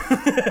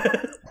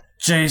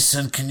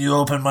 Jason, can you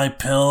open my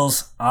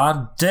pills?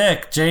 I'm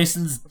Dick.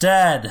 Jason's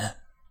dead.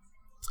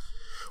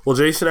 Well,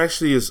 Jason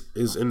actually is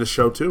in the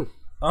show too.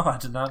 Oh, I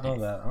did not know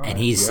that. All right. And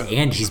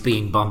he's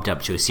being bumped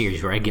up to a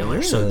series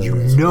regular, so you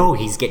know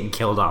he's getting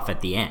killed off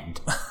at the end.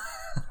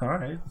 All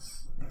right.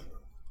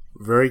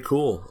 Very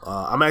cool.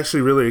 I'm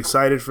actually really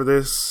excited for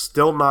this.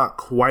 Still not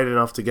quite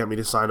enough to get me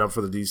to sign up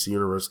for the DC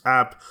Universe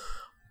app,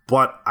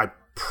 but I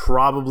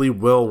probably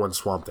will when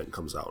Swamp Thing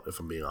comes out, if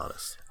I'm being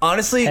honest.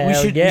 Honestly, we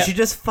should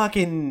just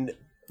fucking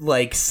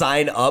like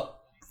sign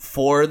up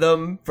for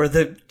them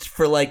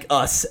for like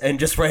us and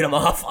just write them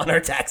off on our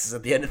taxes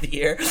at the end of the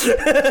year.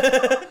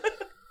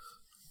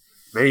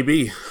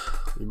 Maybe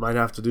we might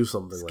have to do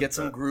something like that. Get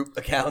some group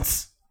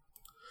accounts.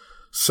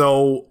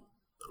 So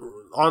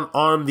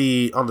on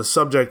the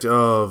subject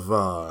of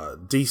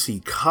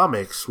DC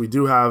Comics, we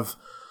do have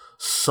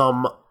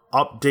some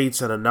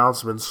updates and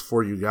announcements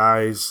for you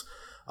guys.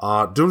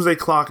 Doomsday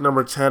Clock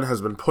number 10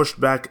 has been pushed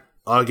back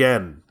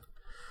again.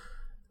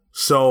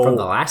 So From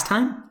the last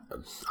time?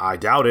 I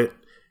doubt it.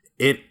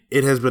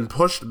 It has been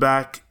pushed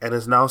back and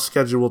is now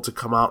scheduled to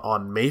come out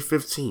on May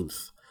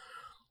 15th,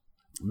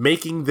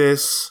 making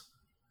this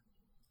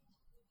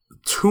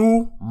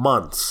 2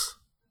 months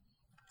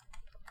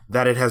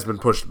that it has been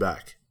pushed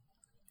back.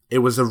 It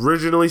was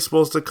originally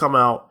supposed to come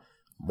out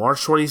March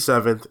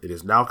 27th. It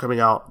is now coming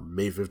out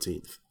May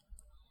 15th.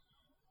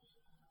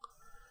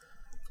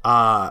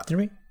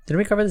 Didn't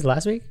we cover this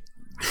last week?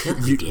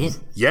 You did.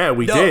 Yeah,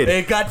 we No, did.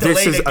 it got delayed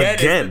this is again.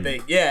 again. Is the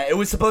thing. Yeah, it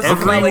was supposed to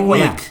come Every out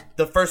like week.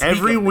 the first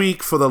Every week.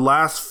 week for the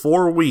last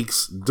 4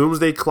 weeks,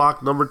 Doomsday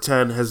Clock number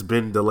 10 has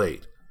been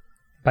delayed.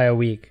 By a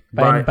week.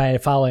 By a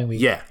following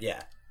week. Yeah.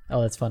 Yeah.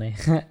 Oh, that's funny.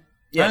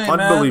 Yeah. Hey, man.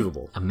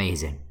 Unbelievable.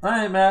 Amazing. All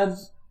right, man.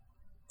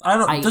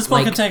 This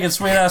book can take its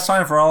sweet ass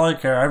time for all I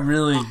care. I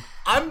really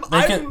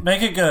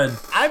make it good.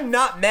 I'm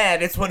not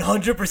mad. It's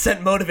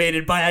 100%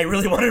 motivated by I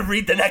really want to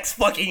read the next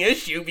fucking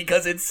issue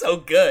because it's so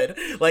good.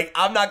 Like,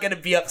 I'm not going to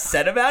be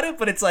upset about it,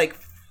 but it's like,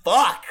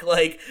 fuck.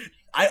 Like,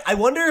 I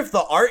wonder if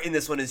the art in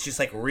this one is just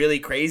like really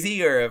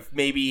crazy or if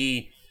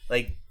maybe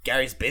like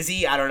Gary's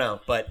busy. I don't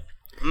know, but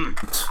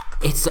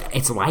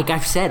It's like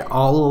I've said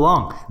all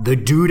along. The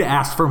dude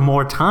asked for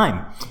more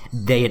time.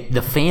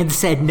 The fans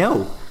said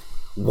no.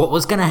 What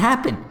was gonna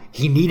happen?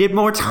 He needed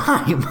more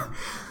time.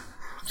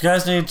 You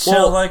guys need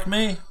chill like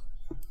me.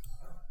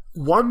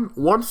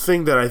 One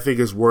thing that I think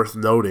is worth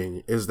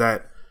noting is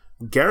that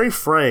Gary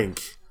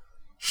Frank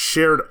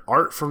shared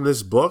art from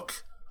this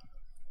book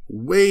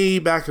way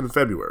back in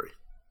February.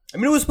 I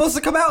mean, it was supposed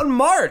to come out in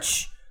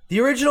March. The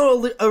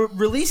original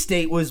release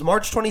date was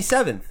March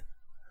 27th.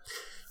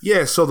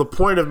 Yeah, so the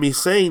point of me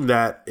saying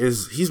that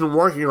is he's been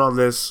working on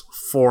this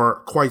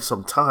for quite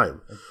some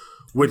time,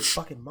 which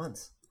Fucking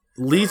months.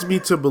 leads me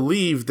to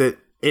believe that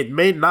it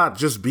may not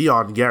just be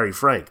on Gary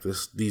Frank,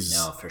 these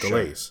for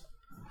delays.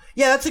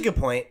 Yeah, that's a good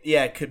point.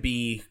 Yeah, it could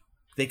be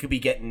they could be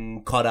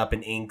getting caught up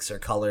in inks or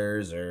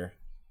colors or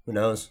who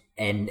knows.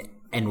 And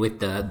with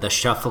the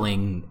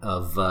shuffling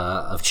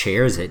of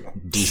chairs at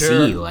DC,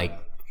 Sure. like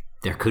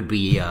there could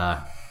be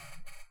a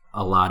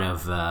lot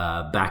of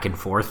back and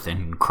forth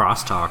and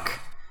crosstalk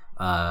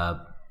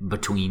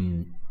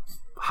between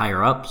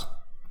higher ups.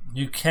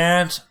 You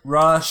can't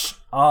rush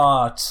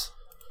art.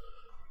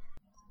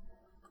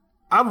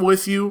 I'm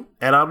with you,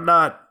 and I'm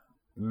not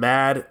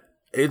mad.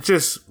 It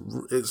just,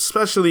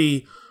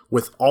 especially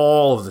with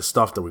all of the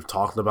stuff that we've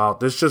talked about,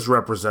 this just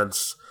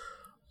represents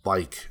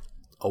like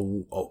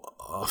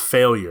a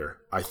failure,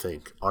 I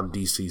think, on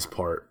DC's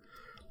part.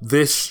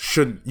 You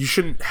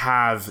shouldn't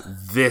have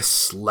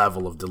this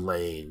level of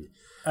delaying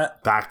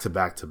back to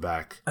back to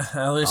back.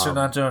 At least you're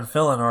not doing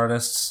fill-in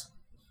artists.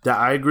 Yeah,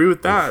 I agree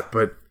with that,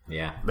 but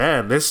Yeah.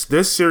 man, this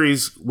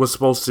series was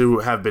supposed to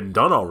have been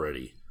done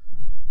already,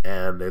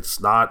 and it's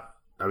not.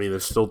 I mean,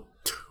 there's still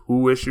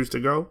 2 issues to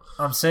go.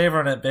 I'm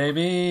savoring it,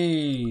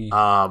 baby.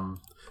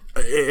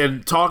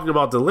 And talking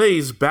about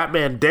delays,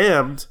 Batman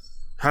Damned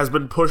has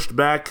been pushed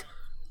back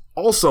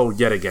also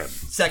yet again.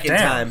 Second Damn.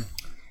 time.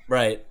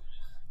 Right.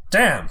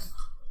 Damn.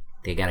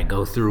 They gotta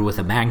go through with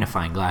a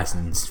magnifying glass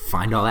and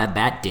find all that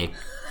bat dick.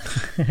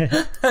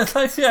 I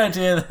like the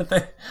idea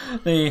that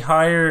they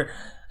hire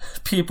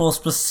people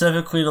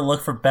specifically to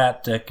look for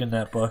bat dick in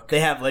that book.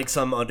 They have like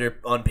some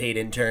unpaid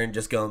intern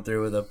just going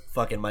through with a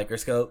fucking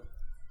microscope.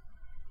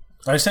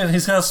 Are you saying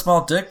he's got a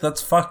small dick?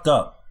 That's fucked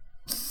up.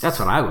 That's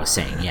what I was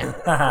saying,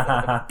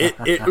 yeah.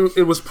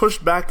 It was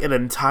pushed back an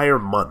entire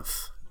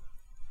month.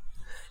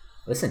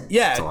 Listen,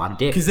 Yeah, it's a lot of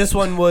dick. because this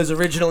one was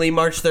originally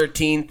March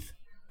 13th,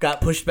 got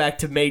pushed back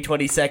to May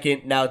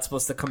 22nd. Now it's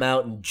supposed to come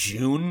out in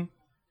June.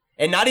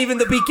 And not even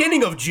the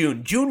beginning of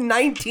June. June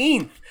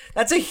 19th.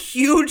 That's a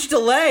huge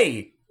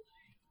delay.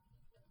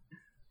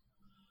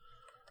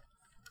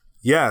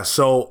 Yeah,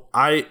 so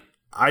I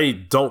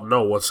don't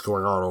know what's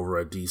going on over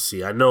at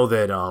DC. I know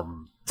that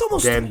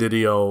Dan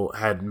Didio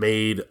had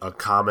made a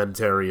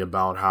commentary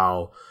about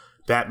how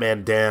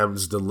Batman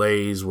Damned's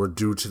delays were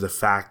due to the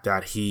fact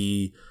that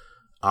he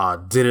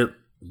didn't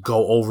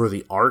go over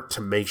the art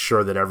to make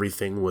sure that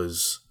everything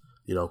was,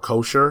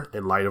 kosher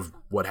in light of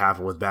what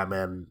happened with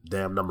Batman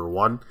Damned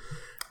 #1.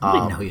 I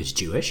didn't know he was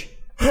Jewish.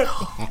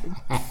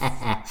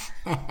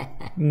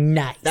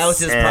 Nice. That was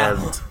his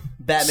problem.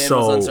 Batman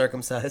was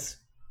uncircumcised.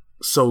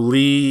 So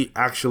Lee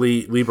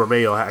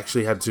Bermejo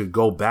actually had to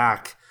go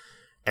back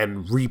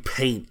and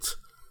repaint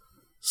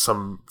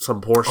some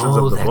portions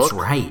of the book. Oh, that's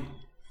right.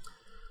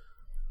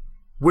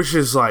 Which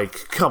is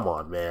like, come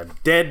on, man.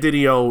 Dan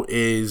Didio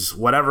is,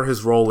 whatever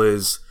his role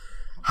is,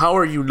 how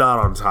are you not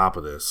on top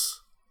of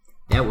this?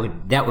 That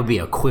would be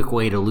a quick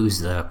way to lose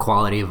the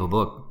quality of a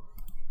book.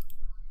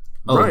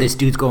 Oh, Right. This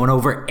dude's going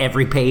over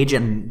every page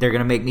and they're going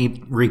to make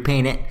me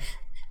repaint it?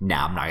 No,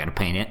 I'm not going to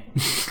paint it.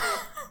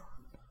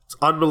 It's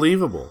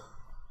unbelievable.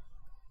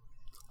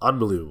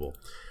 Unbelievable.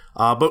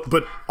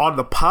 But on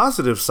the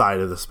positive side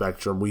of the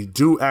spectrum, we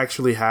do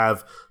actually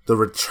have the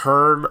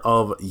return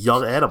of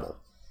Young Animal.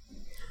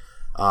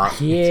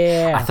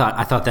 Yeah. I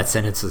thought that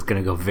sentence was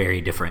going to go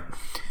very different.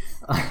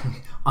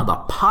 On the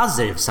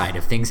positive side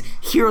of things,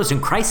 Heroes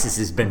in Crisis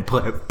has been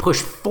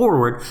pushed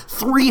forward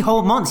 3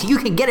 whole months. You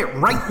can get it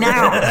right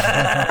now.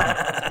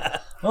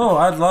 Oh,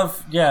 I'd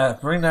love,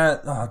 bring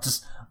that.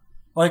 Just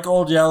like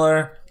Old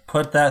Yeller,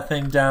 put that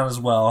thing down as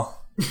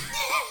well.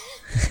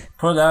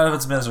 Put it out of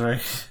its misery.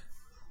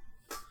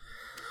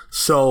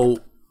 So,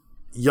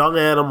 Young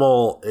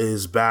Animal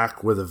is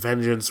back with a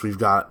vengeance. We've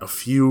got a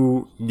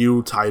few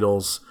new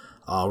titles.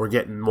 We're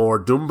getting more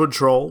Doom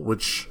Patrol,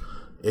 which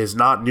is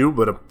not new,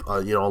 but a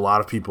lot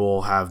of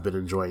people have been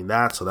enjoying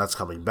that, so that's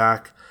coming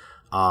back.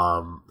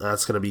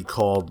 That's going to be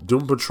called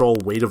Doom Patrol: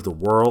 Weight of the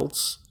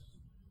Worlds.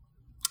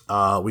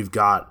 We've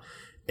got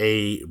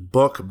a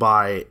book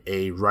by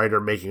a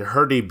writer making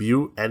her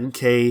debut,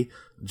 N.K.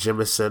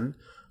 Jemisin,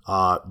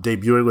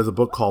 debuting with a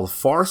book called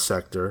Far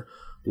Sector,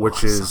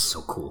 which is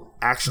so cool.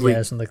 Actually, yeah,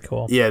 isn't that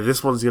cool? Yeah,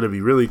 this one's going to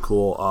be really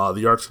cool.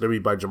 The art's going to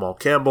be by Jamal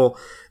Campbell,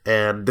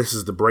 and this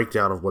is the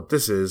breakdown of what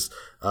this is.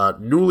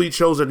 Newly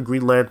chosen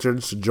Green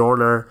Lantern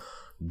sojourner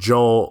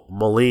Joe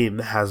Moline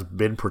has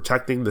been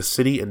protecting the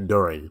city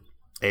Enduring,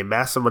 a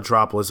massive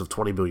metropolis of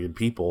 20 billion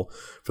people,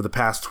 for the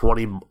past for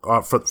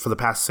the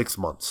past 6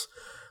 months.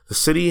 The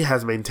city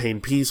has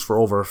maintained peace for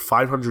over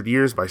 500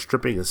 years by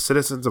stripping its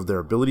citizens of their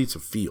ability to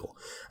feel.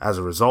 As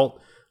a result,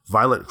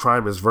 violent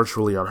crime is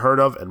virtually unheard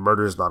of and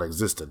murder is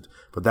non-existent,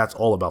 but that's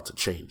all about to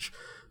change.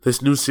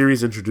 This new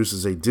series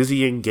introduces a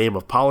dizzying game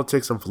of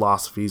politics and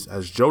philosophies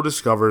as Joe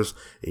discovers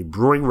a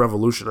brewing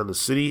revolution in the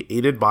city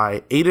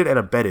aided and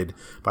abetted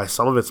by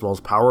some of its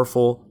most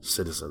powerful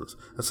citizens.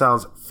 That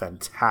sounds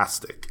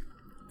fantastic.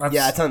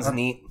 That sounds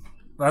neat.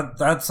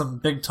 That's some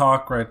big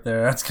talk right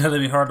there. That's going to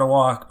be hard to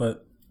walk,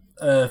 but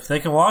if they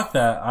can walk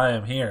that, I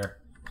am here.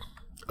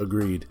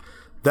 Agreed.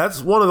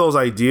 That's one of those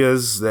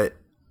ideas that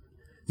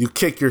you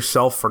kick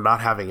yourself for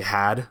not having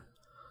had.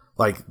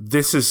 Like,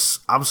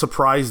 I'm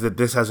surprised that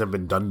this hasn't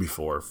been done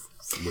before.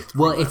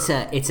 Well, it's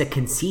a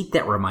conceit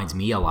that reminds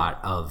me a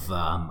lot of,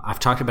 I've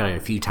talked about it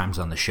a few times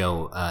on the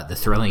show, the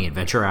Thrilling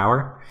Adventure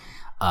Hour.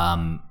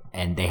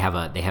 And they have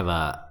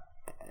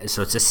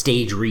so it's a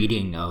stage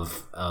reading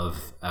of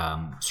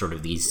sort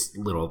of these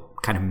little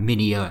kind of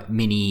mini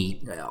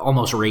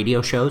almost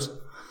radio shows.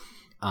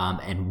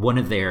 And one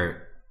of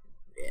their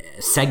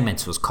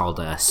segments was called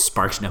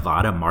Sparks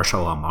Nevada,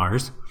 Marshall on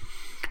Mars.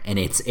 And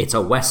it's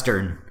a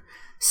Western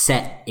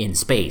set in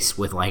space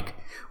with like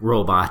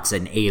robots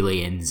and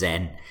aliens,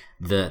 and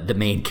the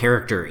main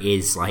character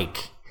is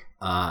like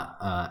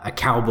a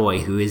cowboy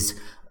who is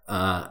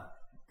a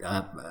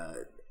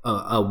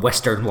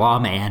Western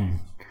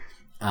lawman,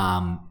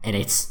 and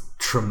it's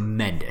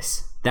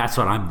tremendous. That's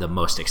what I'm the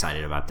most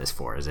excited about this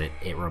for. Is it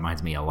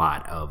reminds me a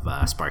lot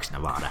of Sparks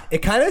Nevada. It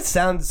kind of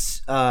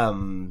sounds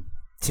to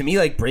me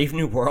like Brave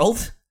New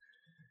World.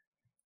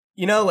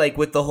 You know, like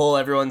with the whole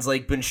everyone's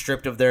like been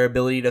stripped of their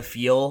ability to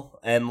feel,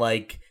 and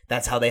like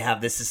that's how they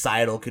have this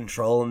societal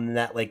control, and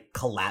that like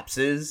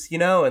collapses, you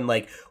know, and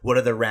like what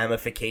are the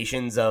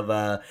ramifications of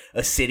a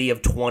city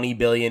of 20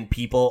 billion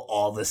people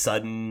all of a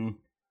sudden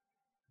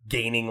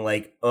gaining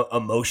like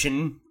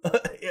emotion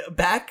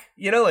back,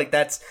 you know, like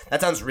that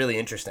sounds really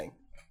interesting.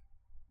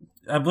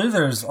 I believe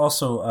there's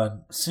also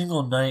a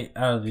single night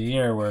out of the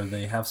year where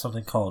they have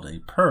something called a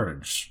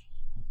purge.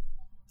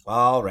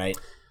 All right.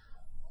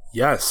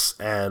 Yes,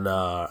 and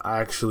I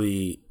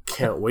actually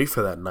can't wait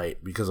for that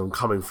night because I'm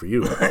coming for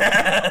you.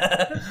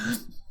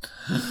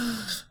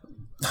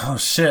 Oh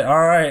shit!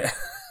 All right,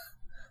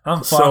 I'm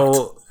fucked.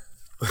 So,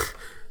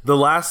 the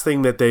last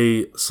thing that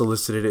they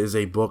solicited is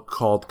a book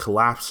called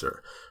Collapser,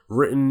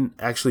 written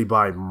actually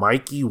by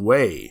Mikey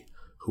Way,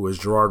 who is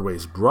Gerard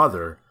Way's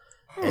brother,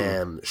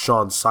 and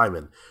Sean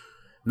Simon.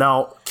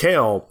 Now,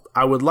 Kale,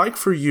 I would like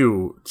for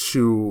you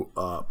to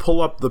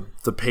pull up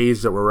the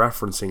page that we're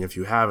referencing, if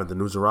you haven't, the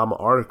Newsarama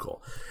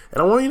article.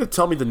 And I want you to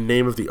tell me the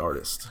name of the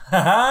artist.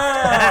 Damn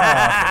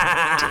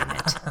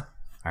it.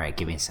 All right,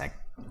 give me a sec.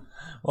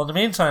 Well, in the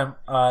meantime,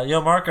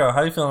 Marco,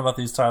 how are you feeling about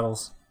these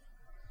titles?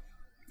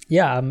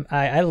 Yeah,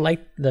 I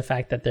like the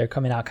fact that they're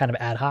coming out kind of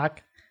ad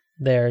hoc.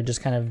 They're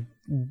just kind of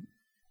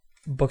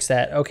books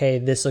that, okay,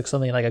 this looks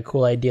something like a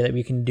cool idea that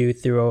we can do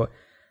through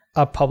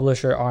a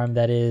publisher arm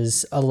that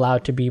is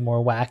allowed to be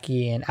more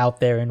wacky and out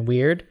there and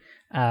weird.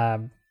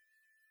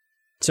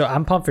 So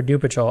I'm pumped for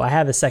Doom Patrol. I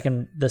have the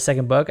second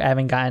book. I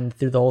haven't gotten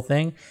through the whole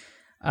thing.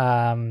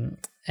 And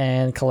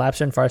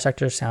Collapser and Far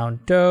Sector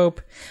sound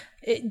dope.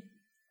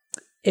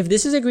 If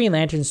this is a Green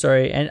Lantern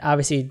story, and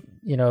obviously,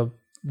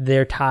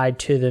 they're tied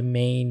to the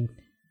main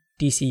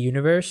DC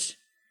universe,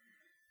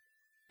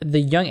 the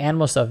Young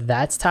Animal stuff,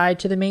 that's tied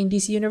to the main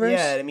DC universe?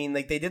 Yeah, I mean,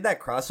 like, they did that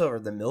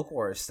crossover, the Milk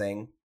Wars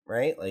thing,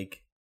 right?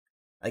 Like,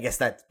 I guess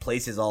that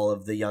places all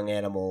of the Young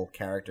Animal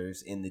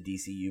characters in the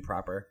DCU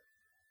proper.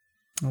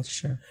 That's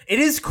true. It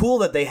is cool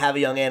that they have a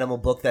Young Animal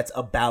book that's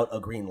about a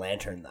Green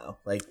Lantern, though.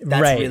 Like,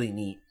 that's Right. really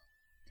neat.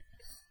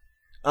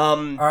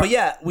 But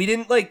yeah, we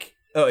didn't, like...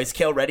 Oh, is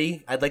Kale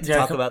ready? I'd like to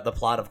talk about the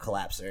plot of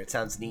Collapser. It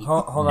sounds neat.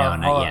 Hold No,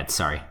 on. not yet.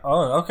 Sorry.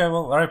 Oh, okay.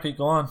 Well, all right, Pete,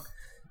 go on.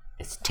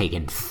 It's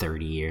taken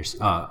 30 years.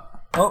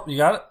 Oh, you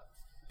got it?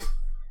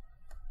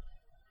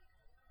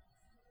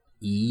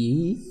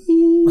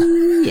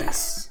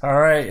 Yes. All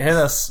right, hit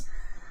us.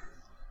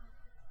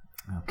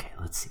 Okay,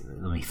 let's see.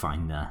 Let me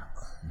find the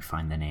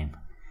name.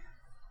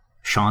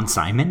 Sean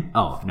Simon?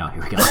 Oh, no,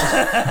 here we go.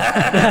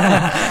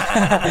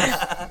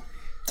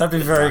 That'd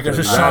be very good.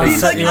 Just Sean Sean He's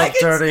set like,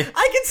 you up dirty.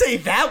 I can say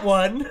that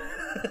one.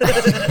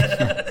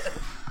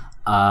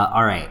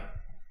 All right.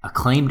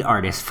 Acclaimed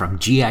artist from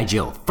G.I.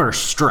 Joe,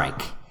 First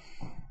Strike.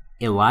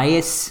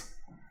 Elias...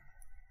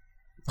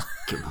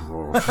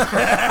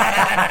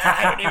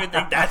 I don't even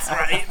think that's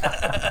right.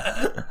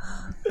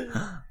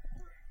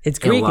 It's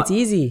Greek. It's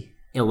easy.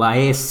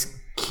 Elias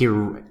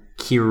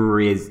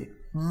Kyriazis.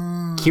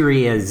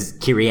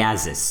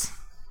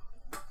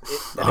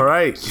 All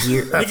right.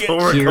 That's what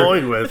we're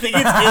going I with. think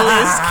it's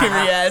Ilias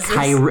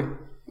Kyriazis.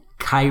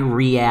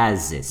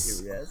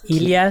 Kyriazis.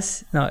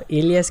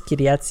 Ilias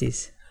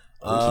Kyriazis.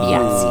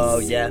 Oh,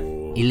 yeah.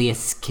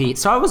 Elias Kyriazis.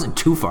 So I wasn't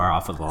too far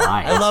off of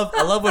Elias. I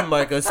love when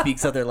Marco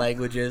speaks other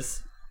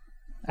languages.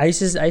 I used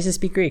to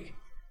speak Greek.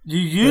 You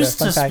used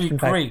fun to fact, speak fun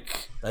fact.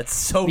 Greek. That's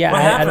so Yeah,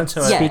 What I happened don't to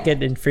it? speak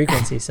it in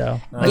frequency,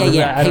 so Yeah. I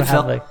Hey, don't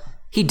have Phil,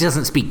 he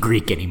doesn't speak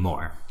Greek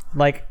anymore.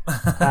 I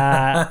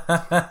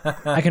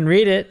can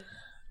read it.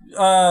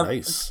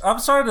 Nice. I'm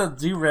sorry to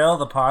derail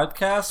the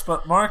podcast,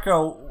 but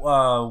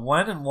Marco,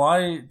 when and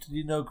why did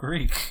you know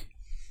Greek?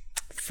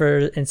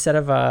 Instead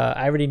of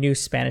I already knew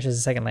Spanish as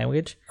a second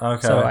language,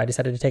 Okay. so I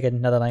decided to take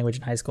another language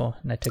in high school,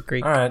 and I took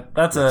Greek. All right,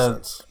 that's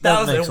sense.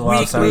 That makes was a lot of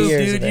weak sense. move,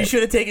 Years dude. of You it.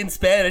 should have taken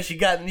Spanish. You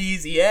got an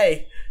easy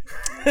A.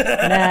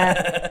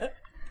 Nah,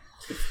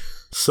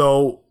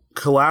 So,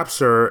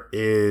 Collapser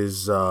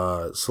is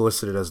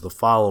solicited as the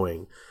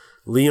following.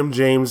 Liam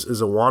James is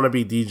a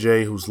wannabe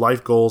DJ whose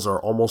life goals are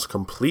almost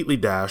completely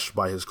dashed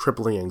by his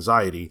crippling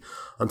anxiety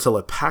until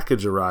a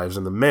package arrives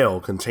in the mail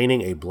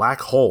containing a black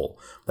hole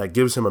that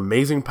gives him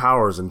amazing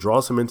powers and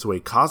draws him into a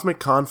cosmic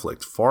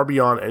conflict far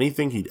beyond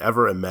anything he'd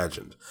ever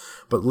imagined.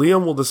 But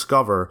Liam will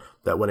discover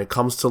that when it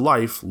comes to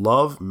life,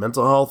 love,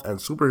 mental health, and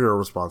superhero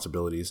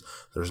responsibilities,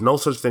 there's no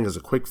such thing as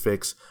a quick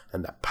fix,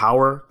 and that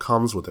power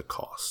comes with a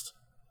cost.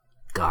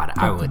 God,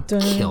 I would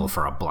kill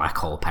for a black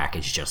hole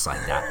package just like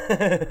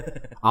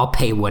that. I'll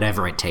pay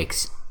whatever it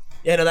takes.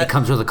 Yeah, no, It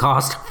comes with a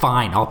cost?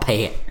 Fine, I'll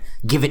pay it.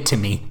 Give it to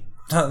me.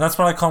 That's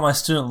what I call my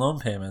student loan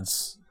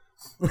payments.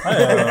 That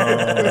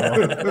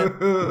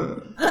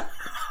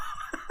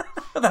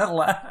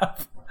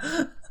laugh.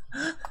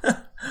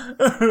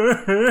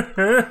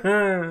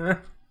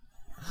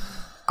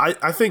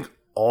 I think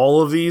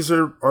all of these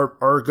are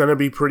going to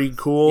be pretty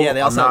cool. Yeah,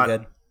 they all sound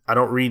good. I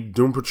don't read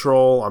Doom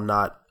Patrol. I'm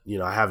not,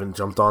 I haven't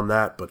jumped on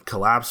that. But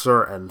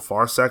Collapser and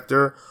Far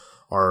Sector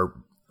are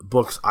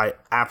books I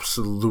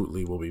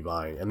absolutely will be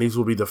buying. And these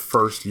will be the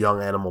first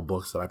Young Animal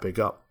books that I pick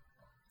up.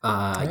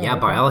 Yeah,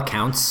 by all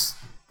accounts,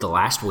 the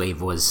last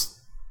wave was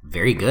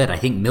very good. I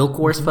think Milk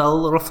Wars fell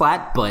a little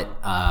flat, but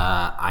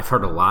I've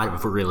heard a lot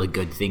of really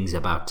good things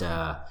about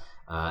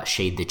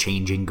Shade the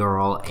Changing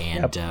Girl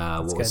and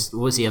what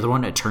was the other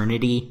one?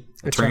 Eternity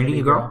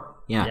Girl?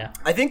 Yeah.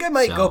 I think I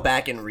might go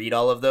back and read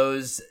all of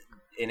those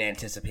in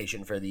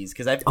anticipation for these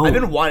because I've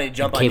been wanting to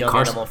jump on Cave Young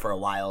Carson. Animal for a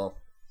while.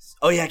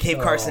 Oh yeah, Cave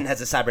Carson has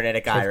a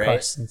cybernetic eye, right?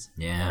 Carson's.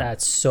 Yeah.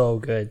 That's so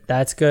good.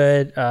 That's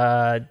good.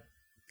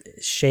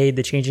 Shade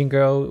the Changing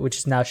Girl, which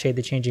is now Shade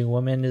the Changing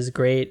Woman, is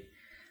great.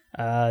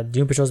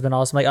 Doom Patrol's been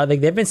awesome. Like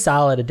they've been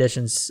solid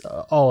additions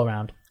all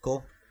around.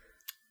 Cool.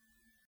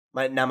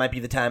 Now might be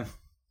the time.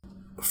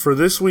 For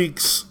this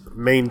week's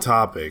main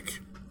topic,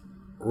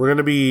 we're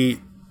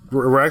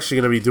actually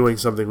going to be doing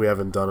something we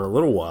haven't done in a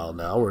little while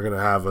now. We're going to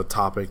have a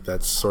topic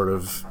that's sort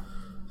of,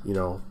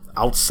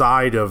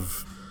 outside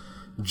of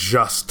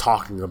just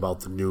talking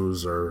about the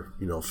news or,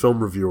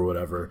 film review or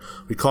whatever.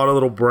 We caught a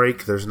little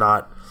break. There's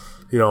not,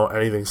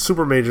 anything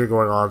super major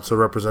going on, so it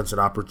represents an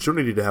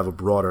opportunity to have a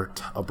broader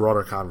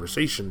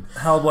conversation.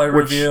 Hellboy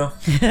review.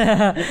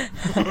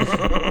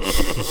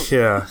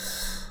 Yeah.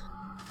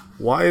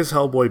 Why is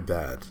Hellboy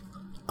bad?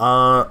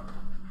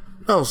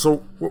 No, so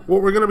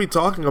what we're going to be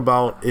talking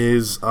about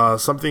is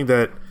something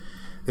that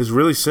is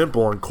really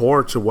simple and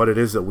core to what it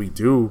is that we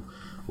do,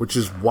 which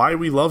is why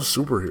we love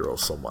superheroes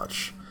so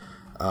much.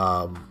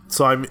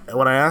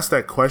 When I ask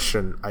that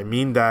question, I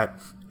mean that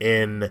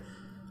in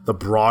the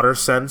broader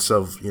sense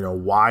of,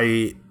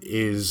 why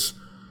is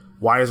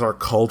our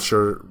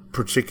culture,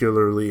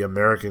 particularly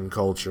American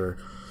culture,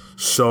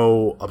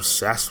 so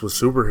obsessed with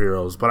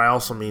superheroes? But I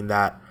also mean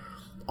that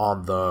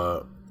on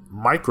the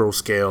micro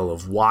scale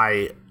of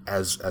why,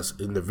 as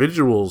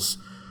individuals,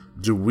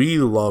 do we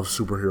love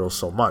superheroes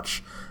so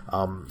much?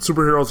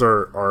 Superheroes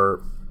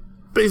are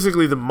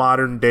basically the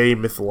modern day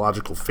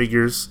mythological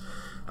figures,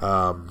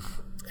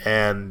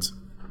 and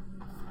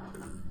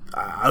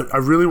I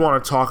really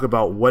want to talk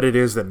about what it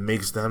is that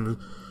makes them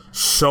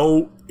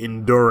so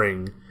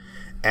enduring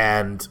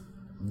and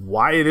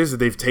why it is that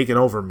they've taken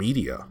over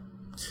media.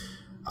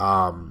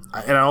 And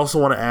I also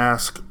want to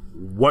ask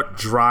what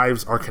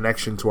drives our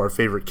connection to our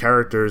favorite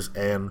characters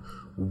and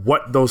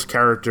what those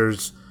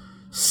characters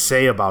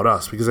say about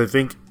us, because I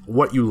think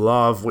what you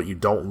love, what you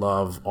don't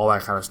love, all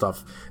that kind of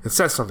stuff, it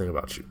says something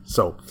about you.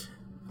 So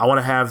I want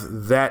to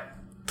have that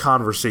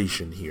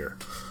conversation here.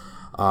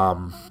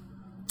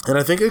 And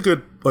I think a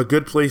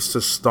good place to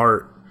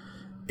start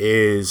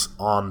is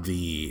on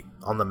the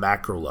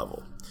macro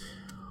level.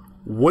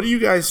 What do you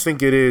guys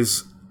think it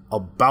is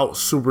about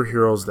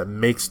superheroes that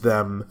makes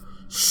them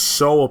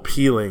so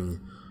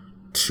appealing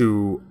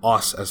to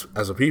us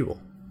as a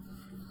people?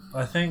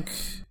 I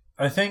think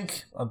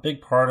a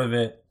big part of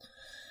it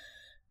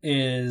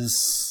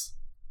is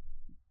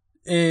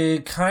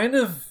think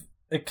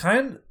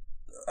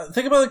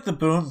about like the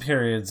boom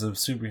periods of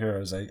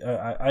superheroes.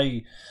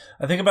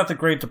 I think about the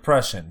Great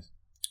Depression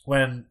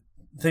when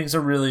things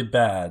are really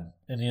bad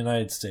in the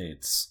United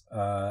States,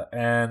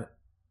 and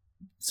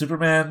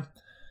Superman,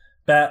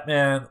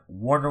 Batman,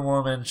 Wonder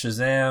Woman,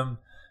 Shazam,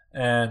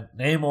 and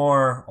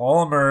Namor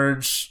all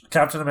emerge.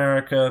 Captain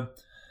America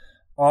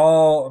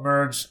all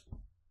emerge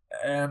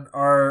and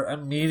are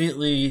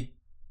immediately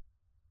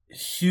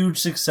huge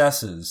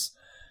successes.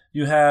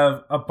 You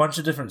have a bunch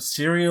of different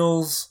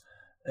serials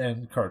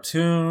and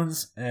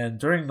cartoons, and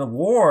during the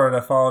war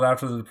that followed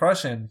after the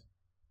Depression,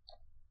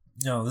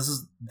 this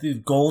is the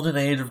golden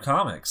age of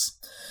comics.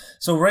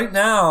 So right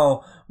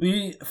now,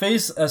 we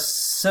face a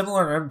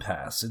similar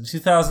impasse. In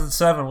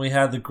 2007, we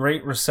had the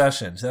Great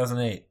Recession,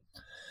 2008.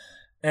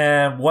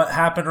 And what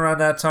happened around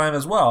that time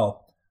as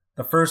well?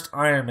 The first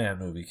Iron Man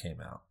movie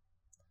came out.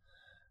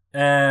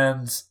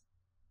 And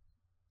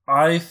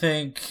I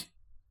think,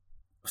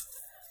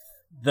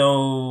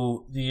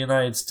 though the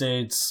United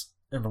States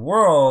and the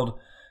world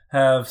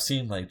have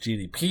seen like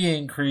GDP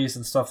increase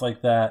and stuff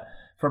like that,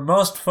 for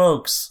most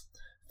folks,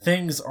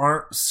 things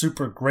aren't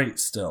super great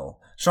still.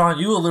 Sean,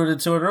 you alluded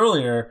to it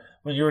earlier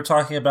when you were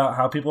talking about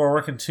how people are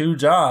working 2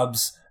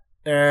 jobs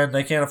and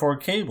they can't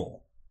afford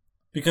cable,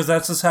 because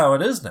that's just how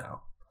it is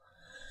now.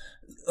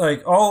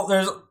 Like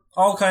there's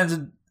all kinds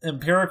of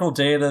empirical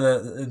data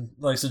that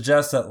like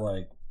suggests that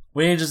like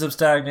wages have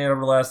stagnated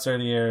over the last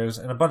 30 years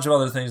and a bunch of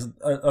other things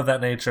of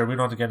that nature. We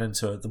don't have to get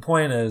into it. The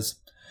point is,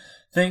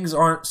 things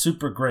aren't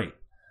super great.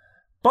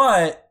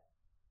 But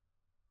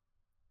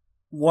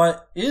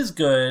what is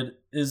good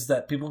is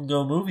that people can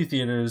go to movie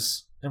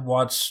theaters and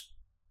watch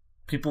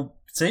people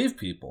save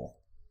people.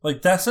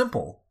 Like, that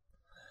simple.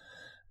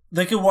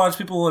 They can watch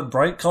people in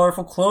bright,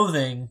 colorful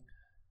clothing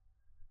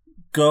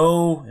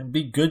go and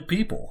be good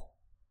people.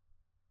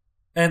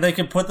 And they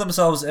can put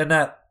themselves in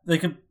that. They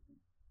can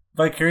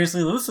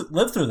vicariously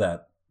live through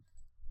that.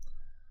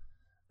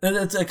 And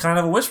it's a kind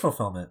of a wish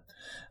fulfillment.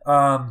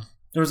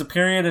 There was a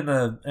period in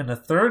the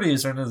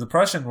 30s or in the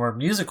Depression where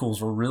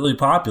musicals were really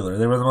popular.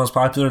 They were the most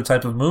popular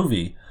type of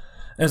movie.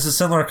 And it's a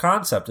similar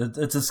concept.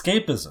 It's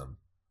escapism.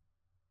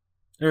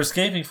 You're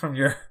escaping from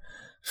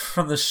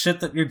the shit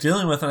that you're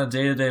dealing with in a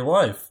day-to-day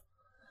life.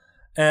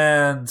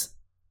 And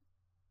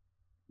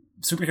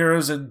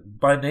superheroes,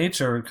 by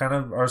nature, kind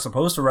of are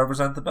supposed to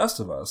represent the best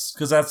of us,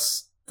 because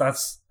that's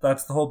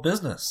the whole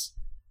business.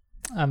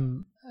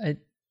 I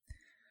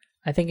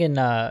think in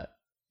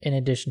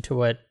addition to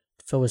what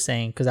Phil was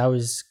saying, because I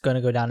was going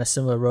to go down a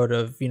similar road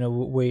of,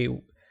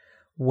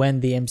 when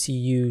the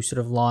MCU sort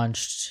of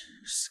launched,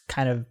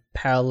 kind of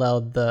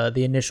paralleled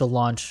the initial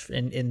launch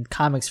in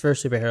comics for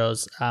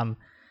superheroes.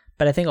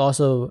 But I think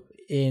also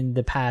in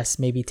the past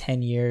maybe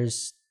 10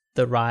 years,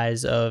 the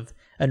rise of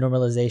a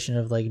normalization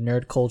of like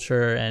nerd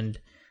culture, and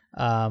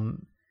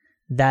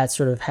that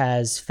sort of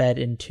has fed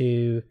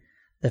into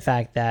the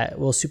fact that,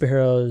 well,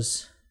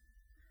 superheroes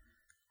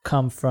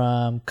come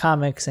from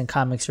comics and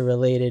comics are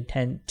related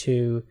tend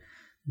to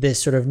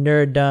this sort of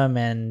nerddom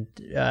and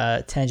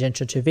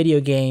tangential to video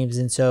games.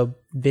 And so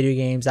video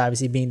games,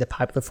 obviously being the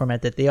popular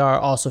format that they are,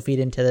 also feed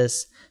into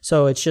this.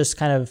 So it's just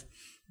kind of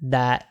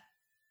that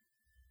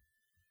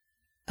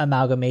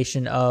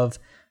amalgamation of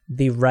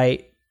the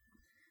right,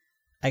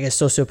 I guess,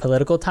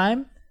 socio-political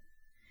time,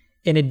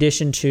 in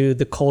addition to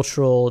the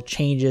cultural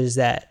changes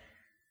that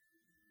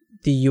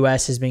the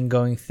US has been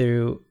going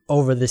through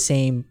over the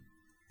same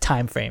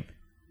time frame.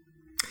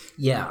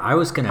 Yeah, I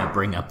was going to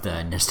bring up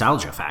the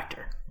nostalgia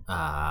factor,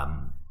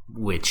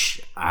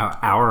 which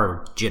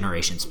our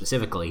generation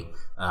specifically,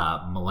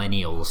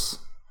 millennials,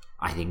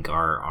 I think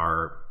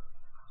are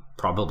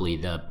probably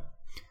the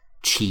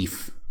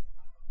chief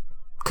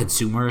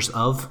consumers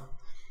of,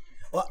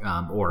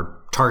 or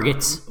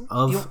targets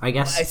of, I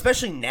guess.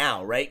 Especially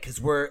now, right? Because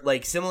we're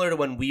like similar to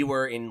when we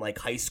were in like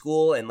high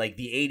school, and like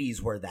the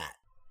 80s were that,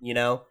 you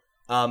know?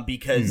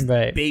 Because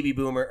Right. Gen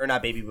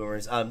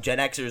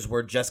Xers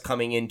were just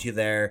coming into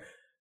their,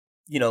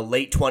 you know,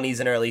 late 20s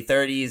and early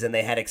 30s, and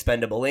they had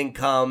expendable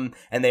income,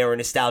 and they were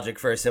nostalgic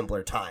for a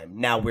simpler time.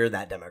 Now we're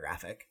that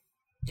demographic.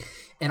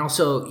 And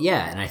also,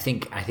 yeah, and I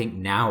think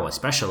now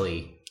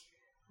especially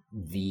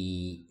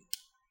the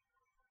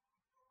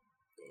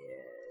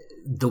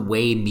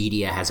way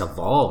media has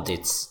evolved,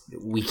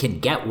 we can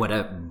get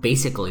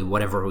basically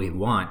whatever we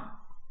want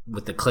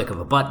with the click of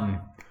a button.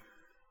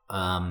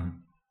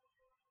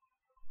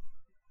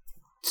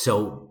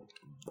 So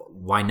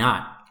why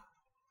not?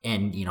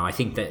 And you know, I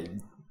think that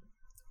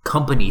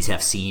companies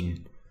have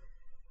seen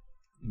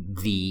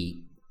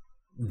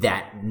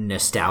that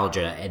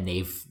nostalgia, and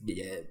they've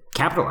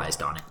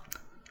capitalized on it.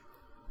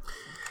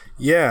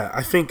 Yeah,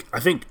 I think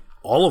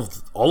all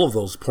of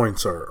those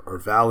points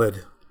are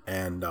valid,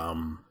 and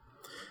I'm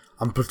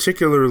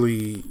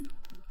particularly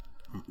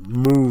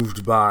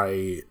moved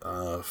by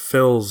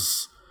Phil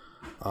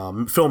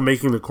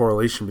making the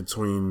correlation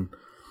between,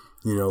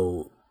 you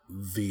know,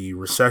 the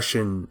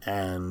recession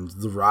and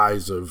the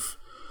rise of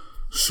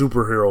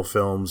superhero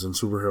films and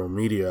superhero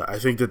media. I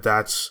think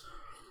that's,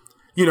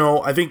 you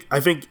know, I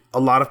think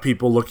a lot of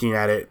people looking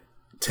at it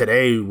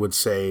today would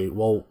say,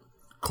 well,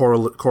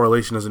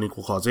 correlation doesn't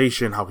equal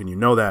causation. How can you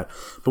know that?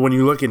 But when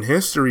you look in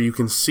history, you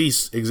can see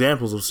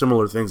examples of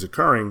similar things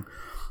occurring.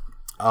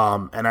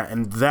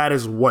 And that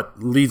is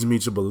what leads me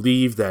to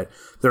believe that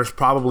there's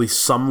probably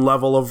some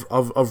level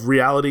of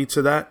reality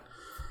to that.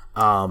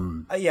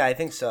 Yeah, I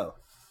think so.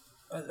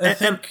 I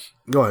think.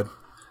 Go ahead.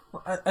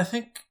 I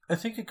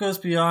think it goes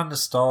beyond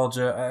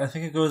nostalgia. I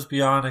think it goes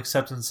beyond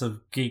acceptance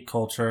of geek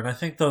culture, and I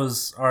think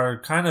those are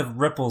kind of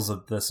ripples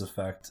of this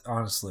effect,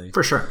 honestly.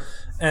 For sure.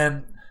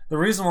 And the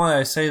reason why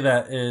I say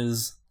that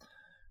is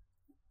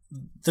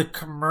the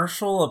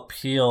commercial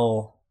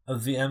appeal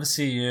of the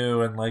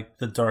MCU and like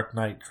the Dark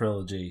Knight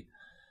trilogy.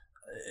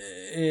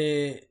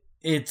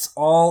 It's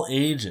all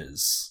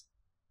ages.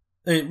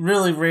 It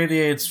really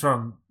radiates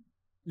from,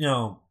 you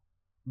know,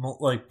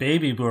 like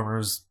baby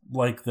boomers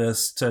like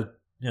this to,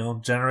 you know,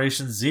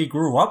 Generation Z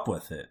grew up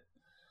with it.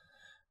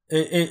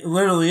 It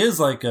literally is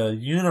like a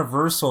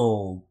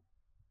universal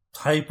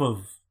type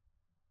of,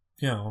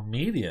 you know,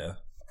 media.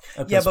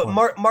 Yeah,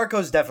 but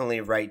Marco's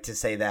definitely right to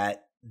say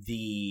that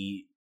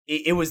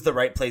it was the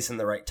right place and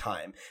the right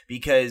time,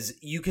 because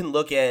you can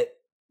look at,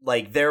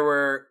 like, there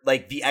were,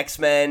 like, the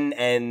X-Men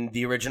and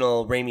the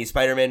original Raimi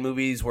Spider-Man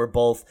movies were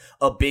both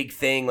a big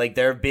thing. Like,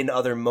 there have been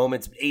other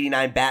moments,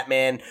 89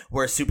 Batman,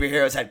 where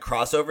superheroes had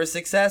crossover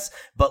success,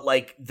 but,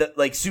 like,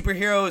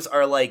 superheroes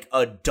are, like,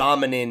 a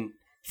dominant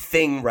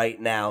thing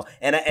right now.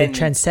 And it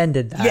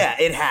transcended that. Yeah,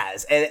 it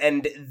has.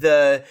 And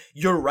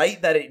you're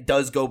right that it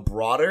does go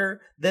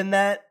broader than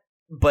that,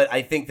 but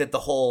I think that the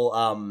whole,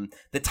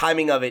 the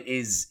timing of it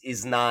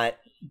is not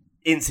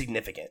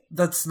insignificant.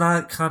 That's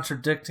not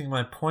contradicting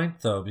my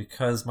point, though,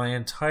 because my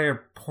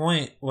entire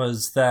point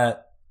was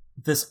that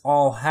this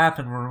all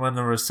happened when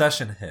the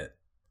recession hit.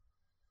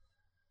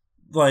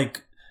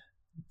 Like,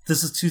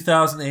 this is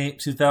 2008,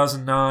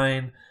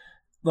 2009.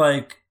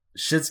 Like,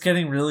 shit's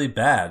getting really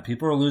bad.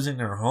 People are losing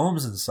their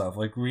homes and stuff.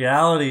 Like,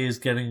 reality is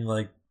getting,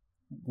 like,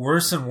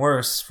 worse and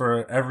worse for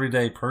an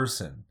everyday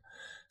person.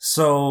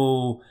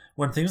 So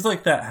when things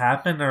like that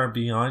happen that are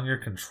beyond your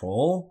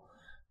control,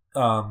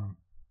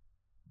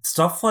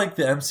 stuff like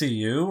the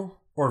MCU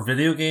or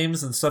video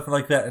games and stuff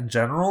like that in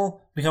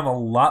general become a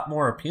lot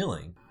more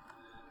appealing.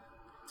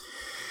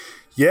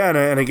 Yeah,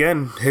 and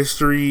again,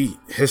 history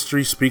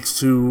speaks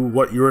to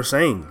what you were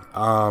saying.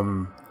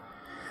 And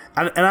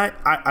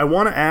I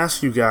want to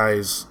ask you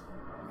guys,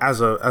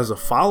 as a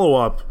follow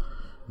up,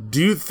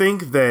 do you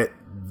think that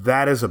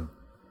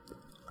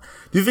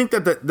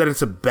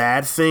it's a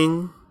bad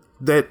thing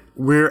that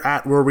we're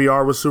at where we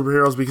are with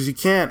superheroes? Because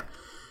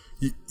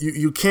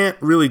you can't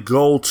really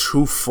go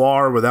too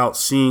far without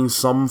seeing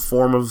some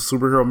form of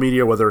superhero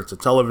media, whether it's a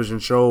television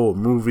show, a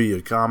movie,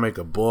 a comic,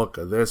 a book,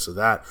 or this or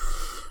that.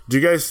 Do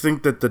you guys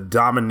think that the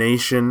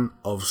domination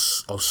of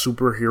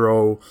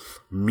superhero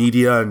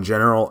media in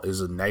general is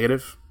a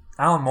negative?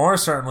 Alan Moore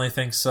certainly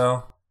thinks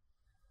so.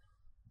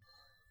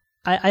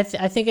 I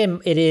think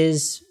it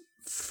is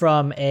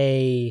from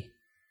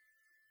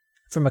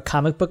from a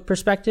comic book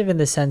perspective, in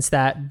the sense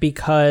that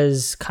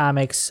because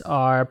comics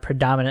are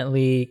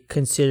predominantly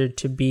considered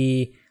to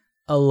be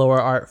a lower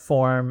art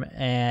form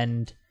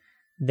and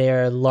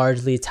they're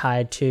largely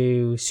tied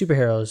to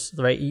superheroes,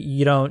 right?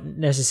 You don't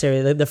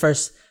necessarily, the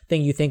first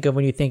thing you think of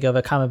when you think of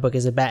a comic book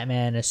is a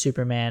Batman, a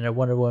Superman, a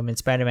Wonder Woman,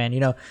 Spider-Man,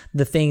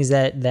 the things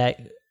that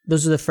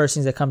those are the first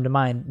things that come to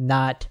mind,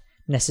 not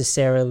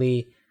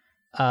necessarily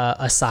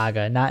a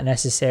saga, not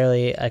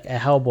necessarily a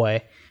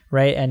Hellboy,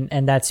 right?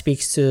 And that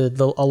speaks to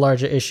a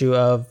larger issue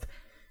of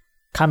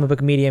comic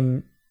book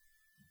medium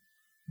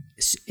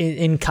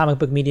in comic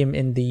book medium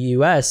in the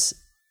US.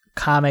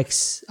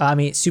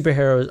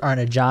 Superheroes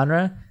aren't a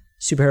genre.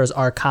 Superheroes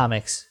are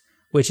comics,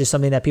 which is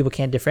something that people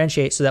can't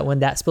differentiate. So that when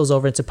that spills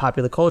over into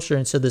popular culture,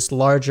 into this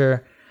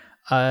larger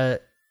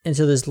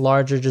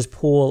just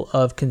pool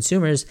of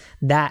consumers,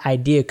 that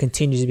idea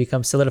continues to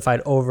become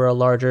solidified over a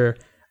larger,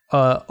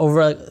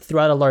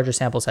 throughout a larger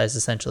sample size,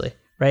 essentially,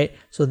 right?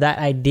 So that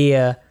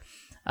idea,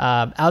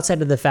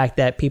 outside of the fact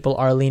that people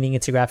are leaning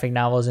into graphic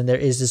novels and there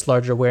is this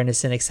larger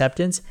awareness and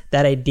acceptance,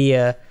 that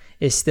idea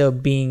is still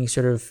being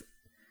sort of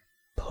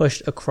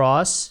pushed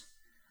across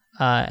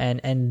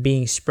and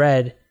being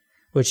spread,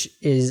 which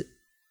is,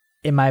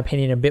 in my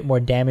opinion, a bit more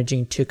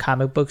damaging to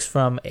comic books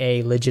from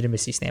a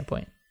legitimacy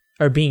standpoint,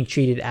 or being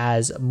treated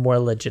as more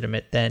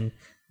legitimate than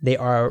they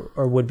are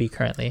or would be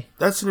currently.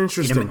 That's an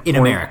interesting point. In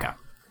America.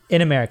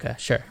 In America,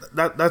 sure.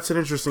 That's an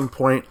interesting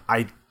point.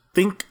 I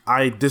think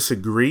I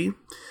disagree.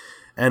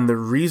 And the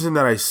reason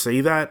that I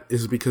say that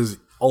is because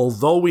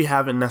although we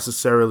haven't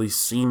necessarily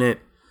seen it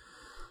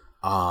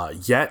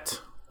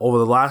yet, over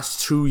the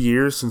last 2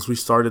 years since we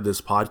started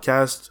this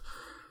podcast,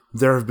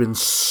 there have been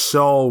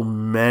so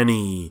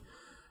many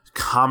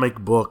comic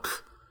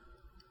book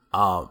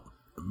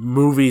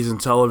movies and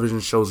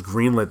television shows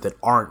greenlit that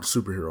aren't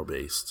superhero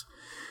based.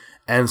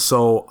 And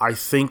so I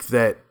think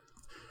that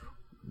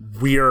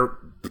we're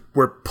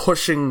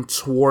pushing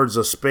towards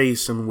a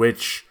space in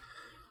which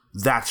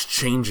that's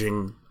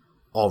changing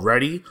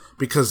already,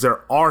 because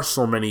there are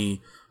so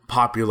many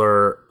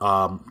popular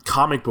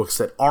comic books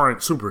that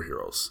aren't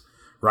superheroes,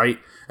 right?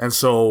 And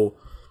so,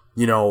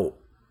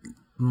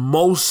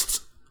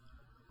 most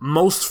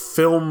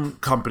film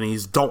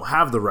companies don't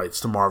have the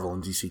rights to Marvel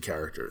and DC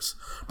characters,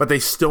 but they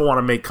still want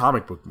to make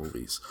comic book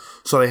movies.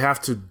 So they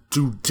have to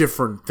do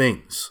different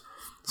things.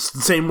 It's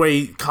the same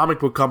way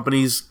comic book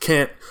companies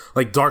can't,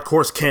 like Dark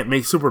Horse can't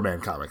make Superman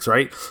comics,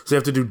 right? So they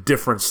have to do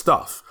different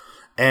stuff.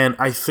 And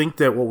I think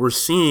that what we're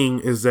seeing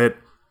is that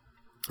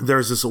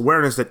there's this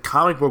awareness that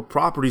comic book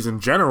properties in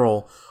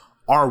general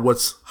are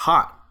what's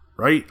hot,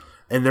 right?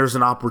 And there's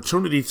an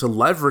opportunity to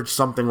leverage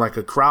something like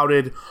a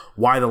Crowded,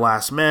 Y the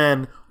Last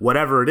Man,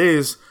 whatever it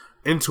is,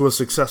 into a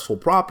successful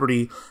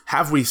property.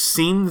 Have we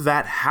seen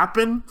that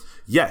happen?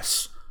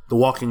 Yes. The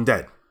Walking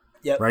Dead.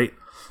 Yep. Right?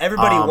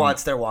 Everybody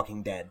wants their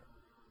Walking Dead.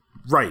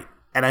 Right.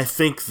 And I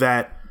think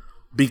that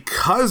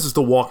because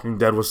The Walking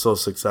Dead was so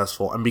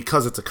successful and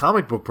because it's a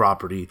comic book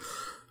property,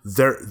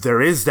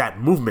 there is that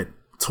movement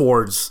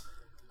towards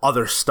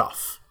other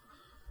stuff.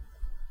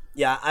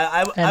 Yeah,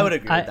 I would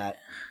agree with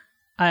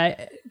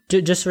that.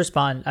 Just to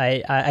respond,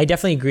 I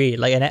definitely agree.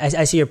 Like, and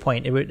I see your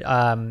point. It would,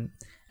 and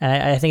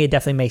I think it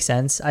definitely makes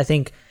sense. I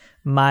think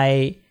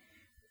my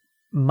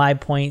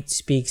point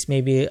speaks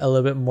maybe a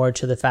little bit more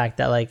to the fact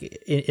that, like,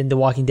 in the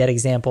Walking Dead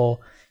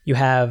example, you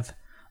have,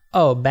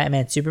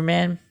 Batman,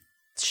 Superman,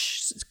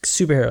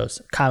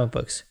 superheroes, comic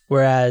books,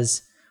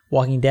 whereas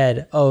Walking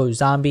Dead,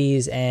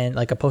 zombies and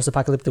like a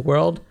post-apocalyptic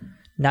world,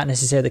 not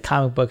necessarily the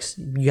comic books.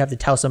 You have to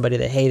tell somebody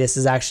that, hey, this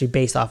is actually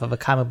based off of a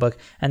comic book,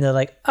 and they're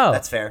like,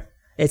 that's fair.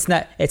 It's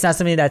not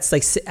something that's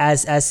like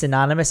as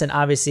synonymous, and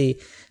obviously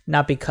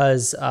not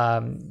because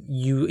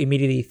you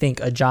immediately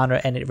think a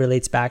genre and it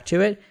relates back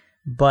to it,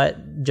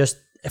 but just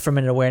from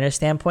an awareness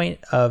standpoint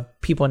of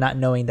people not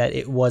knowing that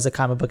it was a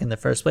comic book in the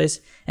first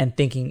place and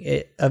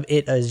thinking of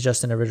it as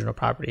just an original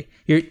property.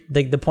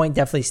 The point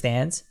definitely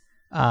stands,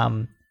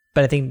 but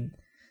I think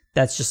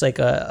that's just like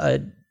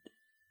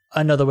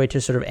another way to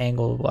sort of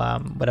angle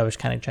what I was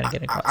kind of trying to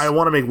get across. I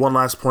want to make one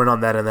last point on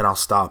that, and then I'll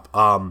stop.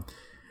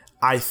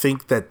 I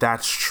think that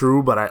that's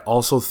true, but I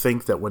also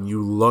think that when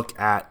you look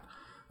at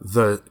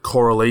the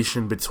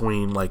correlation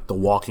between like The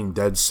Walking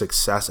Dead's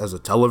success as a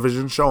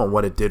television show and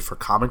what it did for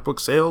comic book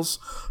sales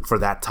for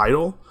that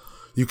title,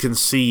 you can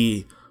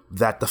see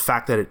that the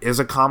fact that it is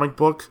a comic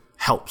book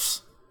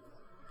helps.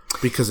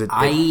 Because go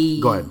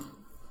ahead.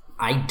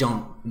 I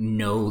don't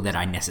know that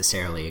I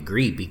necessarily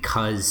agree,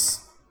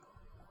 because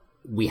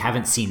we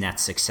haven't seen that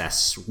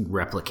success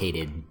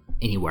replicated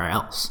anywhere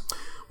else.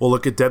 Well,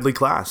 look at Deadly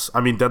Class.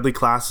 I mean, Deadly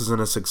Class isn't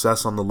a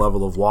success on the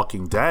level of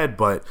Walking Dead,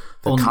 but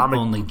and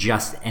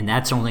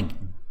that's only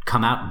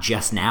come out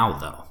just now,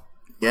 though.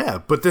 Yeah,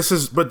 but this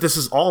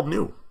is all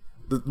new.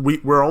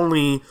 We're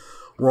only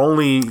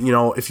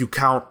if you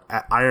count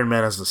Iron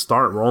Man as the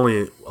start, we're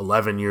only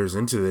 11 years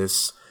into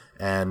this,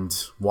 and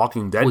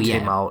Walking Dead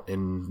came out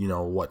in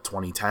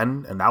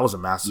 2010, and that was a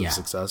massive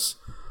success.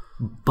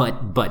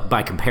 But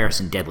by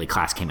comparison, Deadly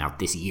Class came out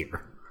this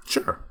year.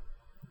 Sure.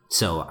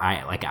 So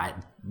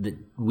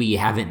we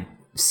haven't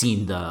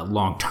seen the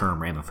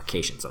long-term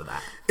ramifications of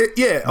that.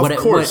 Of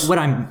course.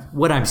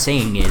 What I'm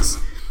saying is,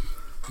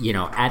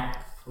 at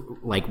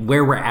like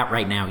where we're at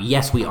right now,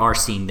 yes, we are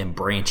seeing them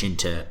branch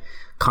into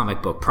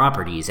comic book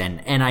properties,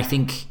 and I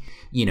think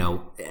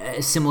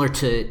similar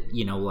to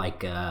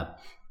like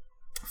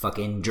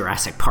fucking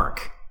Jurassic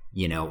Park,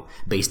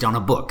 based on a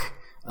book,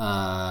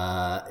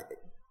 iRobot.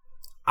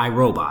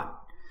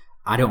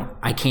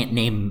 I can't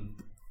name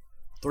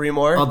 3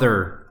 more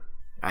other.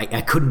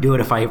 I couldn't do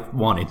it if I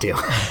wanted to.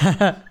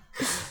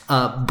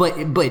 But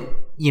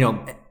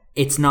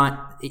it's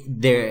not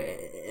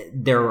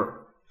there.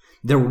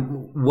 There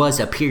was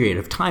a period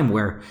of time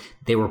where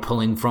they were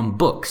pulling from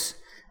books.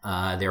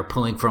 They were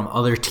pulling from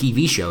other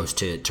TV shows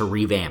to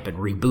revamp and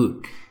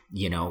reboot.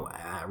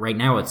 Right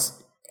now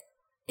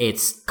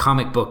it's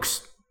comic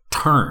books'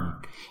 turn.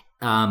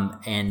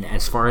 And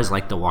as far as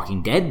like The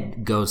Walking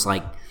Dead goes,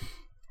 like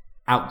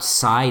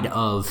outside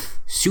of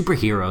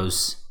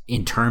superheroes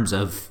in terms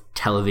of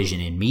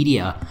television and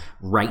media,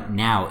 right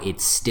now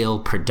it's still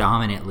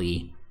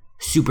predominantly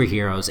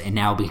superheroes, and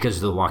now because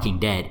of The Walking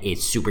Dead,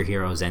 it's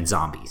superheroes and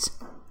zombies.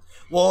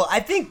 Well, I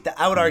think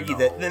I would argue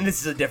that, and this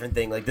is a different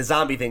thing, like the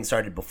zombie thing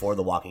started before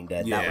The Walking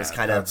Dead. That was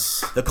kind of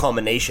the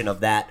culmination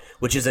of that,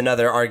 which is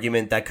another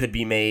argument that could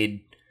be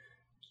made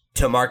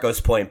to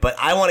Marco's point. But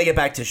I want to get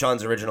back to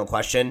Sean's original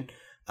question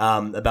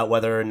about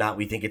whether or not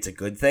we think it's a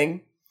good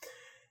thing.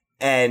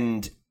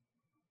 And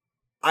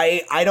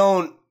I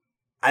don't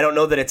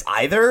know that it's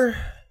either.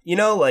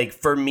 Like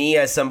for me,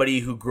 as somebody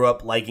who grew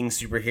up liking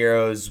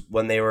superheroes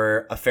when they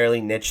were a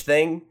fairly niche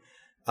thing,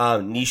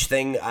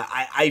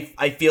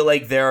 I feel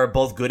like there are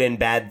both good and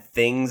bad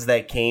things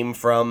that came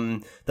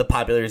from the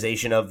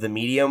popularization of the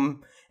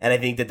medium. And I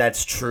think that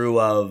that's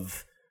true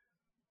of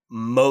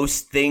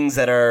most things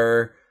that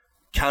are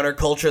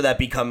counterculture that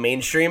become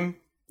mainstream.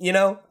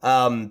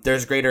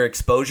 There's greater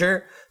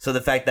exposure. So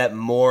the fact that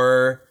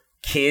more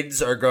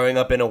kids are growing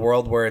up in a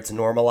world where it's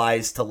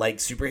normalized to like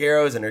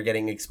superheroes and are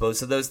getting exposed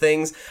to those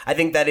things, I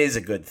think that is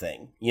a good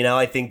thing.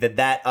 I think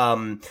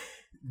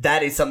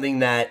that is something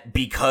that,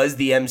 because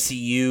the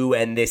MCU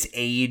and this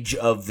age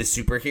of the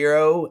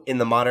superhero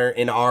in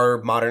our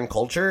modern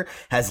culture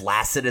has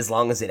lasted as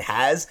long as it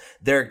has,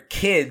 there are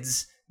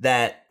kids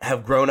that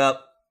have grown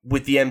up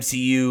with the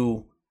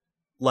MCU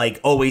like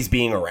always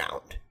being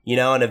around.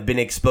 And have been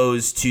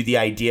exposed to the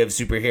idea of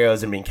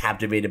superheroes and been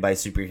captivated by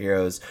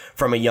superheroes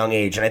from a young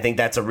age. And I think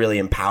that's a really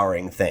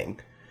empowering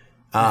thing.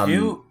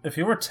 If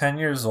you were 10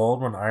 years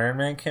old when Iron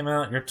Man came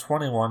out, you're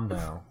 21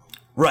 now.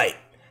 Right.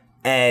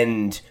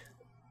 And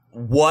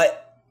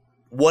what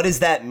does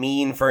that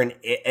mean for an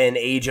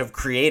age of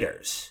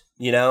creators,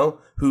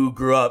 who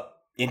grew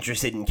up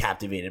interested and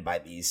captivated by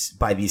these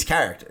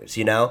characters,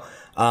 and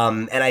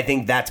I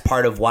think that's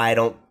part of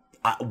why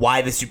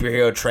why the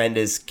superhero trend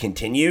is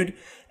continued.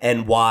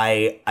 And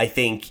why I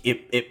think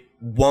it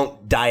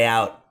won't die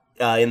out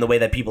in the way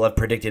that people have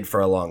predicted for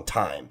a long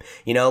time.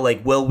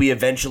 Like, will we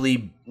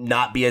eventually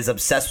not be as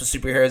obsessed with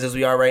superheroes as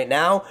we are right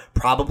now?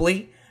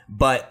 Probably.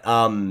 But,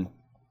 you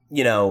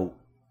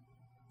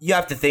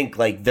have to think,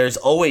 like, there's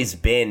always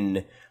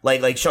been,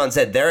 like Sean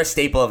said, they're a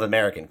staple of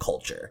American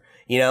culture.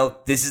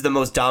 This is the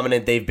most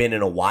dominant they've been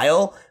in a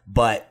while,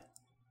 but,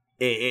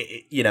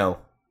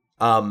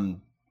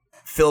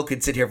 Phil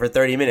could sit here for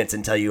 30 minutes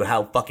and tell you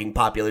how fucking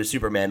popular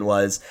Superman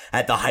was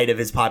at the height of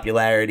his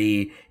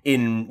popularity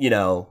in,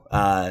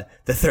 the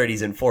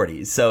 30s and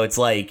 40s. So it's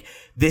like,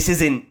 this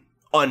isn't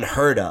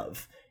unheard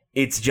of.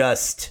 It's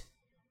just,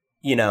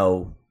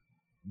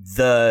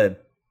 the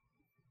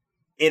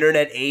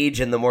internet age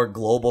and the more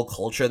global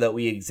culture that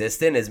we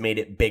exist in has made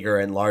it bigger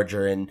and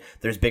larger, and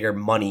there's bigger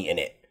money in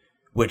it,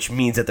 which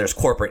means that there's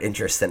corporate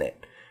interest in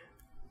it.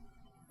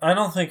 I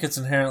don't think it's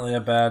inherently a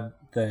bad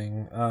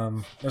thing.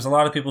 There's a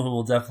lot of people who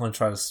will definitely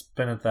try to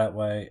spin it that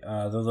way,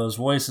 though those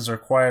voices are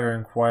quieter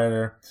and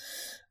quieter.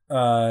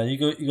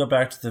 You go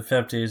back to the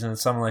 50s, and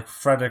it's someone like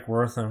Frederick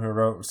Wertham who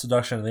wrote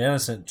Seduction of the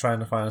Innocent trying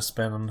to find a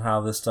spin on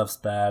how this stuff's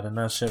bad, and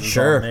that shit was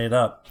all made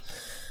up.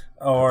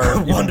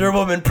 Or Wonder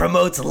Woman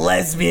promotes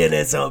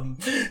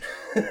lesbianism.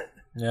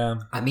 Yeah.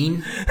 I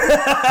mean,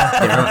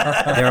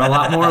 there are a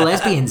lot more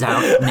lesbians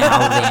out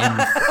now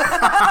than...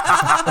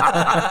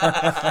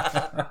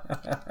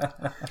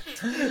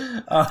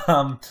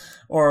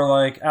 or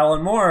like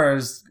Alan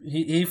Moore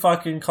he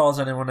fucking calls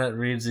anyone that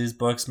reads these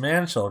books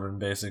man children,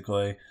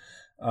 basically.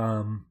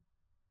 And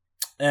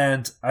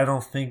I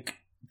don't think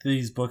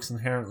these books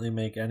inherently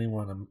make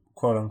anyone a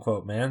quote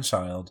unquote man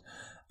child.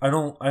 I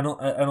don't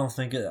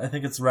think it. I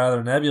think it's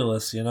rather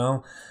nebulous,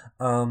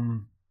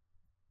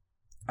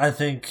 I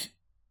think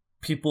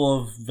people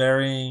of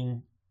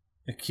varying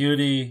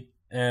acuity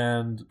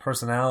and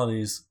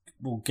personalities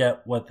will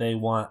get what they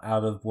want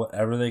out of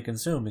whatever they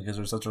consume, because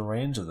there's such a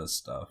range of this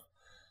stuff.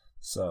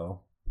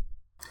 So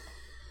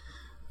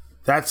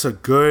that's a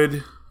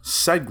good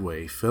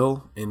segue,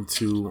 Phil,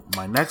 into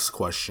my next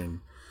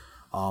question.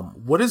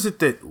 What is it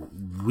that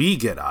we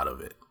get out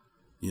of it?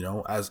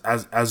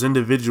 As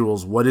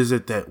individuals, what is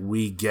it that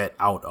we get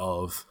out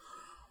of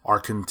our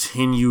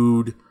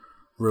continued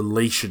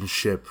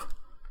relationship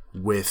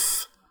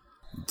with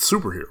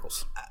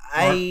superheroes.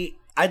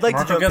 I'd like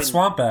Marco to jump gets in.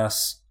 swamp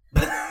ass.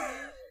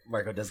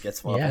 Marco does get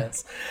swamp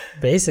ass.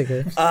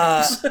 Basically.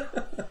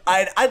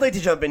 I'd like to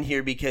jump in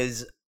here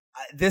because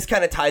this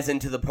kind of ties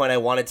into the point I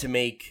wanted to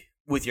make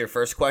with your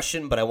first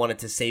question, but I wanted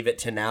to save it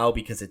to now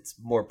because it's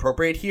more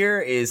appropriate here.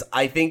 Is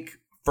I think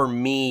for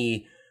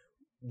me,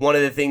 one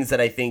of the things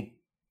that I think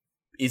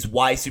is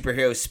why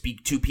superheroes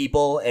speak to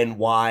people and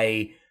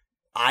why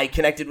I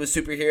connected with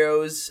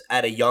superheroes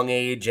at a young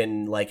age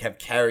and like have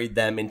carried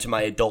them into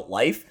my adult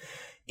life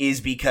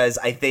is because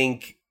I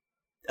think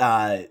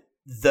the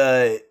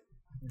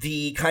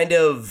kind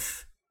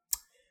of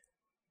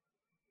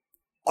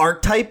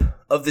archetype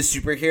of the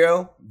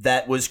superhero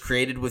that was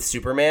created with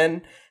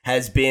Superman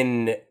has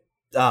been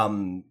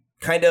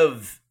kind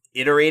of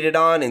iterated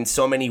on in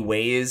so many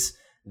ways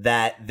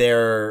that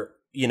they're,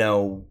 you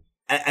know,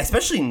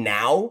 especially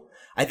now,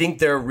 I think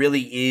there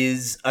really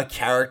is a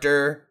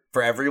character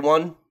for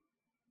everyone.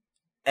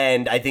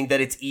 And I think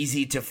that it's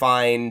easy to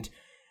find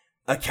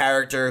a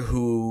character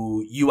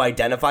who you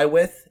identify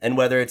with, and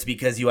whether it's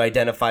because you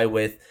identify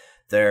with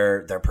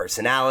their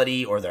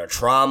personality or their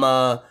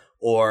trauma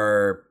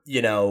or,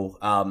 you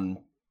know,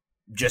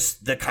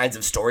 just the kinds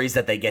of stories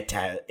that they get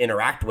to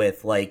interact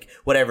with, like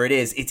whatever it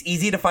is, it's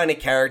easy to find a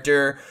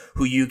character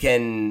who you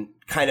can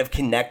kind of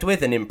connect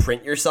with and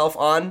imprint yourself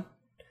on.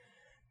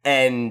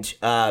 And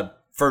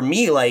for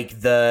me, like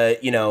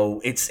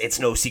it's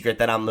no secret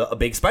that I'm a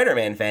big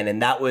Spider-Man fan,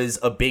 and that was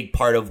a big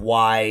part of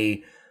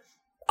why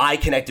I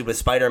connected with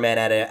Spider-Man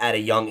at a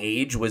young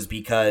age, was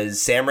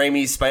because Sam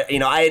Raimi's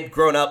I had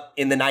grown up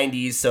in the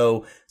 90s,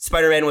 so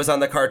Spider-Man was on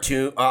the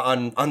cartoon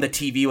on the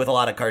TV with a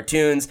lot of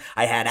cartoons.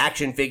 I had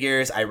action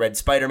figures. I read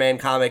Spider-Man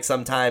comics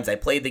sometimes. I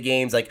played the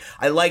games. Like,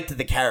 I liked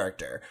the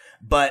character,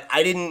 but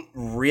I didn't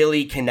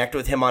really connect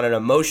with him on an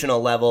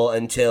emotional level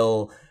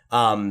until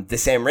the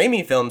Sam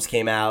Raimi films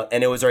came out,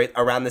 and it was right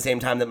around the same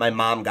time that my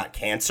mom got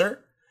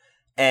cancer,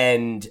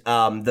 and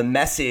the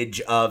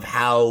message of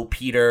how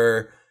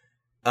Peter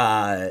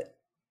took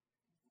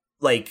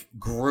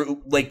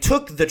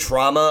the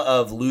trauma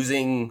of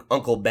losing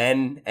Uncle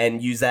Ben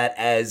and used that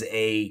as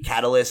a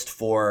catalyst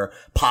for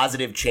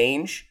positive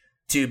change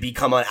to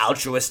become an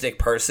altruistic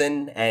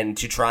person and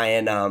to try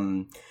and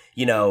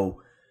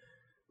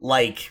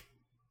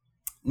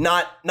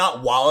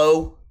not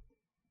wallow,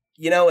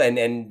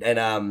 and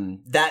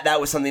that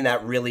was something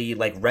that really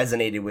like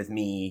resonated with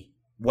me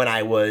when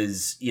I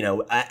was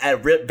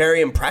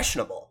very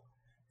impressionable.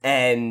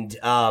 And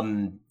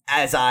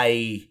as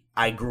I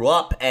grew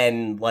up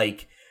and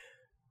like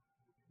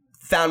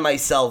found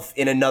myself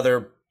in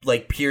another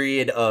like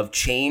period of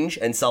change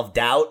and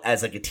self-doubt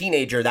as like a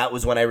teenager, that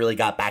was when I really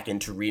got back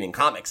into reading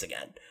comics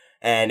again.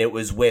 And it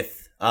was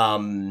with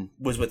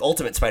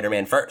Ultimate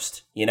Spider-Man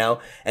first, and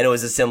it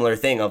was a similar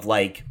thing of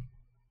like,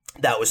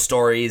 that was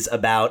stories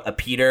about a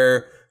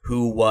Peter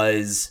who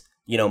was,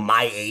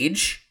 my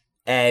age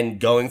and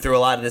going through a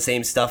lot of the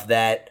same stuff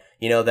that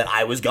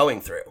I was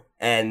going through.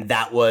 And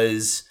that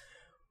was,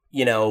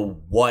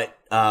 what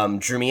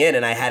drew me in.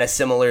 And I had a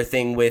similar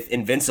thing with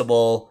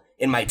Invincible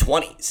in my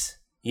 20s,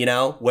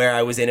 where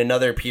I was in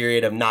another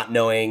period of not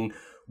knowing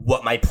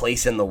what my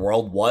place in the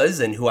world was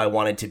and who I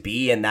wanted to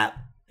be. And that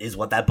is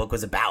what that book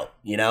was about,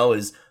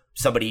 is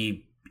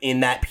somebody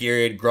in that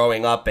period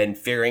growing up and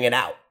figuring it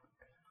out.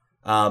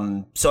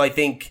 So I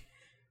think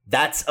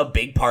that's a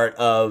big part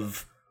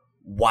of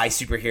why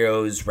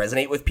superheroes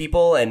resonate with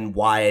people and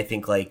why I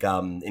think like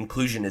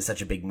inclusion is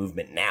such a big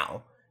movement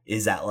now,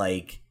 is that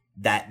like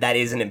that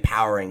is an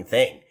empowering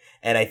thing.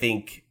 And I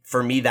think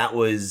for me that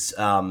was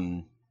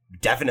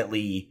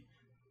definitely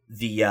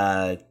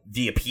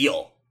the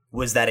appeal,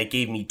 was that it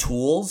gave me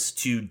tools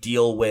to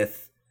deal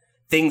with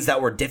things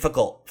that were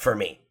difficult for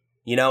me,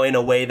 in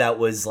a way that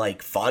was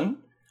like fun,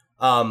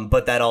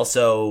 but that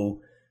also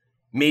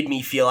made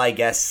me feel, I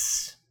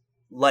guess,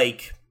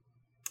 like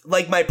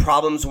my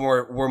problems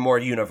were more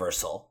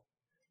universal,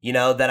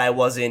 that I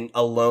wasn't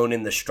alone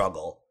in the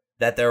struggle,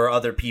 that there were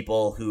other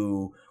people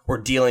who were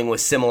dealing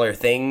with similar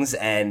things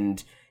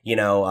and,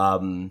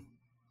 and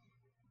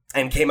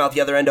came out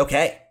the other end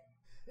okay.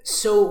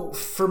 So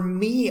for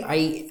me,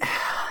 I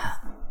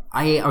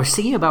was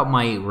thinking about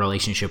my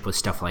relationship with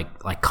stuff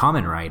like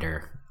Kamen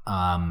Rider,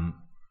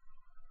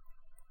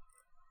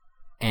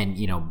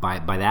 and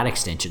by that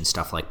extension,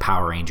 stuff like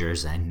Power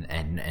Rangers and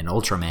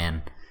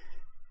Ultraman,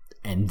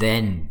 and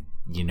then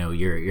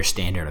your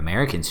standard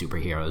American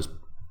superheroes.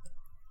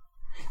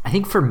 I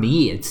think for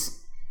me, it's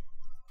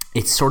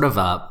sort of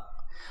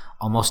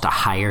almost a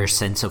higher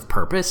sense of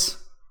purpose.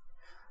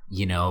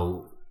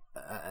 In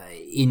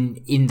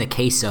the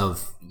case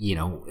of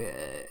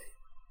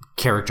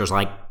characters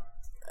like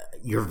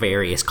your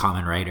various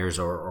Kamen Riders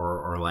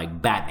or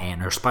like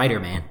Batman or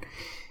Spider-Man,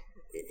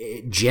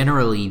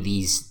 generally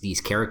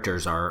these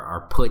characters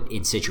are put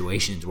in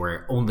situations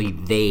where only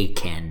they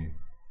can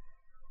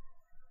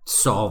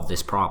solve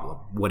this problem,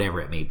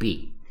 whatever it may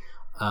be.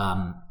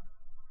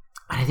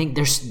 I think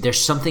there's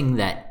something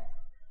that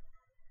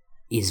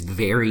is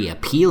very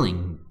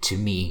appealing to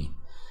me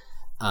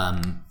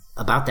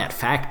about that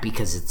fact,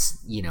 because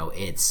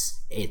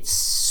it's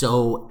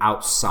so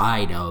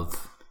outside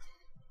of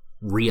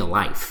real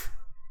life.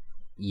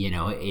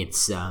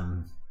 It's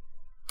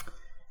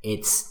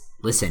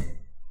listen,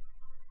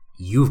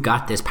 you've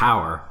got this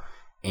power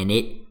and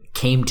it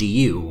came to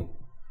you.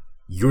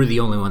 You're the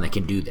only one that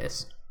can do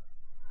this.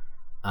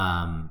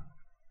 And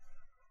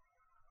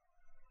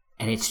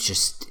it's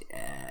just,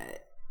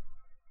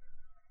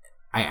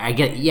 I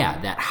get,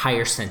 that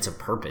higher sense of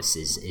purpose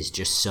is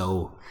just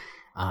so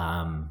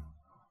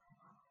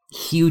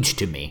huge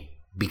to me,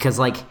 because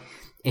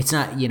it's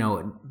not,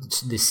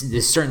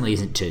 this certainly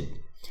isn't to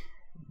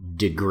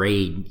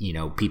degrade,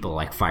 people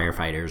like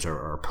firefighters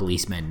or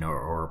policemen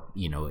or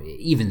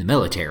even the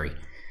military.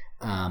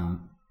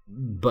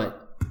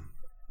 But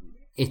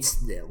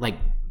it's like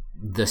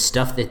the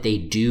stuff that they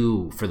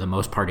do for the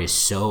most part is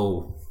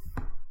so,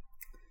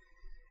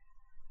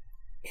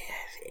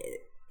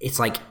 it's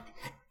like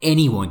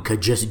anyone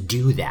could just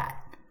do that,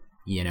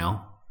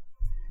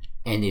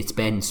 and it's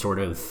been sort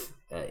of,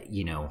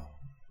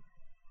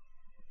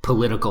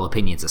 political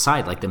opinions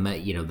aside, like the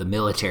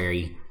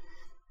military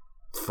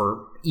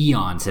for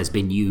eons has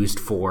been used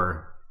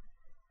for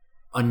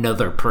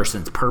another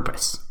person's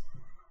purpose.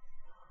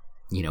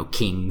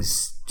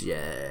 Kings,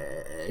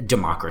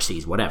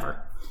 democracies,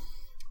 whatever.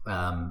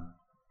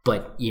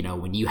 But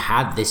when you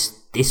have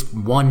this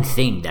one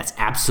thing that's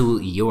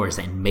absolutely yours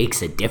and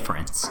makes a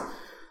difference,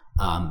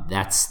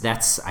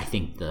 that's I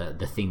think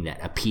the thing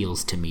that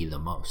appeals to me the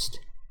most.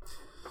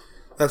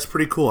 That's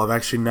pretty cool.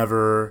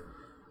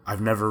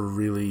 I've never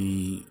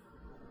really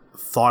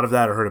thought of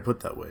that or heard it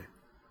put that way.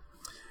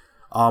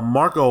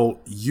 Marco,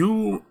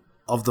 you,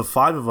 of the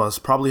five of us,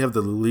 probably have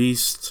the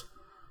least,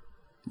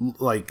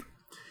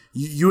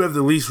 you have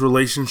the least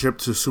relationship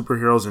to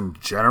superheroes in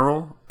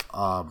general.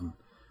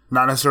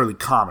 Not necessarily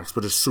comics,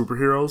 but just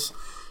superheroes.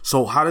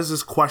 So how does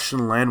this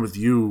question land with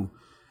you?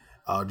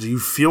 Do you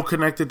feel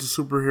connected to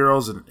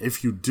superheroes? And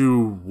if you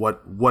do,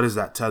 what is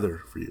that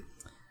tether for you?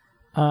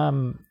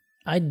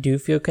 I do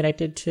feel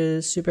connected to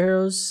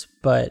superheroes,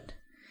 but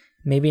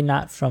maybe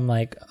not from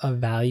a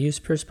values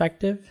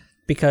perspective,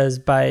 because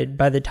by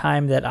the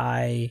time that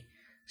I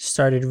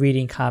started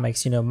reading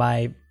comics,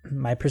 my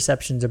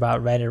perceptions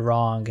about right and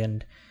wrong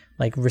and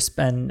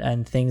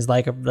and things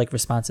like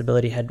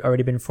responsibility had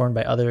already been formed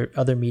by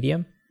other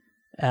medium.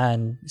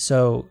 And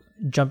so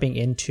jumping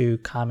into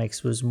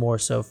comics was more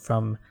so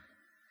from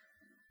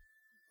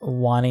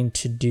wanting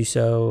to do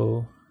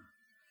so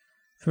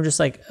from just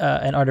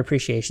an art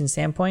appreciation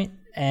standpoint.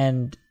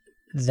 And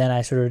then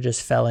I sort of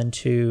just fell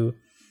into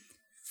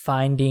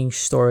finding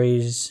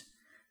stories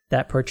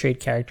that portrayed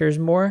characters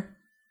more,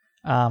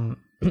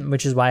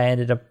 which is why I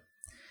ended up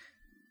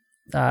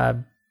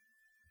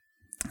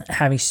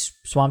having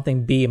Swamp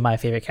Thing be my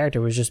favorite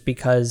character, was just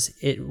because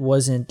it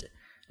wasn't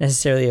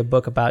necessarily a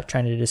book about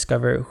trying to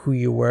discover who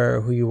you were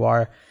or who you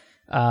are,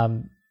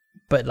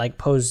 but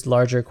posed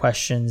larger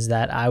questions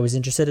that I was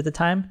interested in at the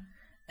time.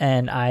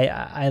 And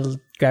I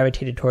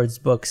gravitated towards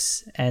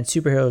books and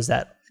superheroes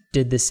that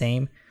did the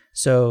same.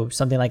 So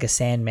something like a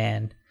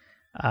Sandman,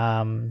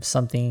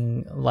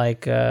 something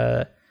like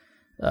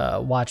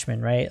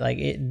Watchmen, right?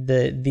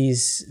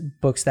 These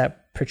books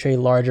that portray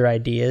larger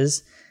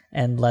ideas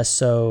and less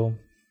so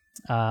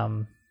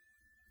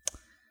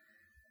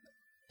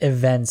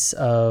events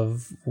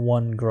of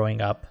one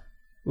growing up,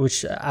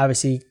 which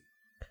obviously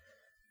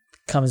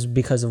comes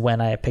because of when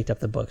I picked up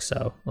the book.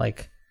 So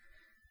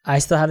I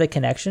still have the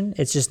connection.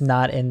 It's just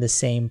not in the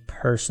same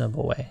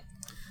personable way.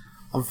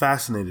 I'm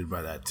fascinated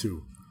by that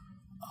too.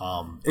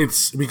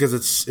 It's because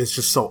it's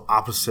just so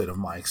opposite of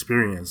my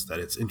experience that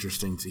it's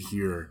interesting to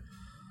hear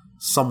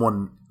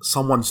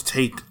someone's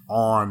take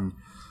on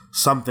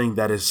something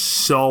that is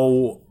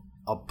so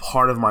a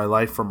part of my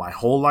life for my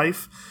whole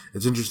life.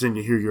 It's interesting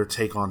to hear your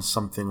take on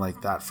something like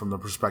that from the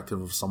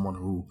perspective of someone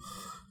who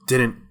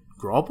didn't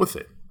grow up with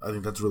it. I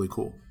think that's really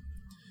cool.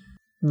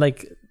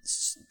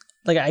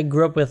 I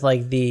grew up with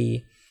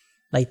the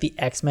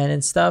X-Men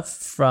and stuff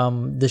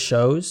from the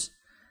shows,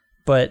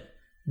 but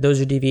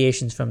those are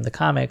deviations from the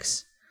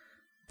comics,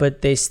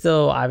 but they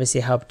still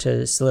obviously help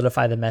to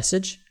solidify the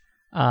message.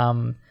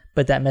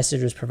 But that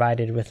message was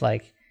provided with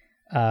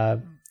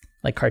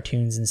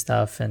cartoons and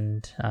stuff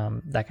and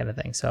that kind of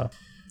thing. So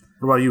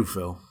what about you,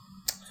 Phil?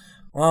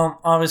 Well,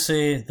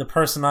 obviously the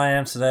person I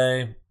am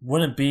today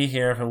wouldn't be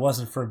here if it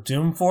wasn't for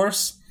Doom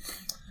Force.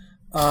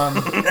 How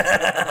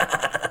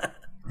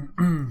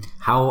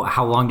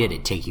long did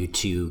it take you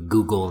to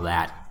Google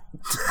that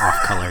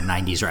off-color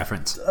 90s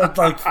reference?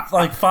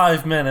 Like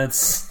 5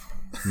 minutes.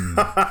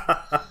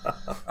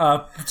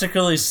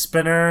 Particularly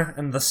Spinner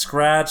and the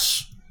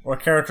Scratch, or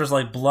characters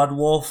like Blood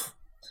Wolf.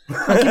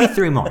 I'll give you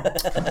 3 more.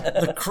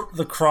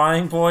 The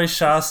Crying Boy,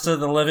 Shasta,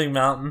 the Living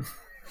Mountain.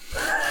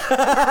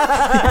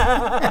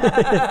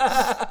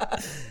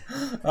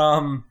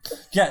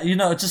 Yeah,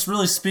 it just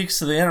really speaks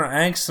to the inner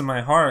angst in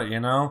my heart,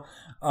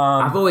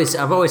 I've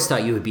always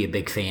thought you would be a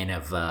big fan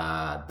of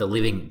the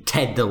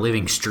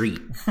Living Street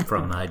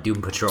from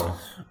Doom Patrol.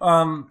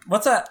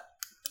 What's that?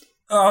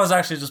 Oh, I was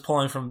actually just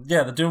pulling from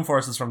the Doom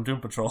Force is from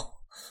Doom Patrol,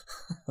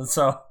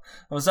 so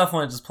I was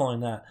definitely just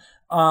pulling that.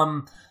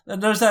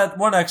 There's that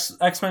one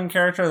X-Men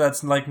character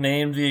that's like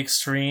named the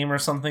Extreme or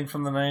something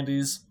from the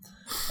 90s.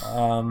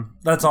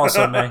 That's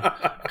also me.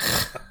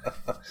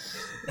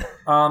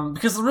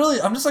 Because really,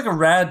 I'm just like a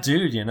rad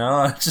dude, you know?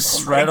 I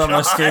just ride on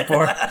my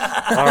skateboard.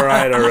 All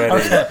right,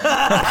 already. Okay.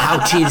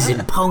 Pouches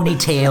and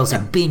ponytails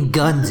and big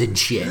guns and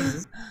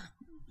shit.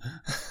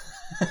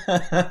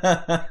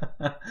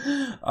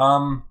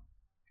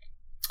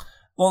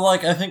 Well,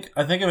 like I think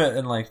of it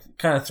in like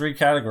kind of three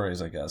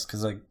categories, I guess,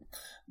 because like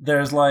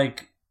there's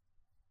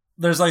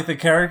the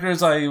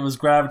characters I was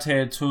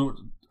gravitated to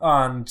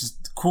on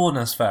just the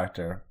coolness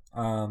factor.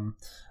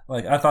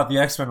 Like I thought the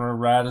X-Men were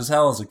rad as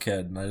hell as a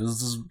kid, and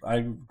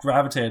I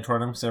gravitated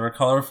toward them because they were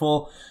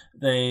colorful.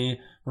 They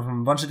were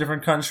from a bunch of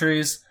different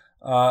countries,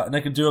 and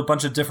they could do a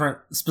bunch of different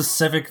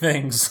specific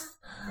things.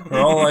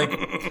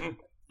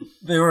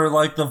 They were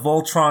like the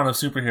Voltron of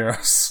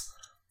superheroes,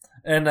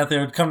 and that they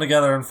would come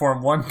together and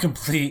form one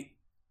complete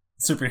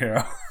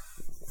superhero.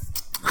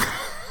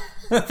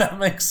 That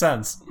makes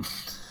sense.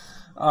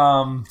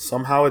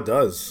 Somehow it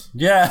does.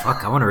 Yeah.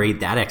 Fuck, I want to read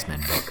that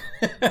X-Men book.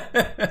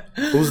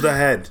 Who's the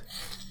head?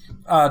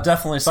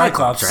 Definitely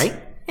Cyclops, right?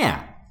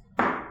 Yeah.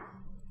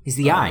 He's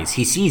the eyes.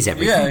 He sees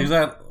everything. Yeah,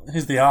 exactly.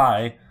 He's the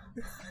eye.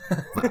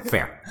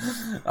 Fair.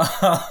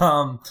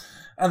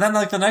 And then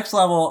like the next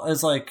level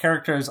is like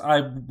characters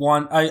I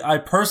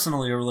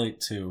personally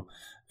relate to,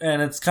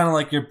 and it's kind of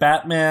like your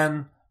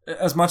Batman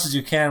as much as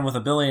you can with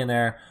a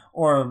billionaire,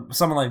 or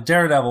someone like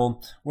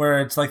Daredevil, where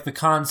it's like the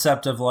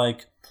concept of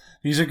like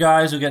these are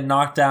guys who get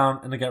knocked down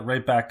and they get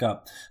right back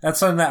up. That's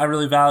something that I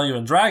really value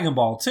in Dragon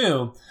Ball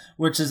too,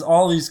 which is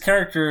all these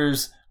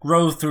characters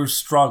grow through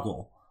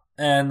struggle,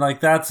 and like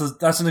that's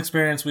an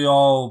experience we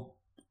all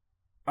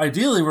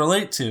ideally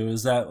relate to.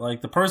 Is that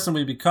like the person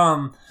we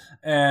become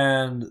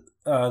and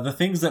the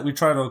things that we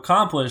try to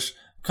accomplish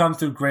come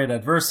through great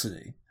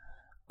adversity.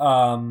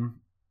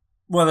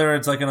 Whether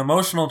it's like an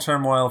emotional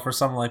turmoil for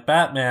someone like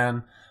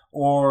Batman,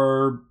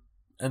 or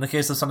in the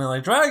case of something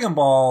like Dragon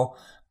Ball,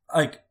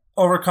 like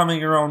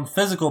overcoming your own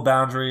physical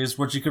boundaries,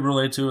 which you could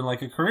relate to in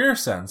like a career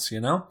sense, you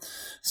know?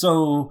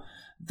 So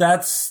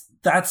that's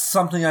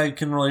something I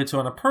can relate to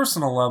on a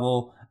personal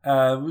level.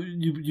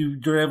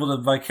 You're able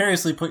to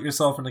vicariously put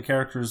yourself in the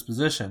character's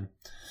position.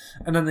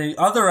 And then the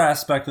other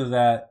aspect of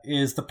that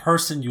is the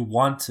person you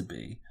want to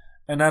be.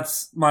 And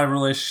that's my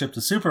relationship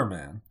to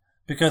Superman.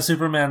 Because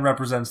Superman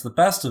represents the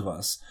best of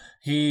us.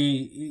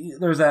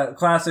 There's that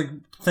classic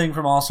thing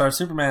from All-Star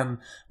Superman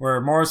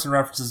where Morrison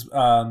references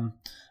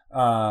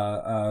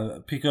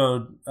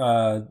Pico.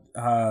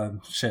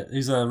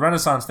 He's a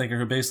Renaissance thinker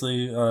who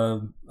basically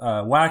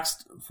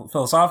waxed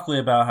philosophically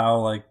about how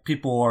like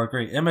people are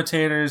great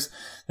imitators.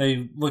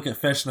 They look at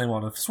fish and they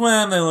want to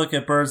swim. They look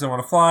at birds and they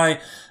want to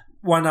fly.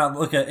 Why not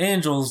look at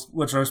angels,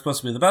 which are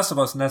supposed to be the best of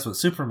us? And that's what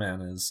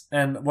Superman is.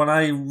 And when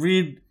I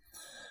read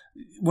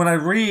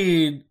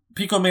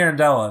Pico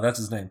Mirandela, that's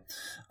his name.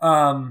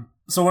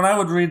 So when I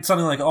would read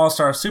something like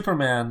All-Star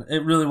Superman,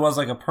 it really was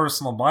like a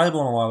personal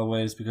Bible in a lot of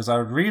ways, because I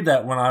would read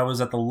that when I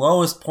was at the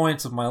lowest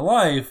points of my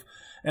life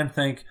and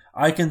think,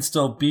 I can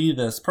still be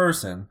this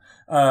person.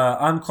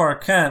 I'm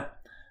Clark Kent,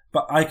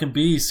 but I can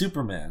be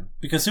Superman.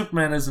 Because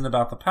Superman isn't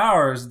about the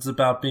powers, it's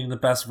about being the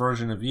best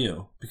version of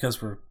you. Because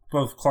for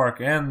both Clark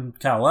and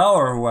Kal-El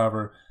or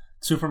whoever,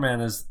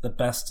 Superman is the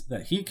best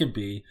that he can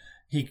be.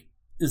 He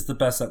is the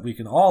best that we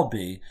can all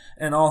be.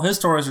 And all his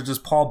stories are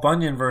just Paul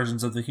Bunyan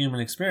versions of the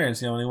human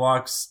experience. You know, when he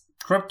walks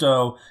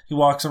Krypto, he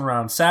walks him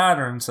around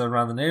Saturn instead of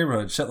around the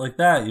neighborhood. Shit like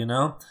that, you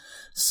know?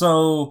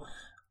 So,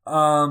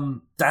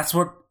 that's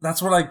what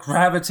I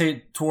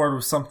gravitate toward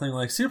with something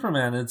like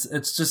Superman. It's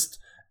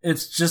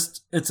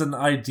an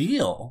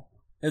ideal.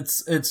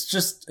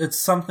 It's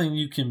something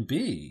you can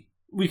be.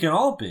 We can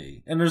all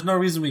be. And there's no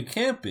reason we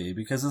can't be,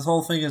 because this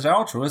whole thing is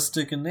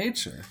altruistic in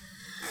nature.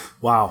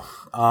 Wow.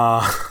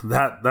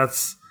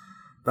 That's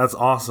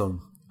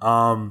awesome.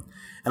 And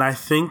I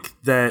think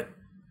that,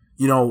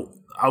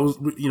 I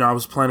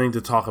was planning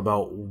to talk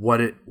about what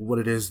it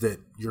is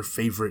that your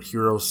favorite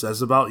hero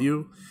says about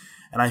you.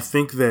 And I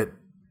think that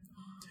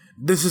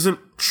this isn't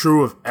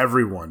true of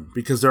everyone,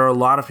 because there are a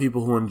lot of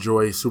people who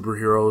enjoy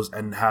superheroes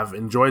and have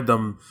enjoyed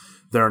them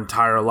their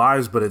entire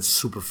lives, but it's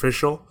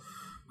superficial,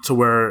 to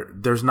where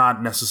there's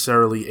not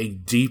necessarily a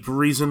deep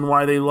reason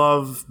why they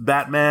love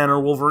Batman or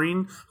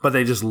Wolverine, but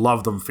they just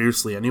love them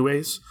fiercely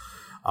anyways.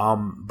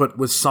 But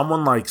with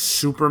someone like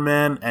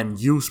Superman,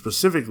 and you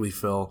specifically,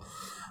 Phil,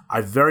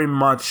 I very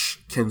much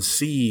can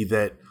see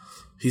that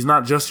he's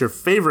not just your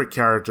favorite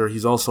character,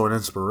 he's also an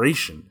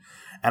inspiration.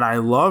 And I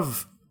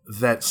love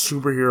that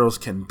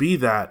superheroes can be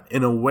that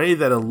in a way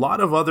that a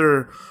lot of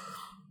other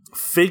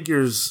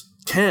figures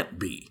can't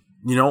be.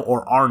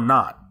 Or are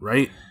not,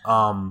 right?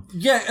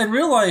 Yeah, in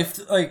real life,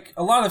 like,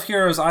 a lot of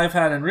heroes I've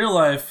had in real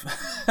life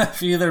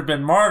have either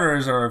been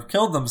martyrs or have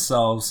killed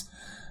themselves.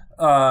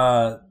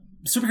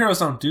 superheroes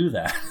don't do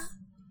that.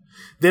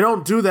 They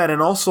don't do that,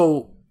 and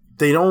also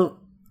they don't,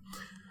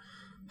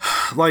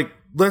 like,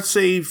 let's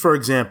say, for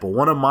example,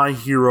 one of my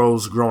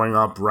heroes growing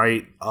up,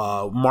 right,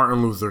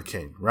 Martin Luther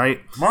King,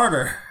 right?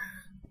 Martyr.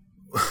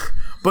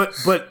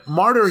 But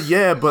martyr,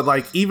 yeah, but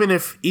like even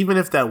if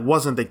that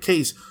wasn't the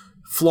case,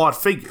 flawed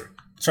figure.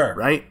 Sure.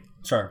 Right?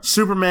 Sure.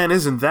 Superman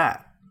isn't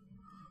that.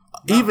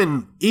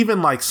 No.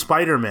 Even like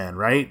Spider-Man,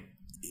 right?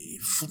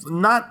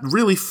 Not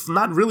really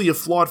a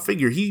flawed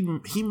figure.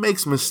 He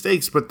makes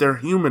mistakes, but they're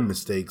human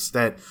mistakes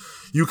that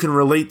you can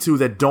relate to,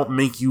 that don't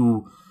make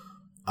you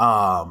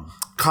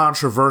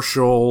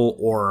controversial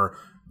or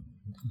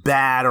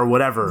bad or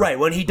whatever. Right,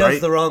 when he does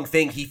the wrong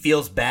thing, he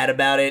feels bad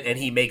about it and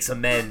he makes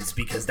amends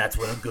because that's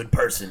what a good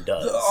person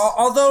does.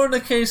 Although in the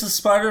case of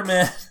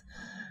Spider-Man,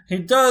 he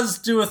does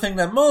do a thing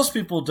that most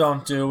people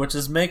don't do, which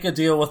is make a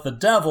deal with the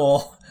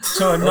devil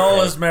to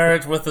annul his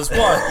marriage with his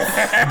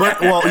wife.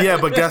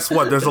 But guess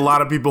what? There's a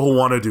lot of people who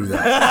want to do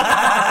that.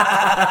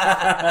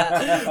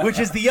 Which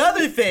is the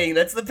other thing.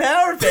 That's the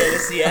power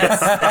fantasy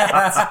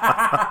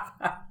aspect.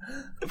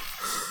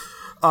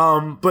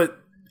 But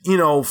you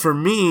know, for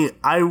me,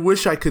 I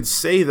wish I could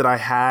say that I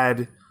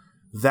had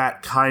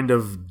that kind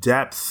of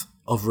depth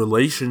of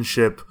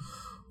relationship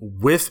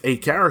with a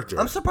character.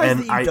 I'm surprised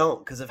that you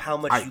don't, because of how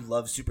much you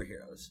love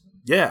superheroes.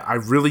 Yeah, I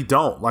really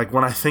don't. Like,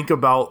 when I think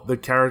about the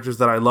characters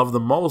that I love the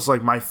most,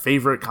 like, my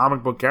favorite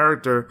comic book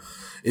character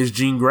is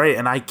Jean Grey,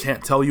 and I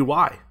can't tell you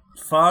why.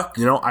 Fuck.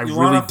 You know, I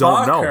really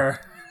don't know.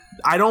 Her.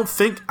 I don't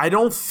think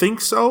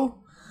so.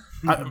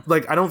 I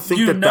don't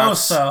think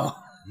that's so.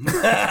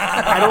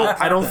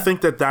 I don't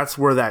think that that's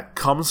where that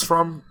comes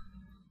from,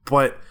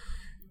 but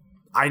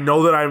I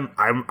know that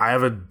I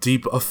have a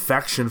deep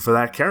affection for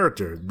that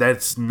character.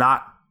 That's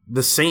not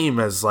the same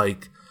as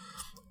like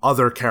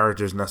other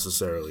characters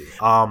necessarily.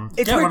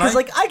 It's weird because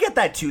I get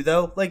that too,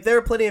 though. Like, there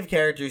are plenty of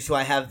characters who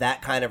I have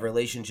that kind of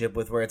relationship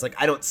with, where it's like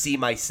I don't see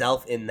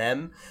myself in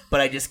them,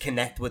 but I just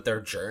connect with their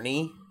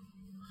journey.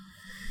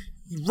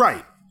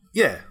 Right.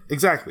 Yeah,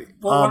 exactly.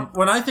 Well,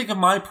 when I think of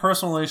my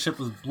personal relationship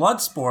with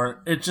Bloodsport,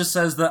 it just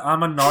says that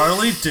I'm a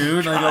gnarly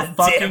dude and I go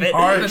fucking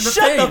hard in the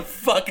Shut paint. Shut the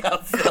fuck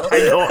up, Phil. I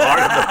go hard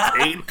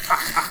in the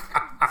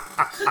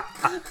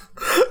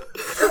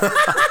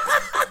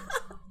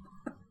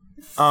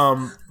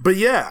paint. But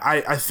yeah,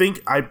 I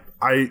think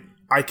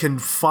I can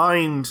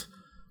find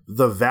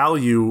the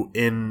value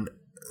in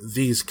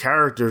these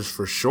characters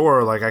for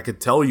sure. Like, I could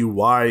tell you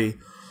why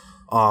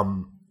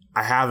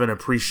I have an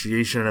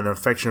appreciation and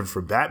affection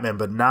for Batman,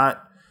 but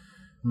not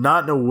in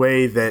a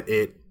way that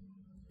it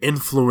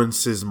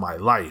influences my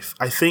life.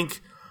 I think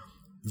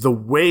the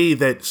way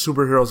that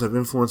superheroes have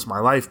influenced my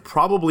life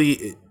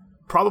probably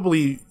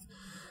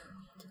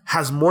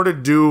has more to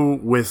do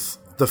with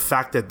the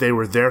fact that they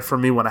were there for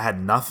me when I had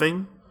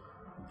nothing,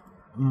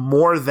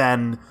 more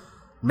than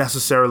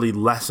necessarily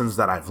lessons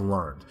that I've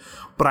learned.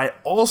 But I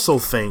also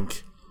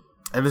think,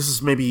 and this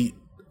is maybe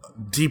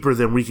deeper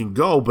than we can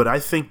go, but I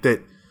think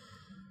that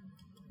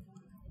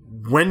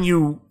when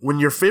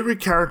your favorite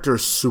character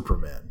is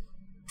Superman,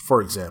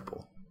 for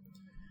example,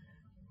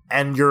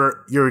 and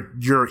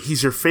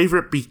he's your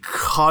favorite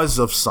because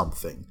of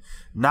something,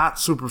 not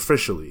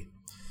superficially,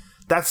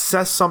 that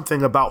says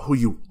something about who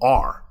you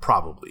are,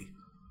 probably.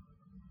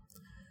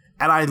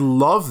 And I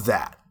love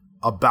that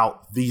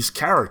about these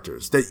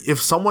characters, that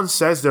if someone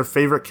says their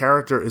favorite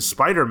character is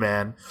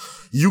Spider-Man,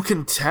 you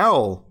can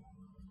tell.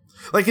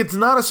 Like, it's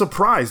not a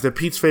surprise that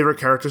Pete's favorite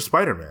character is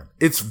Spider-Man.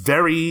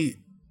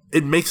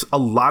 It makes a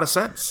lot of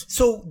sense.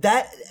 So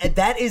that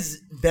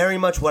is very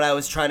much what I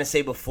was trying to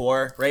say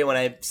before, right? When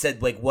I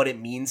said, like, what it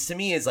means to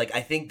me is, like,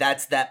 I think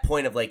that's that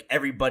point of, like,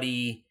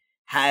 everybody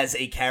has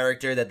a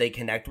character that they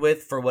connect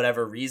with for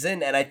whatever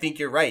reason. And I think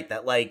you're right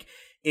that, like,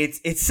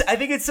 it's I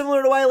think it's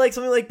similar to why, like,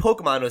 something like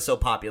Pokemon was so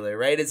popular,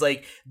 right? It's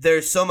like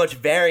there's so much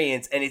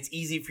variance and it's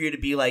easy for you to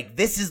be like,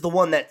 this is the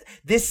one that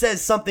this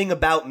says something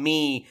about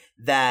me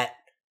that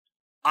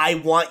I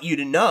want you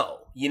to know.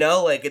 You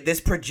know, like, this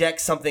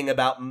projects something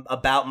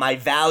about my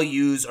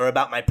values or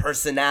about my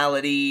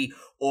personality,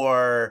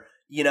 or,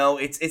 you know,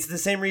 it's the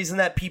same reason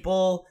that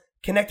people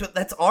connect with.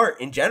 That's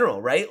art in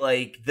general, right?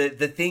 Like,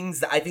 the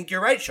things that I think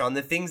you're right, Sean,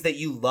 the things that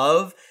you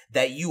love,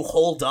 that you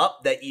hold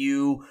up, that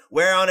you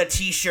wear on a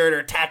t-shirt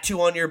or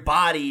tattoo on your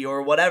body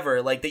or whatever,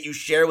 like, that you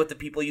share with the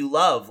people you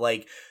love,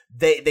 like,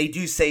 they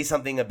do say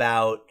something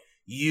about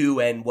you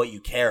and what you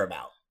care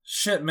about.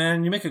 Shit,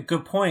 man, you make a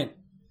good point.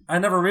 I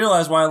never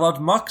realized why I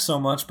loved Muck so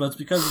much, but it's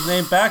because his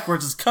name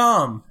backwards is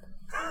Cum.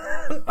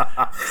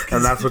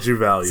 And that's what you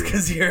value.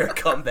 Because you're a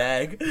cum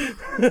bag.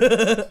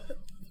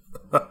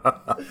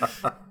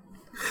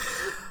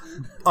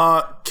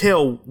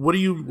 Kale, what do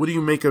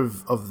you make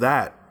of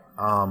that?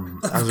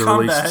 As it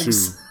relates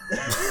bags. to.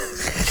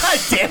 God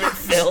damn it,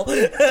 Phil.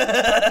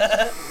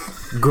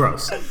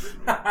 Gross.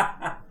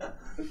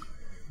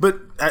 But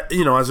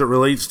as it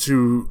relates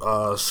to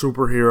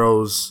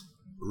superheroes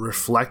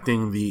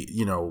reflecting the,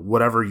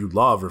 whatever you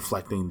love,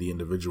 reflecting the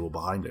individual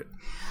behind it.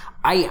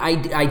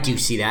 I do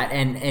see that,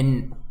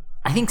 and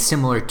I think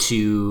similar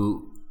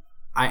to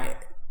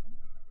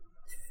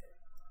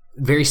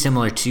very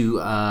similar to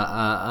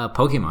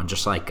Pokemon,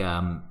 just like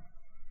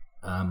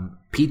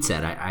Pete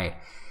said.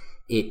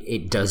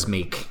 It does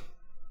make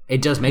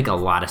a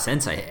lot of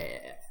sense.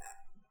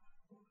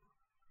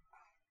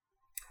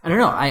 I don't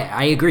know.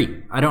 I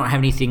agree. I don't have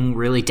anything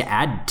really to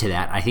add to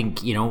that. I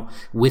think,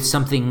 with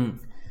something,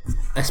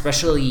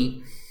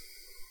 especially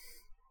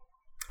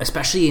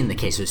in the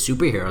case of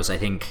superheroes, I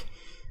think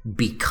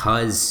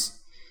because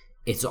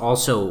it's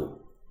also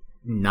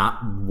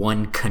not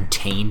one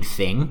contained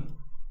thing,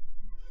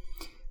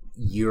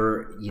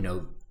 you're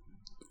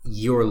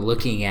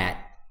looking at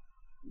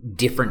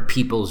different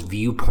people's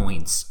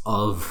viewpoints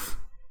of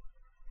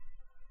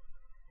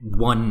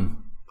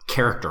one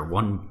character,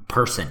 one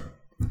person.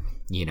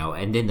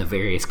 And then the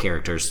various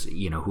characters,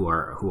 who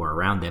are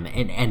around them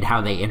and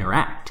how they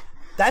interact.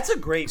 That's a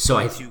great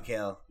point too,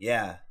 Kale.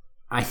 Yeah.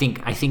 I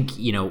think,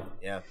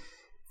 yeah.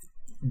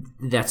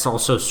 That's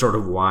also sort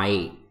of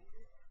why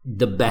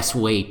the best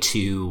way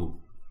to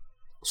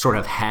sort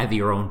of have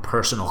your own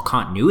personal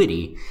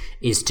continuity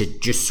is to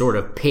just sort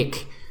of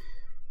pick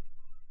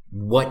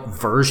what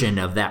version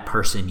of that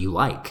person you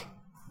like.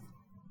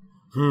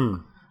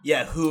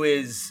 Yeah, who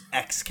is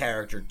X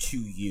character to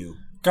you?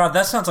 God,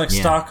 that sounds like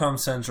Stockholm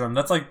syndrome.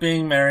 That's like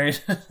being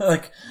married.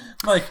 like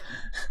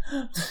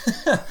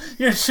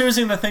you're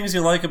choosing the things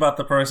you like about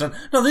the person.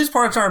 No, these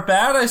parts aren't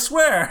bad, I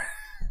swear.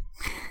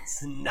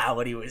 It's not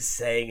what he was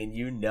saying, and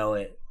you know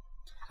it.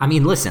 I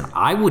mean, listen,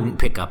 I wouldn't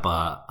pick up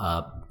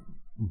a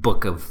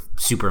book of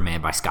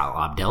Superman by Scott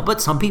Lobdell,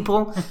 but some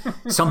people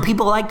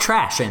like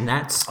trash, and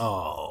that's...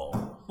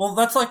 Well,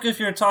 that's like if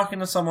you're talking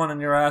to someone and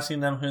you're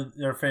asking them who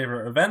their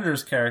favorite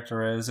Avengers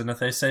character is, and if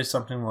they say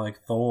something like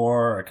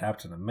Thor or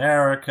Captain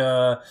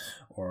America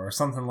or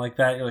something like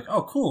that, you're like,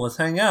 oh, cool, let's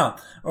hang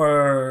out.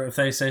 Or if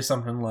they say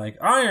something like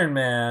Iron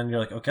Man, you're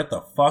like, oh, get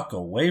the fuck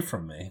away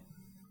from me.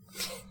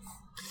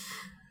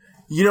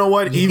 You know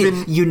what?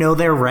 Even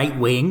they're right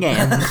wing,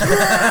 and oh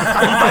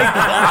my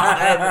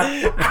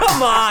god!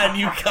 Come on,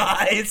 you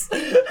guys.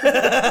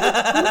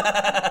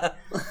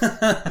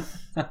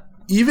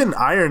 Even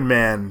Iron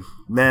Man,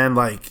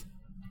 like,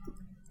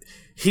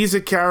 he's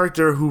a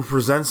character who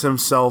presents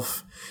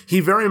himself. He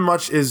very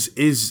much is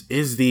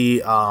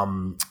the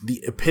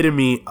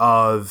epitome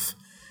of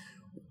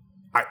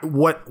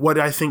what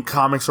I think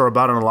comics are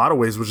about in a lot of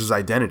ways, which is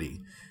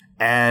identity.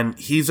 And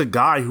he's a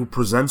guy who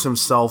presents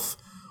himself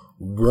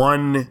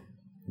one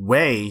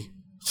way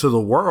to the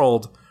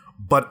world,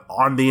 but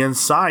on the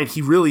inside,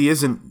 he really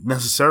isn't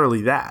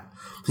necessarily that.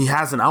 He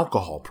has an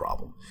alcohol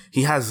problem.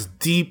 He has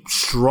deep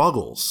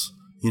struggles,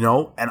 and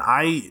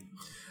I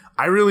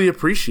really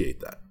appreciate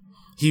that.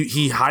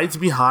 He hides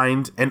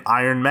behind an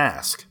iron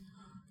mask,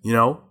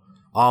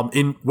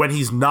 in when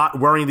he's not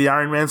wearing the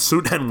Iron Man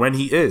suit and when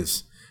he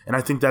is, and I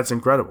think that's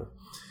incredible.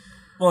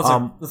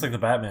 Well, it's like the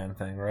Batman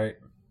thing, right?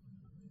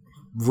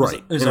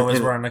 Right. He's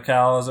always wearing a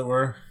cowl, as it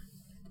were.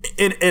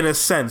 In a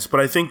sense, but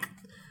I think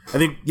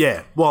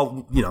yeah.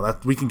 Well,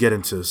 that we can get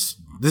into this.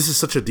 This is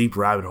such a deep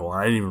rabbit hole,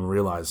 and I didn't even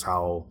realize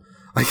how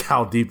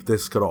deep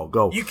this could all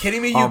go. You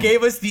kidding me? You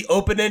gave us the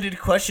open-ended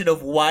question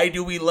of why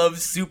do we love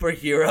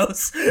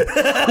superheroes?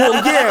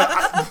 Well,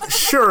 yeah,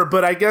 sure,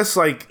 but I guess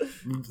like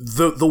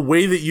the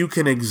way that you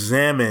can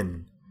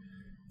examine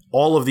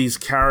all of these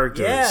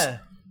characters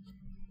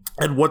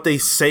and what they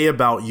say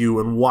about you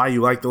and why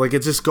you like them, like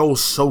it just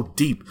goes so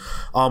deep.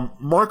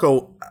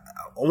 Marco,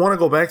 I want to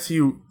go back to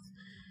you.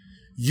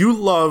 You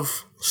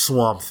love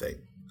Swamp Thing,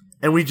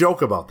 and we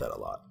joke about that a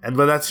lot.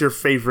 But that's your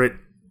favorite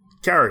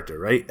character,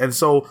 right? And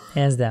so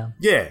hands down,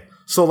 yeah.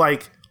 So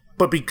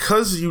but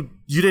because you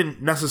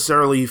didn't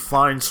necessarily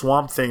find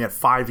Swamp Thing at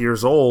 5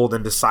 years old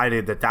and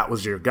decided that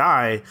was your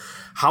guy,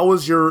 how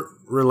was your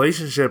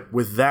relationship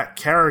with that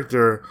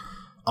character?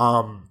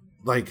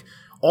 Like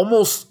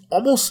almost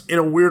in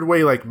a weird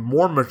way, like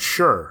more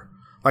mature.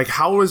 Like,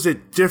 how is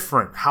it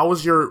different? How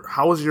is your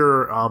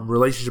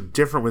relationship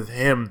different with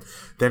him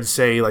than,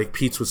 say, like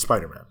Pete's with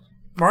Spider-Man?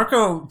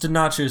 Marco did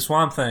not choose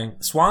Swamp Thing.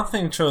 Swamp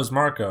Thing chose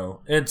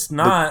Marco. It's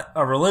not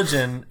a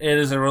religion. It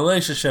is a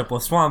relationship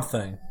with Swamp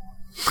Thing.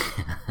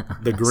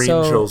 The green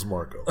chose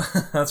Marco.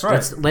 That's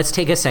right. Let's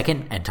take a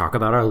second and talk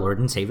about our Lord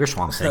and Savior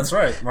Swamp Thing. That's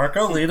right.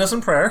 Marco, lead us in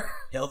prayer.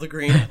 Hail the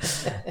green.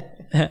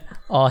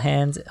 All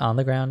hands on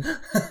the ground.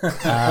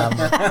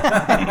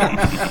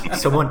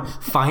 Someone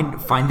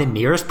find the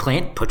nearest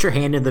plant, put your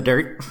hand in the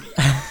dirt.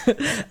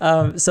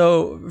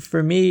 So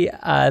for me,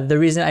 the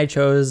reason I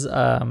chose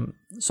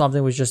Swamp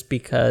Thing was just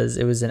because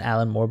it was an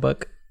Alan Moore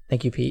book.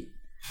 Thank you, Pete.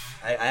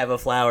 I have a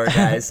flower,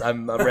 guys.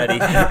 I'm ready.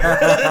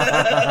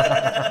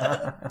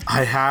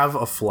 I have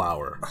a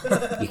flower.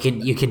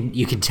 You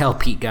can tell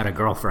Pete got a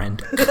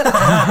girlfriend. Hey,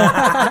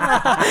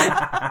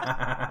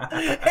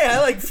 I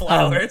like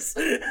flowers.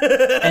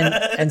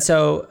 and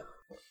so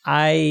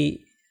I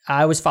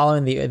was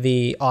following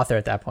the author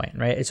at that point,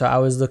 right? So I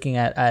was looking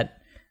at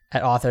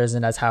authors,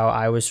 and that's how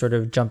I was sort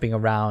of jumping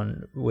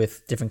around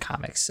with different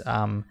comics.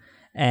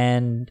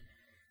 And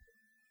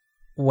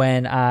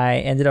when I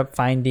ended up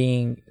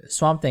finding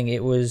Swamp Thing,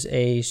 it was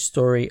a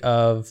story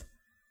of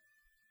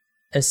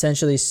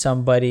essentially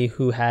somebody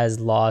who has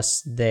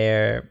lost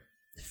their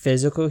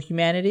physical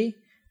humanity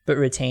but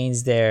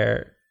retains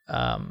their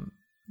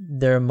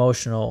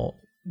emotional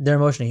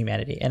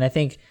humanity. And I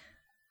think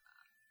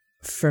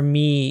for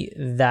me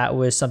that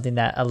was something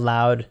that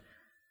allowed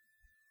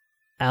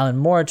Alan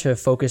Moore to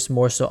focus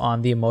more so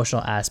on the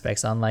emotional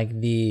aspects, on like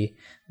the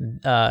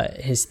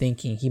his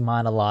thinking. He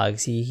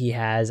monologues, he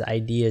has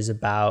ideas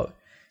about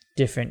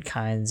different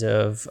kinds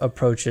of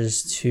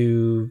approaches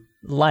to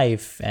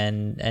life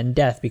and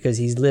death, because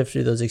he's lived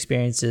through those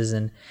experiences,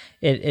 and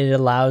it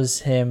allows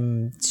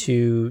him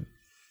to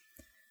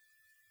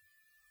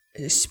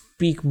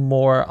speak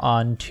more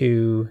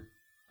onto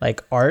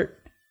like art.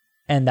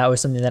 And that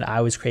was something that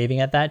I was craving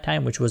at that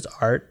time, which was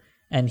art.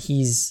 And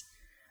he's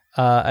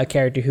a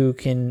character who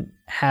can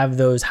have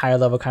those higher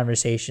level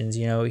conversations.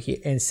 You know, he,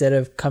 instead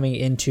of coming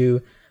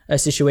into a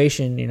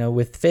situation, you know,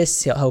 with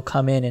fists, he'll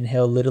come in and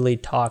he'll literally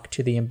talk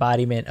to the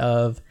embodiment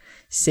of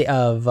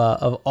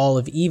all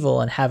of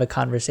evil and have a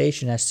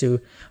conversation as to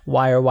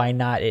why or why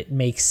not it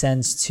makes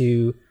sense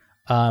to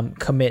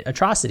commit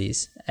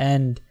atrocities.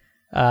 And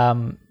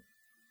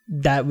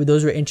that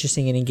those were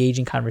interesting and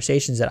engaging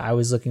conversations that I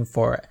was looking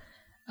for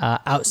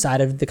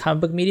outside of the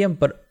comic book medium,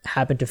 but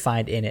happened to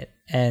find in it.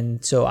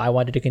 And so I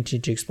wanted to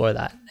continue to explore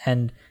that.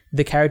 And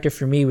the character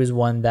for me was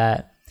one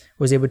that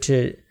was able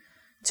to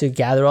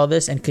gather all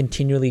this and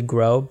continually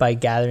grow by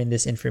gathering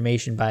this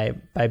information, by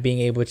being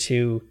able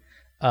to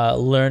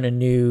learn a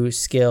new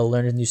skill,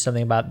 learn a new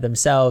something about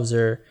themselves,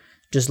 or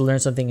just learn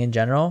something in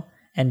general,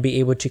 and be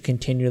able to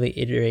continually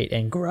iterate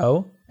and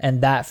grow.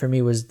 And that for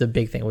me was the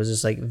big thing, was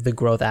just like the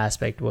growth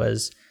aspect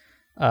was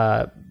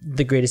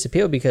the greatest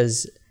appeal,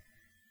 because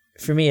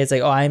for me, it's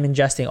like, oh, I'm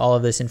ingesting all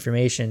of this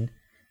information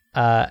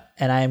and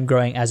I am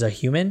growing as a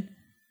human.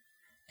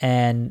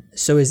 And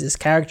so is this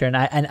character. And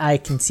I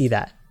can see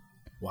that.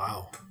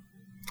 Wow.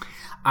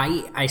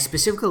 I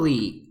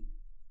specifically,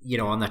 you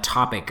know, on the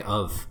topic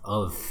of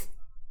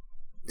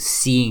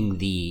seeing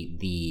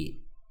the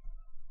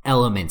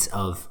elements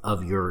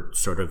of your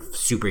sort of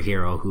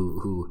superhero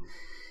who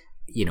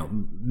you know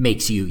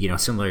makes you, you know,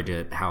 similar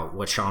to how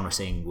what Sean was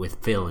saying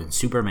with Phil and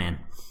Superman.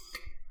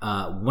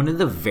 One of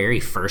the very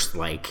first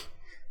like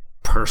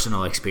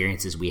personal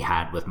experiences we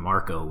had with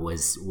Marco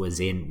was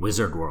in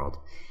Wizard World,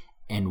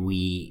 and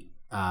we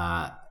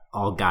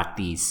all got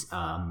these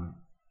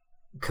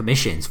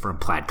commissions from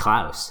Plaid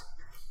Klaus,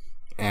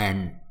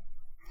 and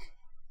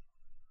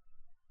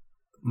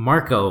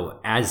Marco,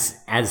 as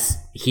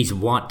he's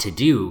wont to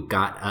do,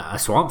 got a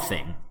Swamp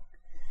Thing,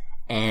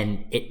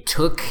 and it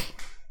took,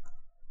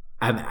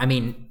 I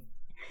mean,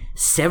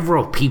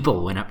 several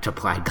people went up to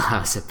Plaid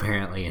Klaus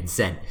apparently and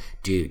said,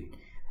 "Dude,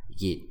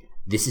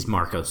 this is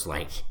Marco's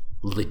like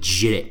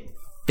legit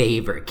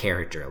favorite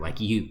character. Like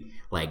you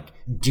like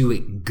do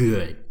it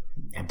good."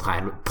 And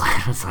Plaid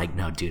was like,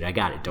 "No, dude, I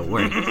got it. Don't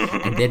worry."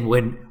 And then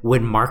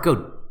when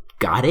Marco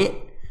got it,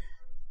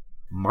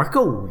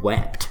 Marco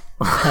wept.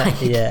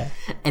 Like, yeah.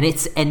 And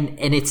it's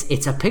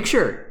a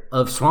picture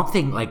of Swamp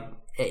Thing, like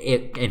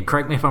and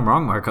correct me if I'm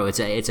wrong, Marco. It's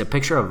a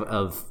picture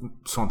of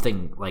Swamp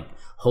Thing like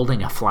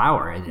holding a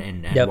flower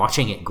and Yep.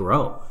 watching it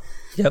grow.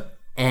 Yep.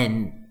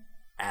 And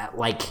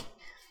like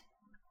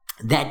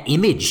that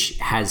image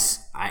has,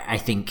 I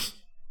think,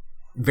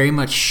 very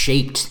much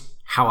shaped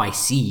how I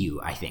see you.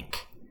 I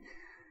think,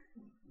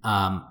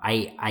 and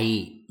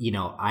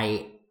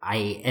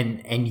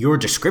your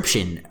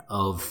description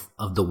of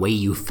the way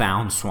you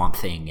found Swamp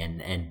Thing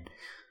and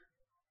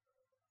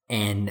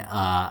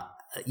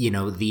you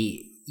know,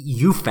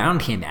 you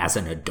found him as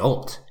an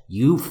adult.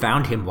 You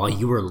found him while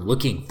you were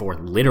looking for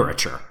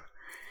literature.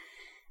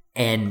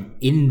 And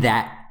in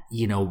that,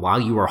 you know, while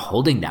you were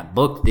holding that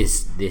book,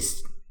 this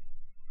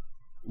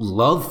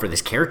love for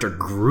this character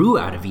grew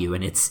out of you,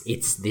 and it's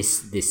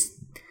this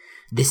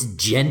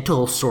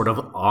gentle sort of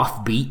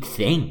offbeat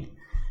thing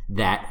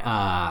that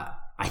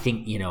I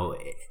think, you know,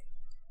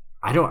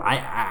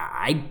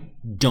 I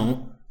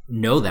don't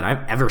know that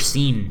I've ever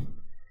seen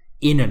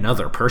in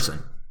another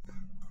person.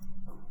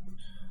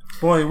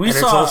 Boy, we And it's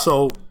saw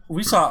also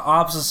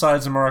opposite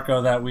sides of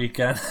Marco that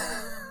weekend.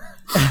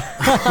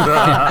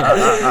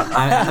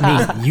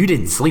 I mean, you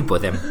didn't sleep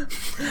with him.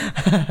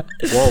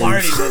 Whoa,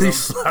 Marty we did.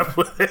 slept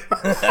with him.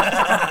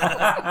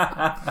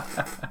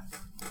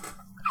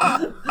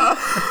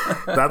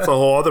 That's a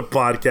whole other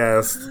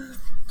podcast.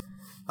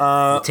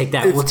 We'll take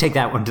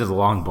that one to the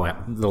long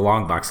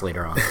box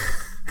later on.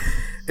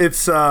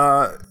 It's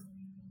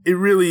it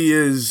really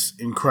is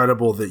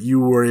incredible that you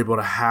were able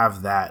to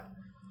have that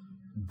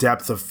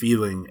depth of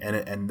feeling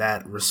and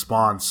that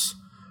response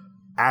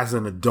as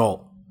an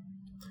adult.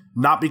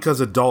 Not because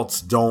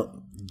adults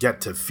don't get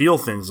to feel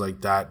things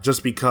like that,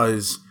 just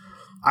because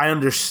I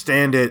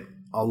understand it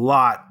a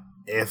lot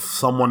if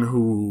someone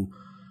who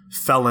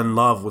fell in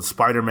love with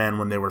Spider-Man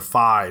when they were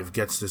 5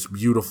 gets this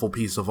beautiful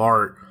piece of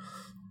art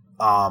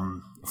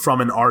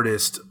from an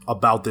artist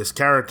about this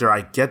character.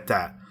 I get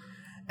that.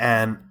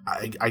 And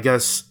I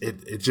guess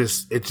it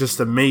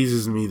just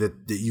amazes me that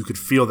you could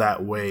feel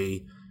that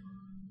way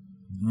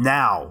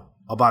now,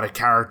 about a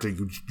character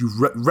you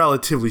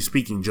relatively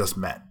speaking just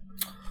met.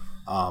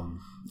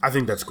 I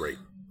think that's great.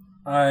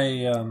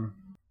 I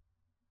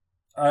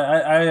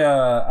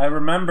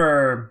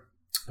remember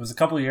it was a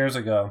couple of years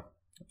ago.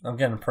 I'm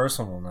getting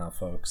personal now,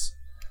 folks.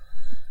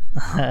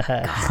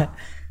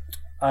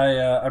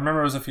 I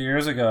remember it was a few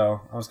years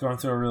ago. I was going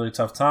through a really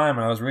tough time,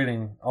 and I was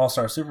reading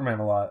All-Star Superman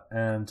a lot,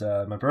 and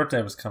my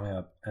birthday was coming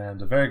up,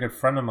 and a very good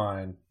friend of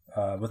mine,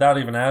 without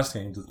even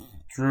asking,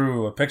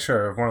 drew a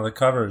picture of one of the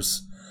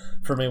covers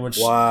for me, which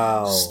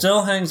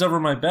still hangs over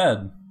my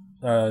bed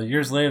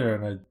years later,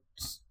 and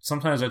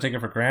sometimes I take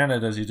it for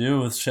granted, as you do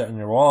with shit on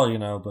your wall, you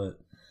know, but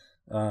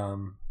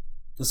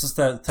this is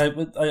that type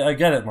of... I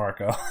get it,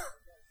 Marco.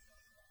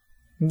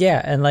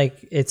 Yeah, and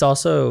like it's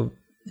also...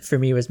 for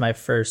me, was my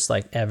first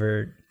like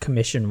ever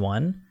commission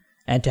one,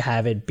 and to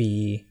have it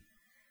be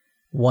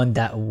one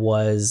that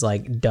was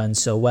like done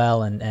so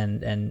well,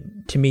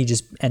 and to me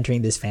just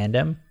entering this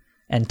fandom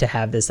and to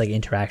have this like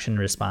interaction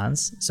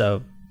response,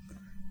 so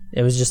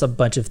it was just a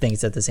bunch of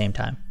things at the same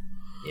time.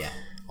 Yeah,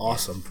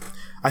 awesome.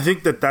 I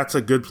think that's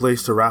a good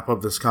place to wrap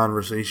up this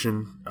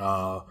conversation.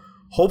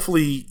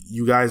 Hopefully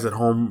you guys at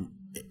home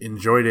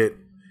enjoyed it.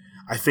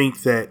 I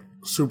think that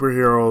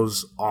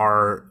superheroes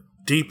are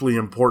deeply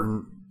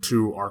important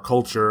to our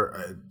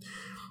culture.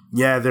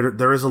 Yeah,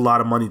 there is a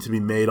lot of money to be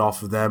made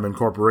off of them, and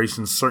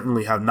corporations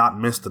certainly have not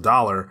missed a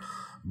dollar.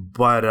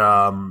 But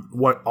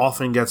what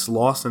often gets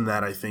lost in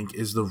that, I think,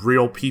 is the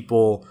real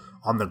people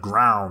on the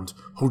ground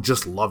who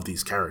just love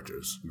these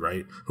characters,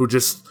 right? Who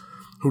just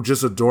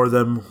adore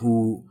them,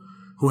 who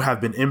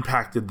have been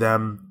impacted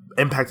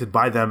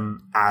by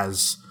them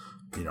as,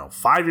 you know,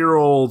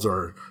 5-year-olds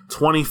or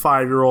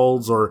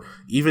 25-year-olds, or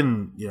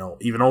even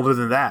older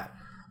than that.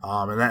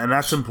 And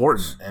that's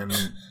important. And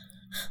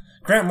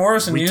Grant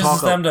Morrison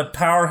uses them to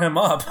power him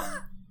up.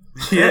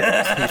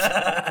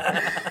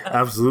 Yeah,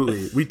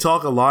 absolutely. We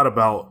talk a lot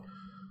about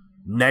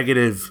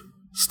negative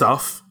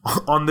stuff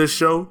on this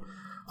show,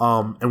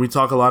 and we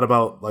talk a lot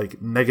about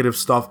like negative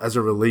stuff as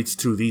it relates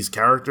to these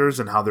characters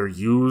and how they're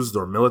used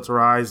or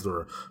militarized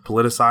or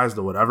politicized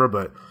or whatever.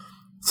 But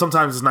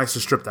sometimes it's nice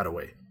to strip that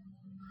away,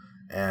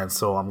 and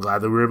so I'm glad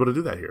that we were able to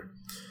do that here.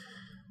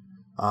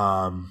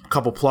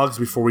 Couple plugs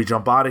before we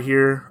jump out of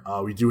here.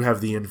 We do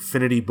have the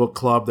Infinity Book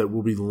Club that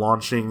will be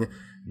launching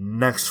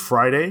next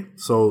Friday,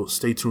 so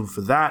stay tuned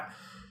for that.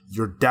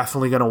 You're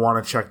definitely going to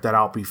want to check that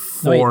out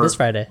before... this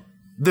Friday.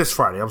 This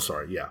Friday, I'm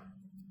sorry, yeah.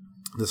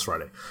 This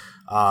Friday.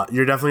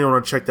 You're definitely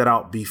going to check that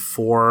out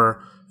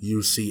before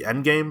you see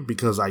Endgame,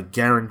 because I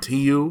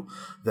guarantee you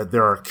that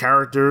there are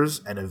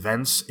characters and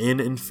events in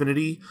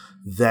Infinity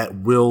that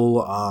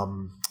will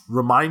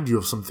remind you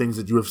of some things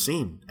that you have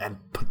seen and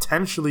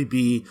potentially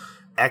be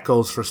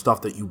echoes for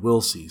stuff that you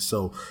will see.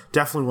 So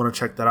definitely want to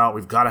check that out.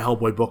 We've got a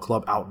Hellboy book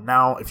club out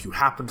now. If you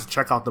happen to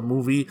check out the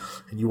movie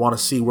and you want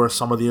to see where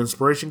some of the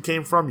inspiration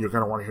came from, you're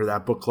going to want to hear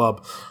that book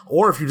club.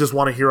 Or if you just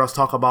want to hear us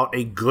talk about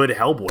a good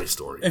Hellboy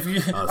story. If you,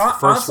 it's the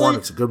first one.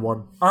 It's a good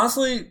one.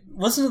 Honestly,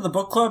 listen to the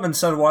book club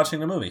instead of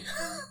watching the movie.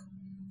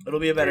 It'll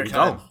be a better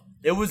time.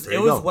 It was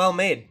well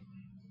made.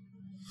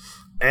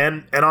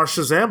 And our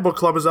Shazam book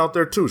club is out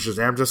there too.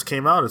 Shazam just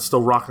came out. It's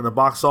still rocking the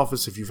box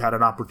office. If you've had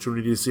an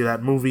opportunity to see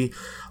that movie,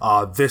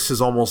 this is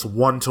almost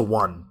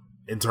 1-to-1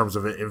 in terms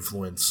of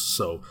influence.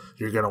 So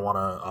you're going to want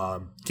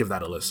to give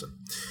that a listen.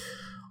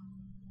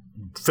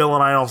 Phil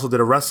and I also did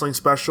a wrestling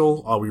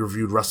special. We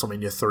reviewed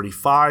WrestleMania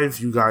 35.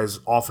 You guys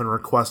often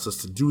request us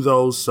to do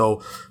those, so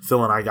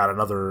Phil and I got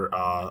another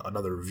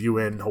review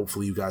in.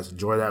 Hopefully you guys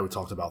enjoy that. We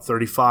talked about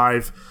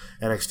 35,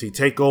 NXT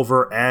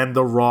TakeOver, and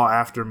the Raw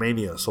after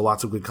Mania. So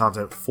lots of good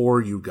content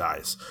for you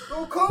guys.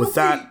 With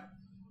that,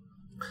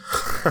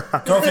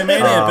 Kofi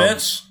Mania,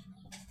 bitch.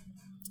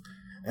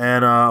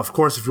 And, of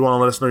course, if you want to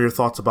let us know your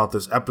thoughts about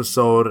this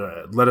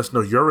episode, let us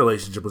know your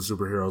relationship with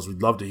superheroes.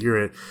 We'd love to hear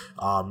it.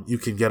 You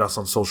can get us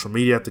on social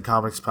media at The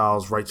Comics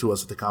Pals. Write to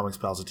us at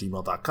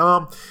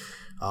thecomicspals@gmail.com.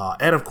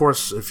 And, of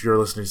course, if you're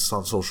listening to this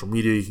on social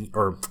media,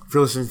 or if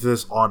you're listening to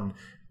this on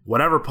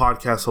whatever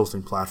podcast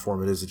hosting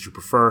platform it is that you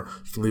prefer,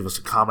 you can leave us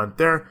a comment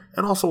there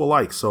and also a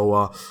like.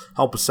 So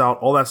help us out.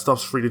 All that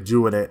stuff's free to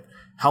do, and it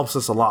helps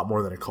us a lot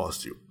more than it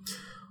costs you.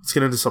 Let's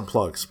get into some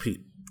plugs.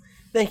 Pete.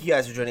 Thank you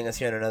guys for joining us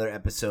here on another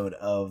episode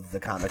of The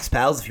Comics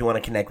Pals. If you want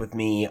to connect with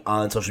me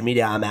on social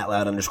media, I'm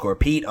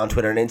 @loud_Pete on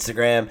Twitter and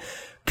Instagram.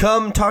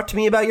 Come talk to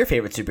me about your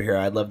favorite superhero.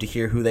 I'd love to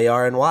hear who they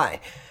are and why.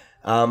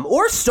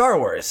 Or Star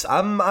Wars.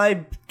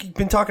 I've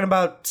been talking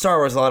about Star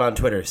Wars a lot on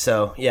Twitter,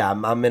 so yeah,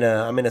 I'm in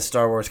a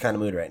Star Wars kind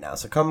of mood right now.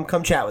 So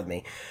come chat with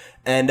me.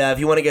 And if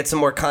you want to get some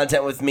more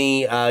content with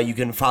me, you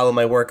can follow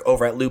my work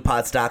over at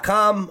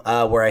lootpots.com,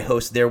 where I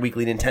host their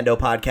weekly Nintendo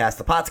podcast,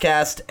 The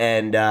Potscast,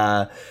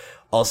 and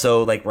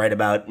also like write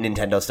about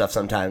Nintendo stuff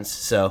sometimes.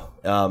 So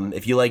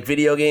if you like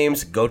video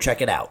games, go check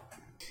it out.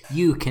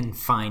 You can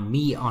find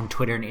me on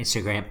Twitter and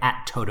Instagram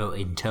at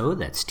TotoInto.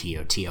 That's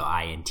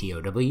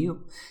TOTOINTOW.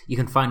 You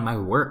can find my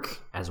work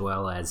as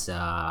well as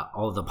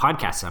all of the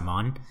podcasts I'm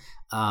on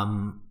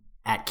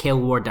at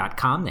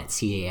kaleward.com.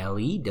 That's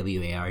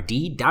CALEWARD.com.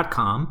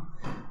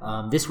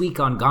 This week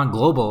on Gone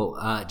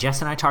Global,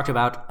 Jess and I talked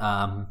about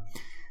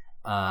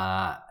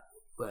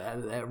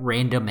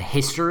random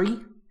history.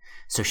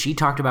 So she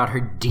talked about her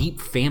deep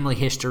family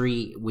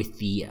history with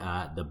the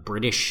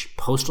British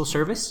Postal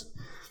Service.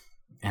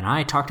 And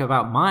I talked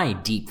about my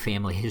deep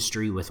family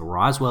history with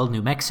Roswell,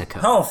 New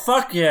Mexico. Oh,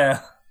 fuck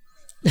yeah.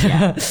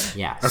 Yeah.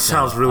 That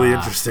sounds really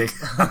interesting.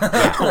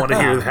 I want to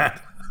hear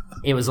that.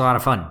 It was a lot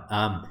of fun.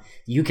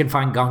 You can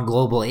find Gone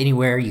Global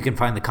anywhere. You can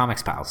find the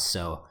Comics Pals.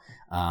 So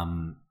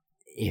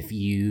if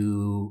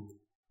you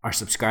are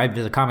subscribed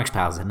to the Comics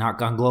Pals and not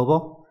Gone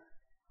Global,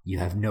 you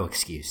have no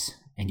excuse,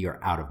 and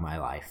you're out of my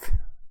life.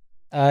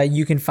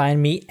 You can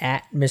find me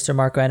at Mr.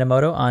 Marco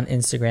Animoto on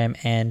Instagram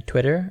and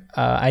Twitter.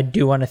 I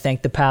do want to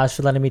thank the pals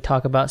for letting me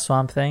talk about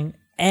Swamp Thing.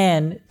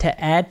 And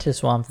to add to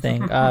Swamp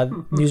Thing,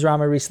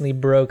 Newsrama recently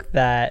broke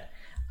that,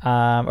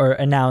 or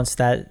announced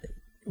that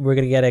we're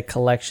going to get a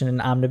collection, an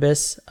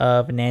omnibus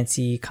of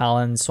Nancy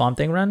Collins' Swamp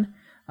Thing run,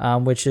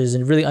 which is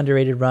a really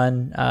underrated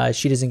run.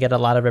 She doesn't get a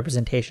lot of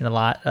representation a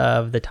lot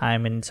of the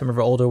time in some of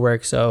her older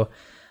work. So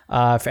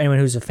for anyone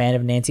who's a fan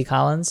of Nancy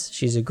Collins,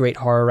 she's a great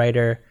horror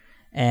writer.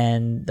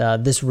 And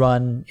this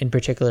run in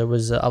particular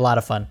was a lot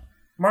of fun.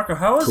 Marco,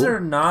 how is there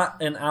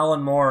not an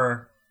Alan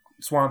Moore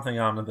Swamp Thing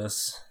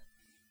omnibus?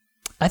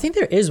 I think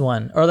there is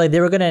one, or like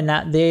they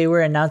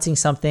were announcing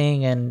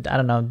something, and I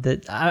don't know.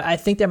 I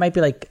think there might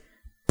be like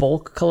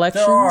bulk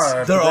collections.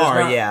 There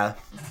are, yeah.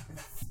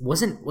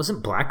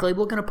 Wasn't Black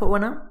Label gonna put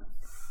one out?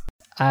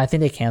 I think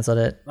they canceled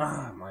it.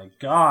 Oh my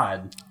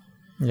god.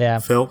 Yeah.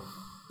 Phil?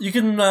 You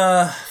can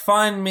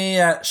find me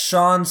at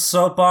Sean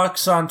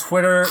Soapbox on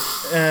Twitter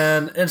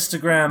and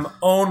Instagram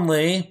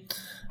only.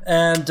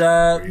 And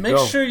make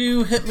sure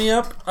you hit me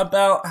up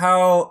about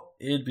how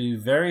it'd be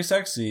very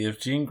sexy if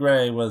Jean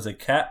Grey was a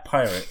cat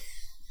pirate.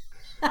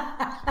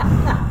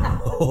 I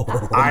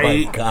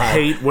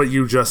hate what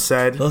you just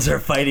said. Those are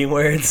fighting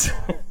words.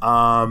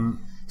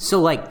 So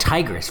like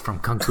Tigress from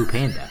Kung Fu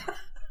Panda.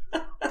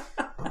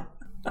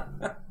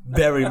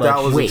 Very much.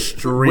 That was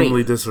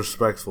extremely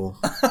disrespectful.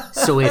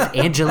 So if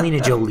Angelina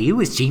Jolie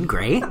was Jean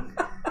Grey?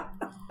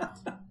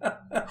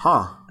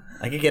 Huh.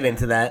 I could get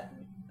into that.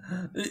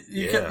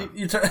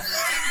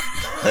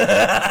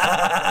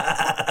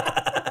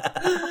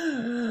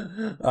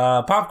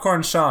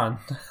 Popcorn Sean.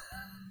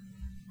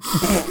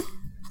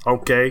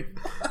 Okay.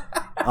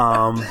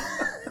 All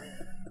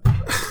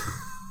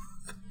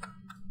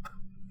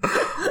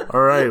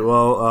right.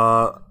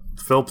 Well,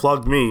 Phil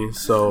plugged me,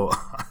 so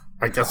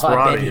I guess we're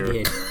out of here.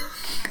 Did.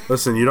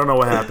 Listen, you don't know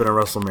what happened at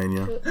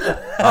WrestleMania.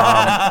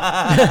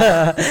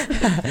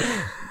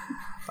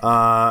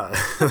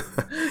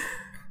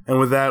 And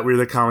with that, we're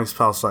the Comics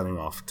Pal signing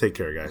off. Take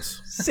care,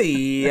 guys.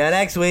 See ya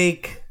next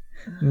week.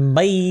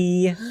 Bye.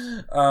 You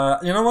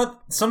know what?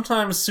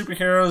 Sometimes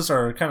superheroes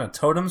are kind of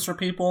totems for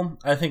people.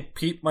 I think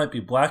Pete might be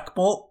Black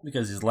Bolt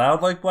because he's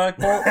loud like Black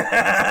Bolt.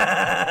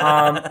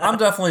 I'm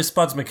definitely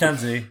Spuds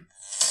McKenzie.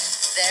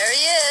 There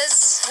he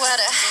is. What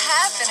a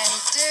happening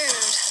dude.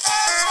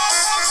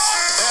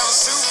 They're a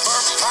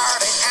super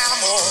party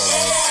animal.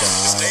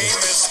 His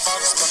name is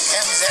Spuds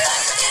McKenzie.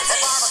 A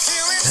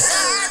barbecue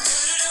inside.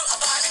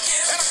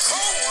 And a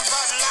cold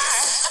Bud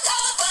Light.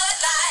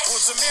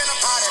 Puts him in a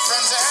party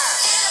frenzy.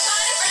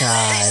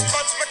 God.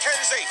 Spuds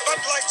McKenzie, Bud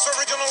Light's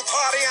original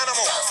party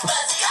animal.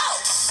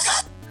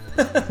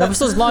 That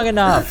episode's long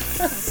enough.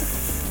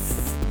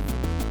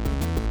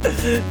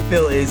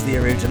 Phil is the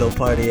original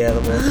party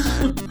animal.